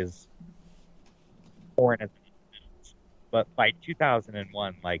Zog is born as an infant, but by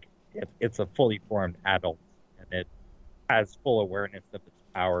 2001, like it's a fully formed adult, and it has full awareness of its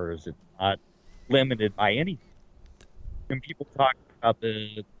powers. It's not limited by anything. When people talk about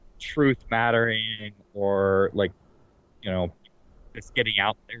the truth mattering, or like, you know, just getting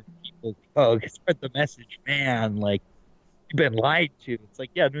out there, people spread the message, man, like you've been lied to. It's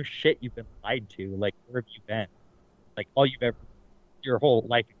like, yeah, no shit, you've been lied to. Like, where have you been? Like, all you've ever, your whole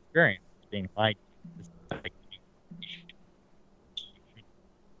life experience is being lied to. Like,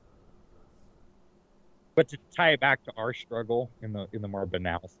 but to tie it back to our struggle in the more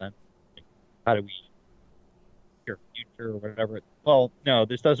banal sense, like, how do we your future or whatever? Well, no,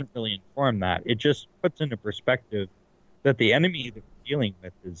 this doesn't really inform that. It just puts into perspective that the enemy that we're dealing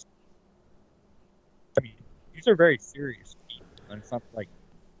with is, I mean, these are very serious people, and it's not like,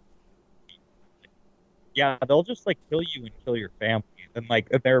 yeah, they'll just like kill you and kill your family. And like,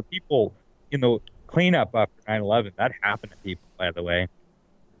 if there are people in the cleanup after 9/11, that happened to people, by the way.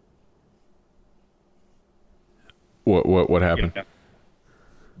 What happened? You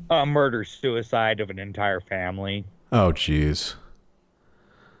know, murder, suicide of an entire family. Oh, geez.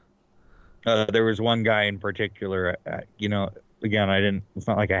 There was one guy in particular, you know, again, it's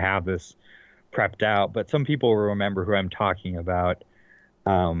not like I have this prepped out, but some people will remember who I'm talking about.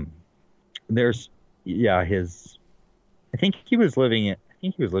 I think he was living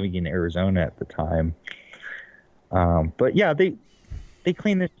in Arizona at the time. But yeah, they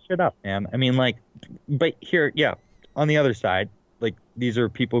clean this shit up, man. I mean, like, but here, yeah, on the other side, like, these are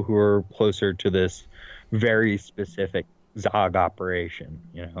people who are closer to this very specific Zog operation,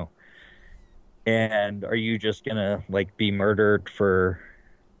 you know. And are you just gonna like be murdered for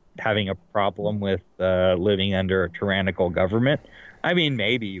having a problem with living under a tyrannical government? I mean,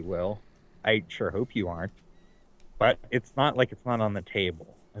 maybe you will. I sure hope you aren't. But it's not on the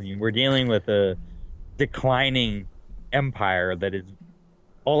table. I mean, we're dealing with a declining empire that is,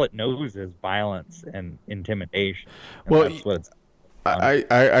 all it knows is violence and intimidation. And well, that's what's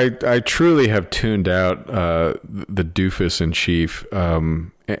I truly have tuned out the doofus in chief,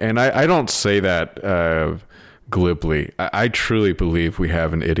 and I don't say that glibly. I truly believe we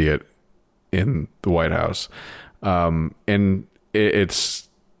have an idiot in the White House, and it's.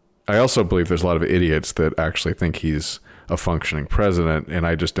 I also believe there's a lot of idiots that actually think he's a functioning president, and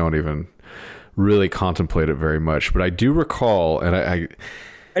I just don't even really contemplate it very much. But I do recall, and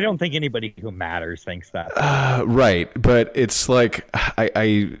I don't think anybody who matters thinks that. Right, but it's like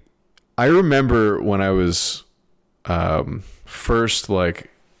I remember when I was first like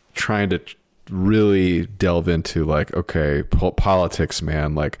trying to really delve into like, okay, politics,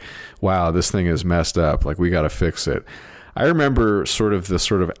 man, like, wow, this thing is messed up, like we got to fix it. I remember the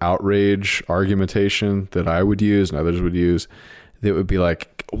sort of outrage argumentation that I would use and others would use. That would be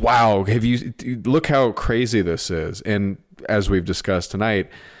like, wow, look how crazy this is. And as we've discussed tonight,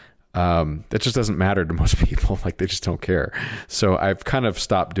 that just doesn't matter to most people. Like, they just don't care. So I've kind of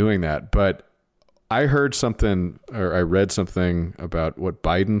stopped doing that. But I heard something, or I read something about what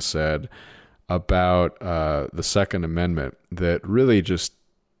Biden said about the Second Amendment that really just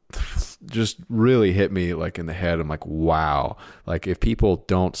really hit me like in the head. I'm like, wow, like if people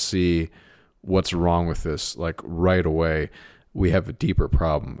don't see what's wrong with this, like right away, we have a deeper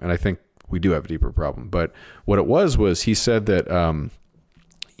problem. And I think we do have a deeper problem. But what it was he said that,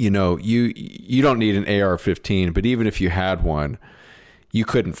 you know, you don't need an AR-15, but even if you had one, you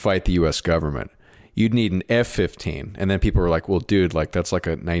couldn't fight the U.S. government. You'd need an F-15. And then people were like, well, dude, like that's like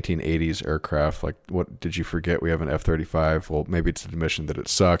a 1980s aircraft. Like, what did you forget? We have an F-35. Well, maybe it's an admission that it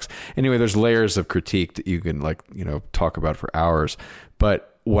sucks. Anyway, there's layers of critique that you can like, you know, talk about for hours.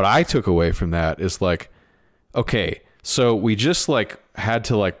 But what I took away from that is like, okay, So we just like had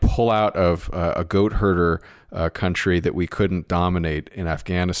to like pull out of a goat herder country that we couldn't dominate in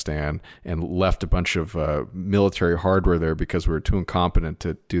Afghanistan, and left a bunch of military hardware there because we were too incompetent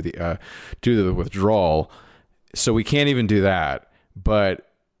to do the withdrawal. So we can't even do that. But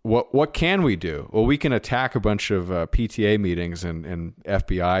what can we do? Well, we can attack a bunch of PTA meetings and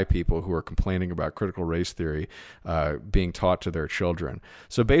FBI people who are complaining about critical race theory being taught to their children.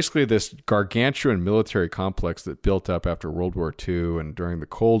 So basically this gargantuan military complex that built up after World War II and during the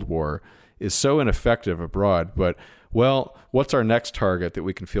Cold War is so ineffective abroad. But, well, what's our next target that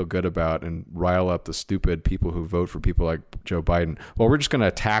we can feel good about and rile up the stupid people who vote for people like Joe Biden? Well, we're just going to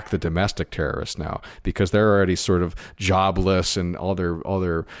attack the domestic terrorists now because they're already sort of jobless, and all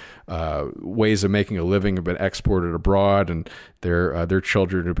their ways of making a living have been exported abroad, and their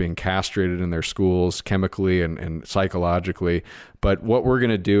children are being castrated in their schools chemically and psychologically. But what we're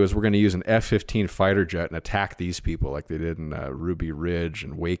going to do is we're going to use an F-15 fighter jet and attack these people like they did in Ruby Ridge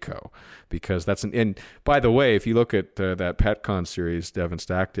and Waco, because that's and by the way, if you look at that PetCon series Devin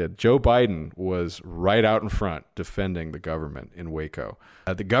Stack did, Joe Biden was right out in front defending the government in Waco.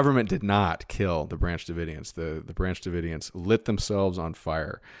 The government did not kill the Branch Davidians. The Branch Davidians lit themselves on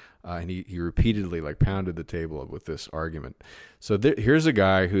fire. And he repeatedly like pounded the table with this argument. So here's a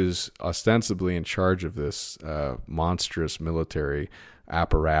guy who's ostensibly in charge of this monstrous military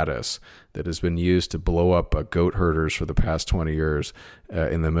apparatus that has been used to blow up goat herders for the past 20 years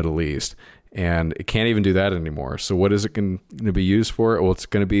in the Middle East. And it can't even do that anymore. So what is it going to be used for? Well, it's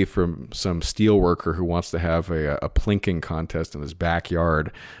going to be from some steel worker who wants to have a plinking contest in his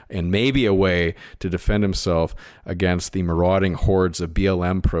backyard, and maybe a way to defend himself against the marauding hordes of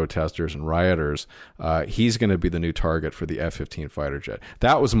BLM protesters and rioters. He's going to be the new target for the F-15 fighter jet.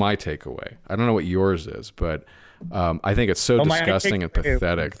 That was my takeaway. I don't know what yours is, but I think it's so disgusting and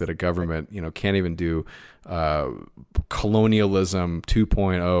pathetic that a government, can't even do colonialism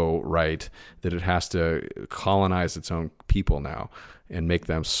 2.0 right, that it has to colonize its own people now and make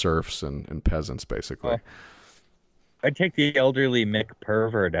them serfs and peasants, basically. Well, I take the elderly Mick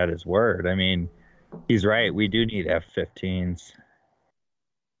pervert at his word. I mean, he's right. We do need F-15s.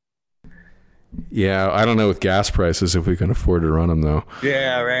 Yeah, I don't know with gas prices if we can afford to run them, though.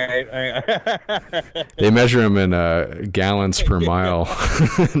 Yeah, right. They measure them in gallons per mile,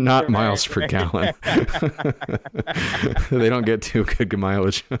 not miles per gallon. They don't get too good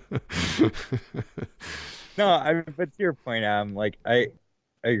mileage. No, but to your point, I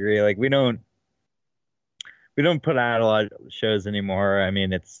agree. Like we don't put out a lot of shows anymore. I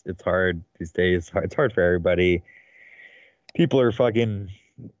mean, it's hard these days. It's hard for everybody. People are fucking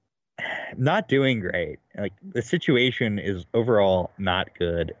not doing great. Like the situation is overall not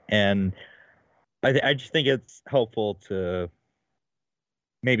good, and I just think it's helpful to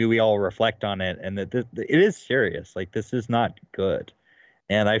maybe we all reflect on it, and that it is serious. Like this is not good,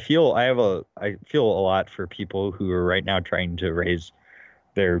 and I feel a lot for people who are right now trying to raise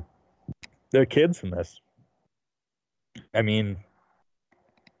their kids in this. I mean,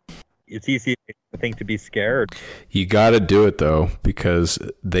 it's easy, I think, to be scared. You got to do it, though, because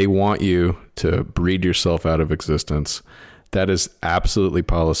they want you to breed yourself out of existence. That is absolutely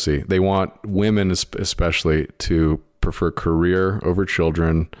policy. They want women especially to prefer career over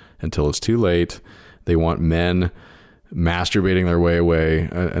children until it's too late. They want men masturbating their way away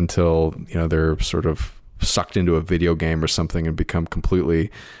until they're sort of sucked into a video game or something and become completely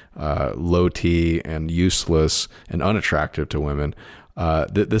low T and useless and unattractive to women.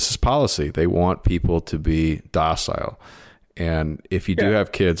 This is policy. They want people to be docile. And if you do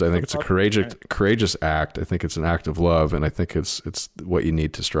have kids, I think it's a courageous act. I think it's an act of love, and I think it's what you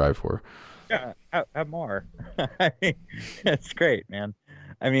need to strive for. Yeah, have more. I mean, it's great, man.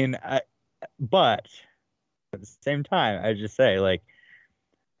 I mean, but at the same time, I just say, like,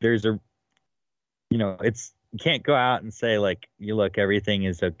 there's it's, you can't go out and say, like, you look, everything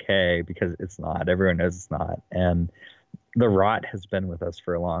is okay, because it's not. Everyone knows it's not. And the rot has been with us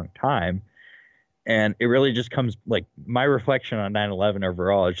for a long time. And it really just comes, like, my reflection on 9/11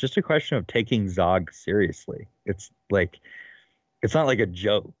 overall is just a question of taking Zog seriously. It's like, it's not like a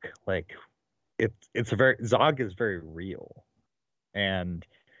joke. Like, Zog is very real. And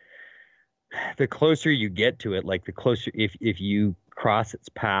the closer you get to it, like the closer, if you cross its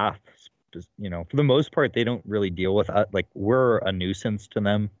path, for the most part, they don't really deal with us. Like, we're a nuisance to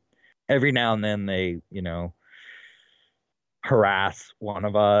them. Every now and then they, harass one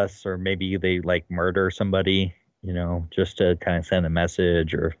of us, or maybe they like murder somebody, just to kind of send a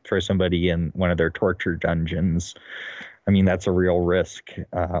message, or throw somebody in one of their torture dungeons. I mean, that's a real risk.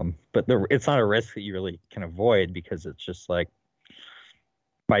 But it's not a risk that you really can avoid, because it's just like,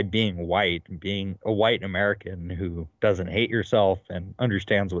 by being white, being a white American who doesn't hate yourself and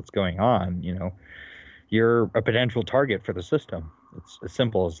understands what's going on, you're a potential target for the system. It's as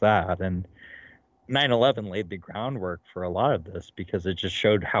simple as that. And 9/11 laid the groundwork for a lot of this because it just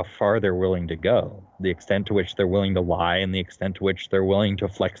showed how far they're willing to go, the extent to which they're willing to lie, and the extent to which they're willing to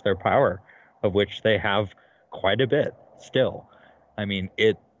flex their power, of which they have quite a bit still. I mean,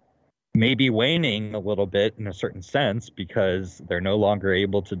 it may be waning a little bit in a certain sense because they're no longer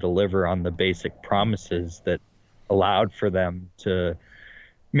able to deliver on the basic promises that allowed for them to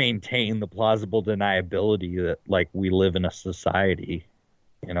maintain the plausible deniability that, like, we live in a society,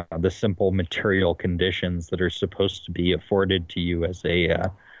 the simple material conditions that are supposed to be afforded to you as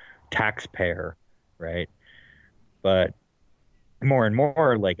a taxpayer, right? But more and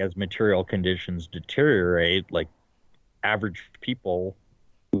more, like, as material conditions deteriorate, like, average people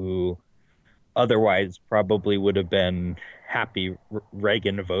who otherwise probably would have been happy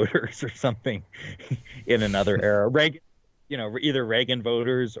Reagan voters or something in another era, either Reagan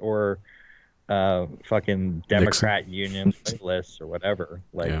voters or fucking Democrat Union loyalists or whatever.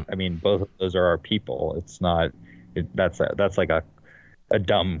 I mean, both of those are our people. It's not. That's like a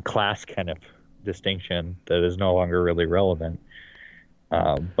dumb class kind of distinction that is no longer really relevant.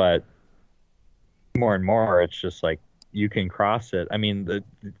 But more and more, it's just like you can cross it. I mean,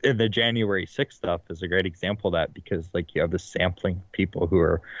 the January 6th stuff is a great example of that because, like, you have this sampling of people who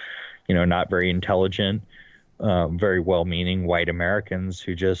are, not very intelligent, very well-meaning white Americans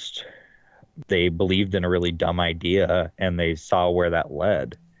who just. They believed in a really dumb idea and they saw where that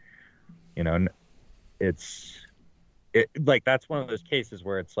led. It's that's one of those cases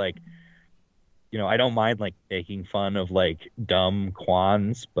where it's like, I don't mind like making fun of like dumb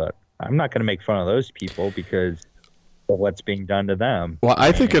Kwans, but I'm not going to make fun of those people because of what's being done to them. Well,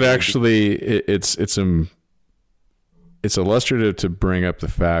 I think it actually, it's illustrative to bring up the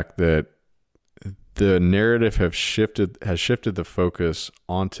fact that the narrative has shifted the focus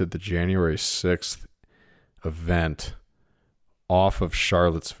onto the January 6th event off of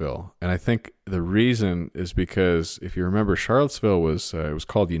Charlottesville. And I think the reason is because if you remember, Charlottesville was it was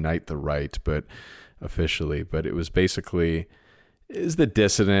called Unite the Right, but it was basically the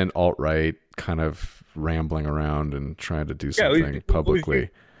dissident alt-right kind of rambling around and trying to do something publicly.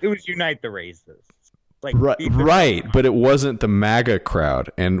 It was Unite the Racists. Like, right, but it wasn't the MAGA crowd.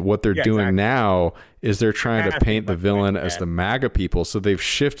 And what they're doing now is they're trying to paint the villain as the MAGA people. So they've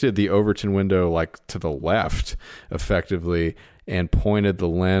shifted the Overton window like to the left, effectively, and pointed the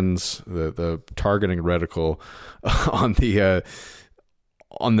lens, the targeting reticle, on the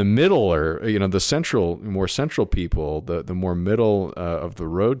middle, or the more central people, the more middle of the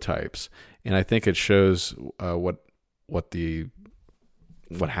road types. And I think it shows what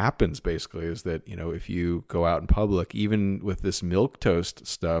happens basically is that, if you go out in public, even with this milquetoast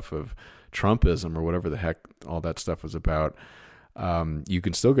stuff of Trumpism or whatever the heck all that stuff was about, you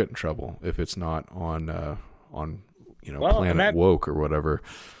can still get in trouble if it's not on Planet Woke or whatever.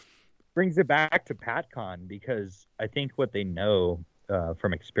 Brings it back to PatCon, because I think what they know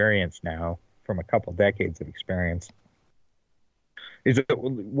from experience now, from a couple decades of experience, is that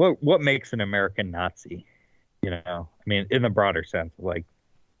what makes an American Nazi? I mean, in the broader sense, like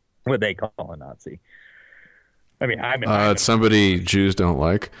what they call a Nazi. I mean, it's somebody Jews don't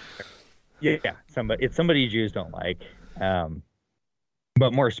like. Yeah, it's somebody Jews don't like.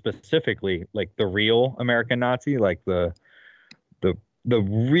 But more specifically, like the real American Nazi, like the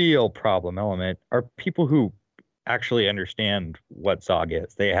real problem element are people who actually understand what Zog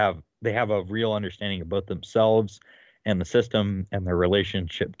is. They have a real understanding of both themselves and the system and their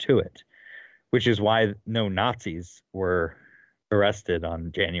relationship to it, which is why no Nazis were arrested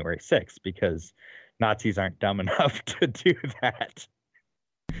on January 6th, because Nazis aren't dumb enough to do that.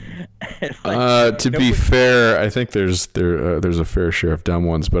 To be fair, I think there's a fair share of dumb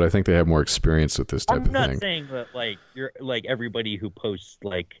ones, but I think they have more experience with this type of thing. I'm not saying that like you're like everybody who posts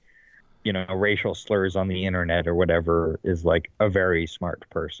like racial slurs on the internet or whatever is like a very smart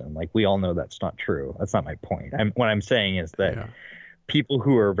person. Like, we all know that's not true. That's not my point. What I'm saying is that people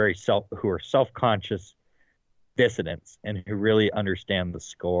who are self-conscious dissidents and who really understand the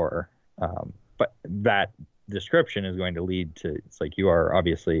score, but that description is going to lead to, it's like, you are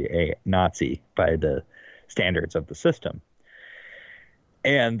obviously a Nazi by the standards of the system,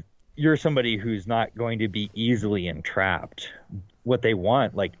 and you're somebody who's not going to be easily entrapped. What they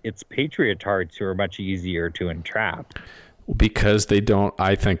want, like, it's patriotards who are much easier to entrap. Because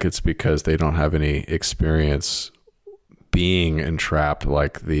I think it's because they don't have any experience being entrapped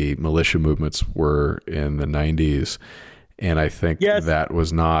like the militia movements were in the 90s. And I think that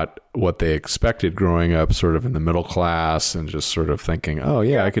was not what they expected growing up, sort of in the middle class, and just sort of thinking, oh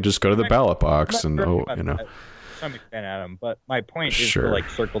yeah, I could just go to the ballot box and to some extent, Adam. But my point is to like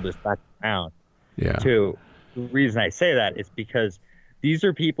circle this back around. Yeah. To the reason I say that is because these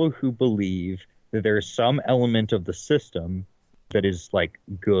are people who believe that there's some element of the system that is like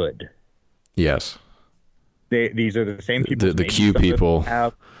good. Yes. These are the same people. The Q people.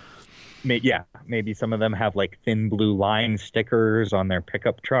 Maybe some of them have like thin blue line stickers on their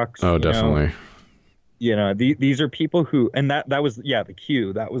pickup trucks. Oh, definitely. These are people who, and that was the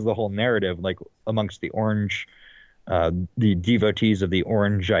Q. That was the whole narrative, like amongst the orange, the devotees of the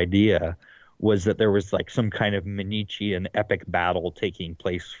orange idea, was that there was like some kind of Manichean epic battle taking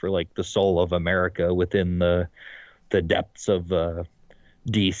place for like the soul of America within the depths of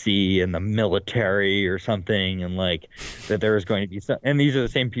DC and the military or something, and like that there was going to be some, and these are the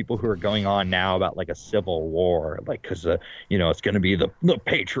same people who are going on now about like a civil war, like because it's going to be the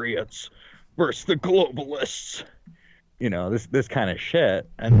patriots versus the globalists, this kind of shit.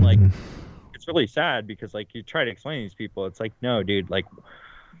 And like it's really sad because like you try to explain to these people, it's like, no dude, like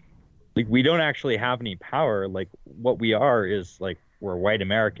we don't actually have any power. Like what we are is like we're white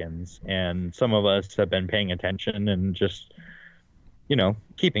Americans, and some of us have been paying attention and just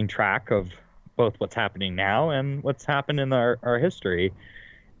keeping track of both what's happening now and what's happened in our history.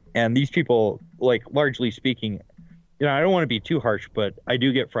 And these people, like largely speaking, I don't want to be too harsh, but I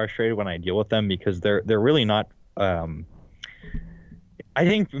do get frustrated when I deal with them because they're really not. I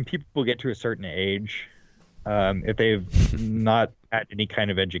think when people get to a certain age, if they've not had any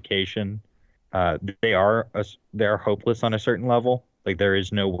kind of education, they're hopeless on a certain level. Like there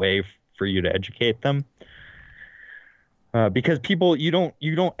is no way for you to educate them. Because people, you don't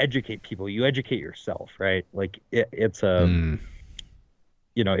educate people, you educate yourself, right? Like it's an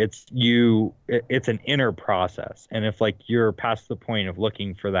inner process. And if like you're past the point of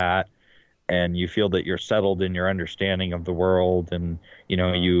looking for that, and you feel that you're settled in your understanding of the world, and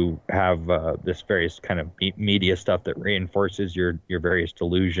you have this various kind of media stuff that reinforces your various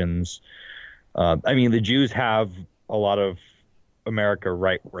delusions. I mean, the Jews have a lot of America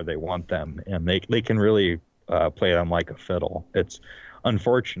right where they want them, and they can really play them like a fiddle. It's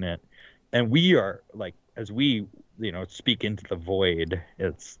unfortunate, and we are like, as we speak into the void,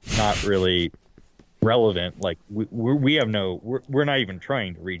 it's not really relevant. Like we're not even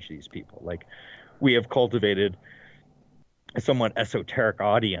trying to reach these people. Like we have cultivated a somewhat esoteric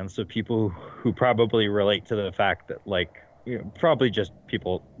audience of people who probably relate to the fact that like probably just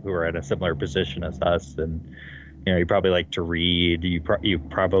people who are in a similar position as us, and you probably like to read, you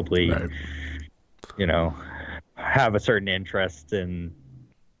probably right. Have a certain interest in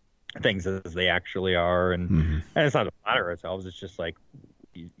things as they actually are, and and it's not to flatter ourselves. It's just like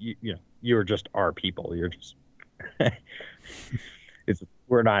you're just our people. You're just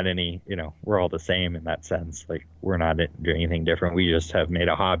we're not any we're all the same in that sense. Like we're not doing anything different. We just have made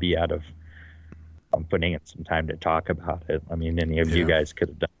a hobby out of putting in some time to talk about it. I mean, any of you guys could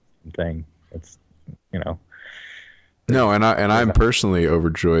have done the same thing. It's No, and I'm personally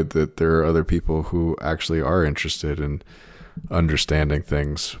overjoyed that there are other people who actually are interested in understanding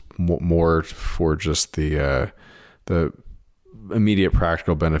things more for just the immediate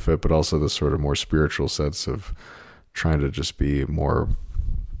practical benefit, but also the sort of more spiritual sense of trying to just be a more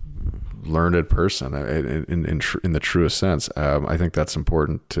learned person in the truest sense. I think that's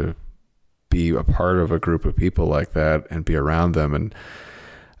important to be a part of a group of people like that and be around them.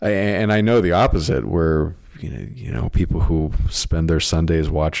 And I know the opposite, where people who spend their Sundays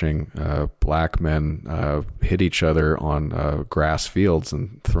watching black men hit each other on grass fields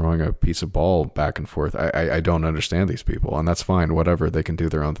and throwing a piece of ball back and forth. I don't understand these people, and that's fine. Whatever, they can do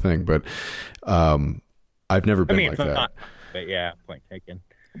their own thing. But I've never been like that. Not, but yeah, point taken.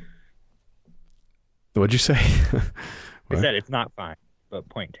 What'd you say? I said it's not fine, but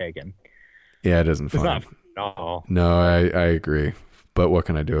point taken. Yeah, it isn't fine. It's not fine at all. No, I agree. But what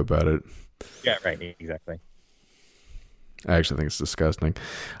can I do about it? Yeah, right. Exactly. I actually think it's disgusting.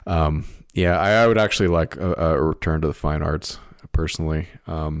 I would actually like a return to the fine arts personally.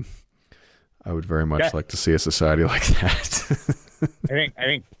 I would very much like to see a society like that. I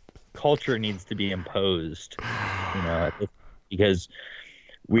think culture needs to be imposed, because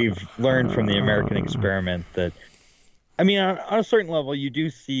we've learned from the American experiment that, I mean, on a certain level, you do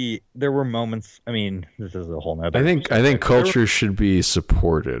see there were moments. I mean, this is a whole nother. I think culture should be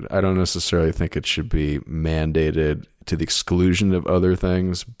supported. I don't necessarily think it should be mandated to the exclusion of other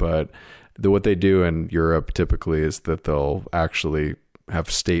things. But what they do in Europe typically is that they'll actually have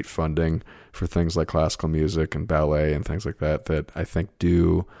state funding for things like classical music and ballet and things like that. That I think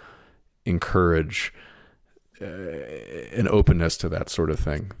do encourage an openness to that sort of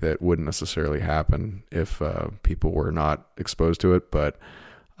thing that wouldn't necessarily happen if people were not exposed to it. But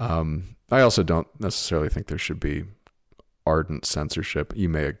I also don't necessarily think there should be ardent censorship. You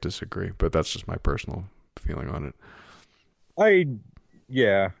may disagree, but that's just my personal feeling on it. I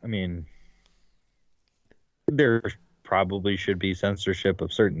mean, there probably should be censorship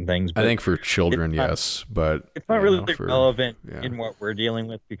of certain things. But I think for children, yes, but it's not really relevant in what we're dealing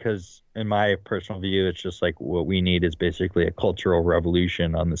with, because in my personal view, it's just like what we need is basically a cultural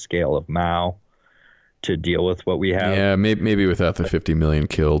revolution on the scale of Mao to deal with what we have. Yeah, maybe without the 50 million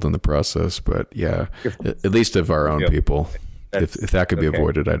killed in the process, but yeah, at least of our own people. If that could be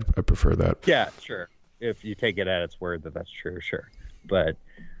avoided, I'd prefer that. Yeah, sure. If you take it at its word that that's true, sure. But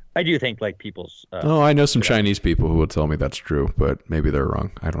I do think like people's... I know some Chinese people who will tell me that's true, but maybe they're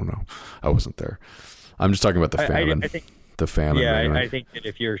wrong. I don't know. I wasn't there. I'm just talking about the famine. I think, the famine. Yeah, I think that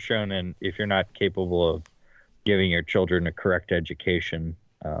if you're shown and if you're not capable of giving your children a correct education,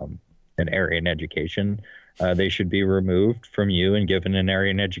 an Aryan education, they should be removed from you and given an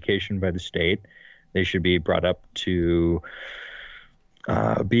Aryan education by the state. They should be brought up to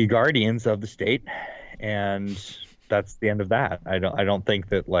be guardians of the state, and that's the end of that. I don't think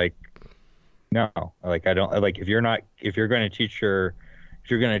that if you're going to teach your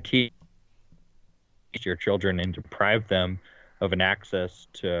children and deprive them of an access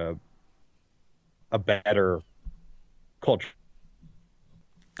to a better culture,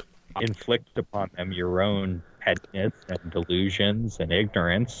 inflict upon them your own pettiness and delusions and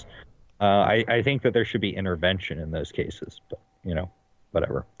ignorance, I think that there should be intervention in those cases. But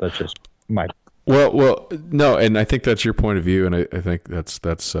whatever. That's just my. Well, no, and I think that's your point of view, and I think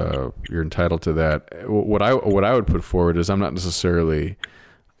that's you're entitled to that. What I would put forward is I'm not necessarily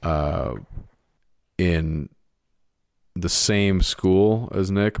in the same school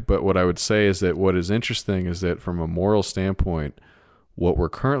as Nick, but what I would say is that what is interesting is that from a moral standpoint, what we're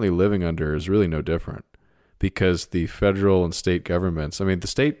currently living under is really no different, because the federal and state governments, I mean,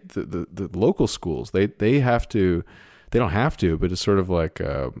 the local schools, they don't have to, but it's sort of like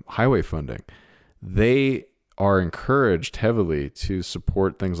highway funding. They are encouraged heavily to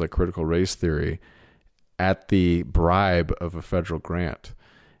support things like critical race theory at the bribe of a federal grant.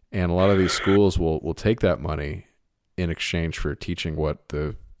 And a lot of these schools will take that money in exchange for teaching what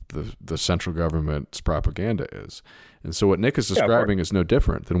the central government's propaganda is. And so what Nick is describing is no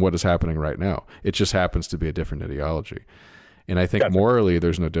different than what is happening right now. It just happens to be a different ideology. And I think morally,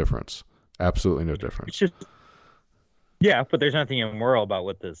 there's no difference. Absolutely no difference. It's just, yeah, but there's nothing immoral about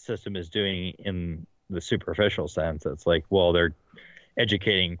what the system is doing in the superficial sense. It's like, well, they're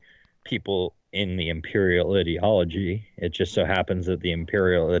educating people in the imperial ideology. It just so happens that the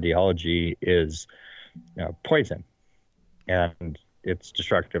imperial ideology is poison, and it's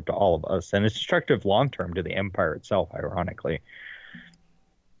destructive to all of us, and it's destructive long term to the empire itself, ironically.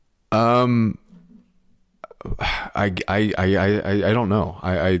 I don't know.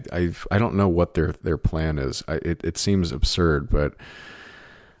 I don't know what their plan is. It seems absurd, but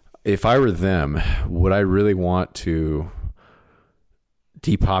if I were them, would I really want to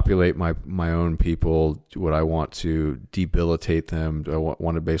depopulate my own people? Would I want to debilitate them? Do I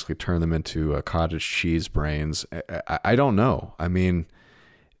want to basically turn them into cottage cheese brains? I don't know. I mean,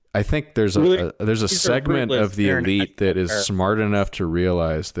 I think there's a segment of the elite that is smart enough to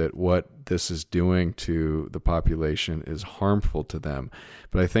realize that what this is doing to the population is harmful to them.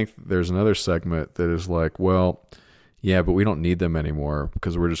 But I think there's another segment that is like, well, yeah, but we don't need them anymore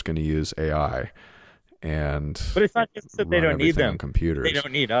because we're just going to use AI. But it's not just that they don't need them. Computers. They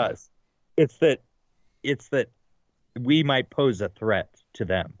don't need us. It's that we might pose a threat to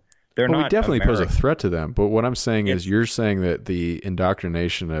them. They're not. We definitely American. pose a threat to them. But what I'm saying is, you're saying that the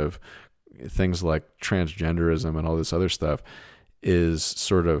indoctrination of things like transgenderism and all this other stuff is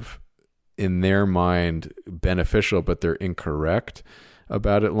sort of, in their mind, beneficial, but they're incorrect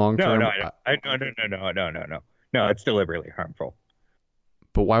about it long term. No, it's deliberately harmful.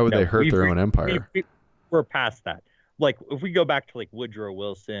 But why would they hurt their own empire? We're past that. Like, if we go back to like Woodrow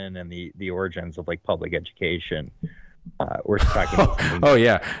Wilson and the origins of like public education, we're talking about oh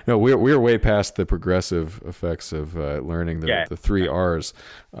yeah, no, we're way past the progressive effects of learning the 3 R's.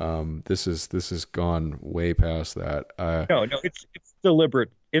 This has gone way past that. No, it's deliberate.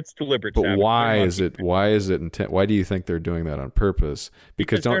 It's deliberate. But why is it intent? Why do you think they're doing that on purpose?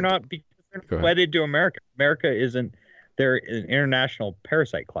 Because they're wedded to America. America isn't. They're an international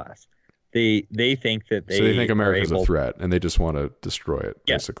parasite class. They think that they think America's a threat and they just want to destroy it,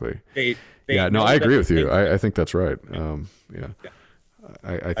 basically. I agree with you. I think that's right.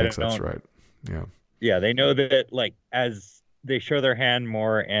 I think that's right. Yeah. Yeah, they know that like as they show their hand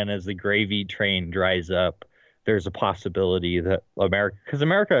more and as the gravy train dries up, there's a possibility that because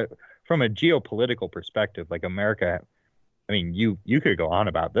America, from a geopolitical perspective, like America, I mean, you could go on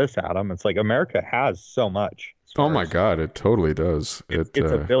about this, Adam. It's like America has so much. Oh my God, it totally does. Its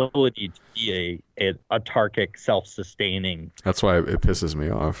ability to be a autarkic, self-sustaining. That's why it pisses me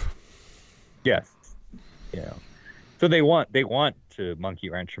off. Yes, So they want to monkey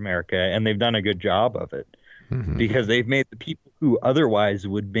wrench America, and they've done a good job of it because they've made the people who otherwise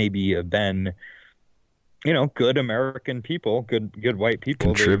would maybe have been, good American people, good white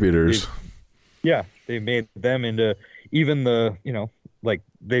people, contributors. They've made them into even the, like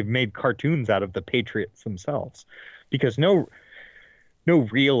they've made cartoons out of the patriots themselves, because no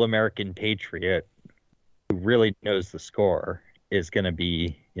real American patriot who really knows the score is going to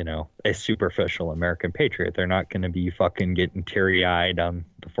be, a superficial American patriot. They're not going to be fucking getting teary-eyed on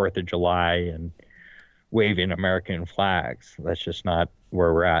the 4th of July and waving American flags. That's just not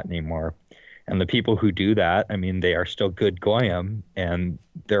where we're at anymore. And the people who do that, I mean, they are still good goyim, and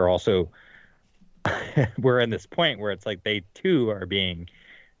they're also we're in this point where it's like they too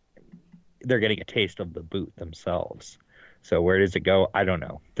they're getting a taste of the boot themselves. So where does it go? I don't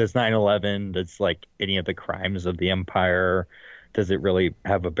know. Does 9/11, does like any of the crimes of the empire, does it really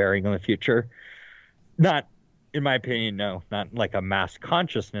have a bearing on the future? Not, in my opinion, no. Not like a mass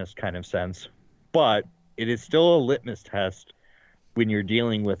consciousness kind of sense, but it is still a litmus test when you're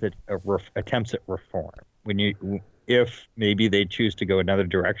dealing with attempts at reform. If maybe they choose to go another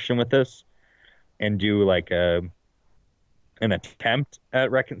direction with this and do like an attempt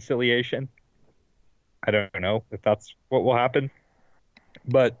at reconciliation. I don't know if that's what will happen,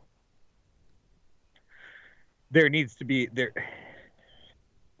 but there needs to be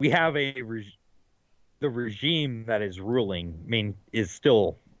we have the regime that is ruling is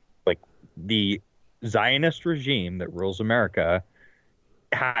still like the Zionist regime that rules America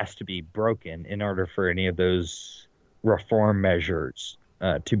has to be broken in order for any of those reform measures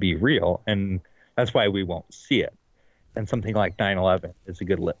to be real. And that's why we won't see it. And something like 9/11 is a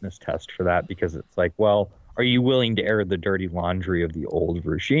good litmus test for that, because it's like, well, are you willing to air the dirty laundry of the old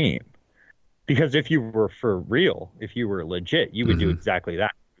regime? Because if you were for real, if you were legit, you would do exactly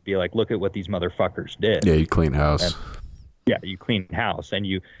that. You'd be like, look at what these motherfuckers did. Yeah, you clean house. You clean house, and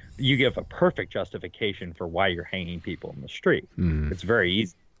you give a perfect justification for why you're hanging people in the street. It's very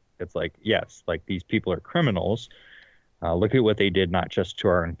easy. It's like, yes, like these people are criminals. Look at what they did, not just to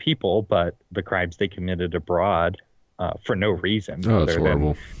our own people, but the crimes they committed abroad for no reason other than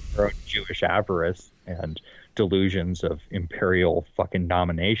their own Jewish avarice and delusions of imperial fucking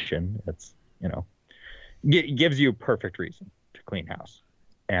domination. It's, gives you a perfect reason to clean house.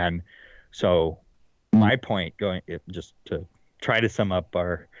 And so my point just to try to sum up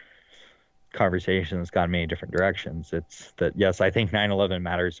our conversation that's gone many different directions, it's that, yes, I think 9/11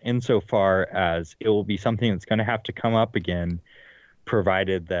 matters insofar as it will be something that's going to have to come up again,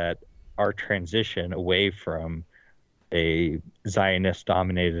 provided that our transition away from a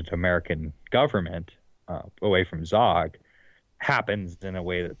Zionist-dominated American government, away from Zog, happens in a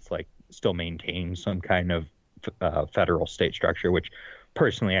way that's like still maintains some kind of federal state structure, which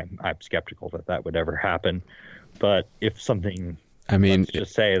personally I'm skeptical that would ever happen. But if something, let's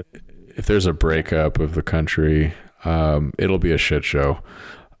just say, if there's a breakup of the country, it'll be a shit show.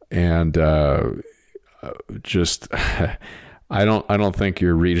 And just I don't think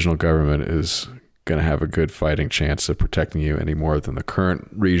your regional government is going to have a good fighting chance of protecting you any more than the current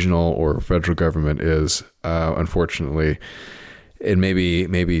regional or federal government is. Unfortunately, and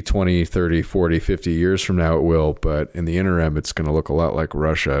maybe 20, 30, 40, 50 years from now it will, but in the interim, it's going to look a lot like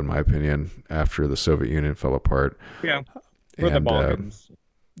Russia, in my opinion, after the Soviet Union fell apart. Yeah, or the Balkans.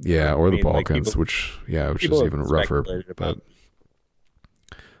 Or the Balkans, which is even rougher. But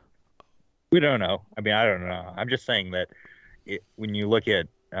we don't know. I don't know. I'm just saying that when you look at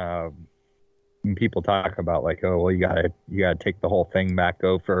when people talk about like, oh, well, you gotta take the whole thing back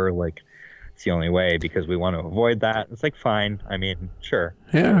over, like it's the only way because we want to avoid that. It's like, fine. Sure.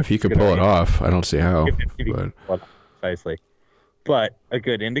 Yeah, if you could pull it off, I don't see how. Precisely. But a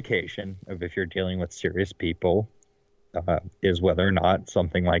good indication of if you're dealing with serious people is whether or not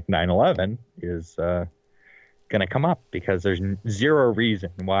something like 9/11 is going to come up, because there's zero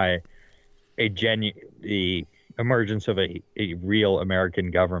reason why the emergence of a real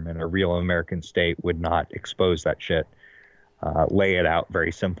American government, a real American state, would not expose that shit, lay it out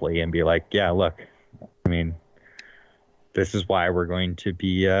very simply and be like, yeah, look, this is why we're going to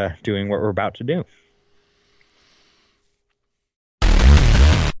be doing what we're about to do.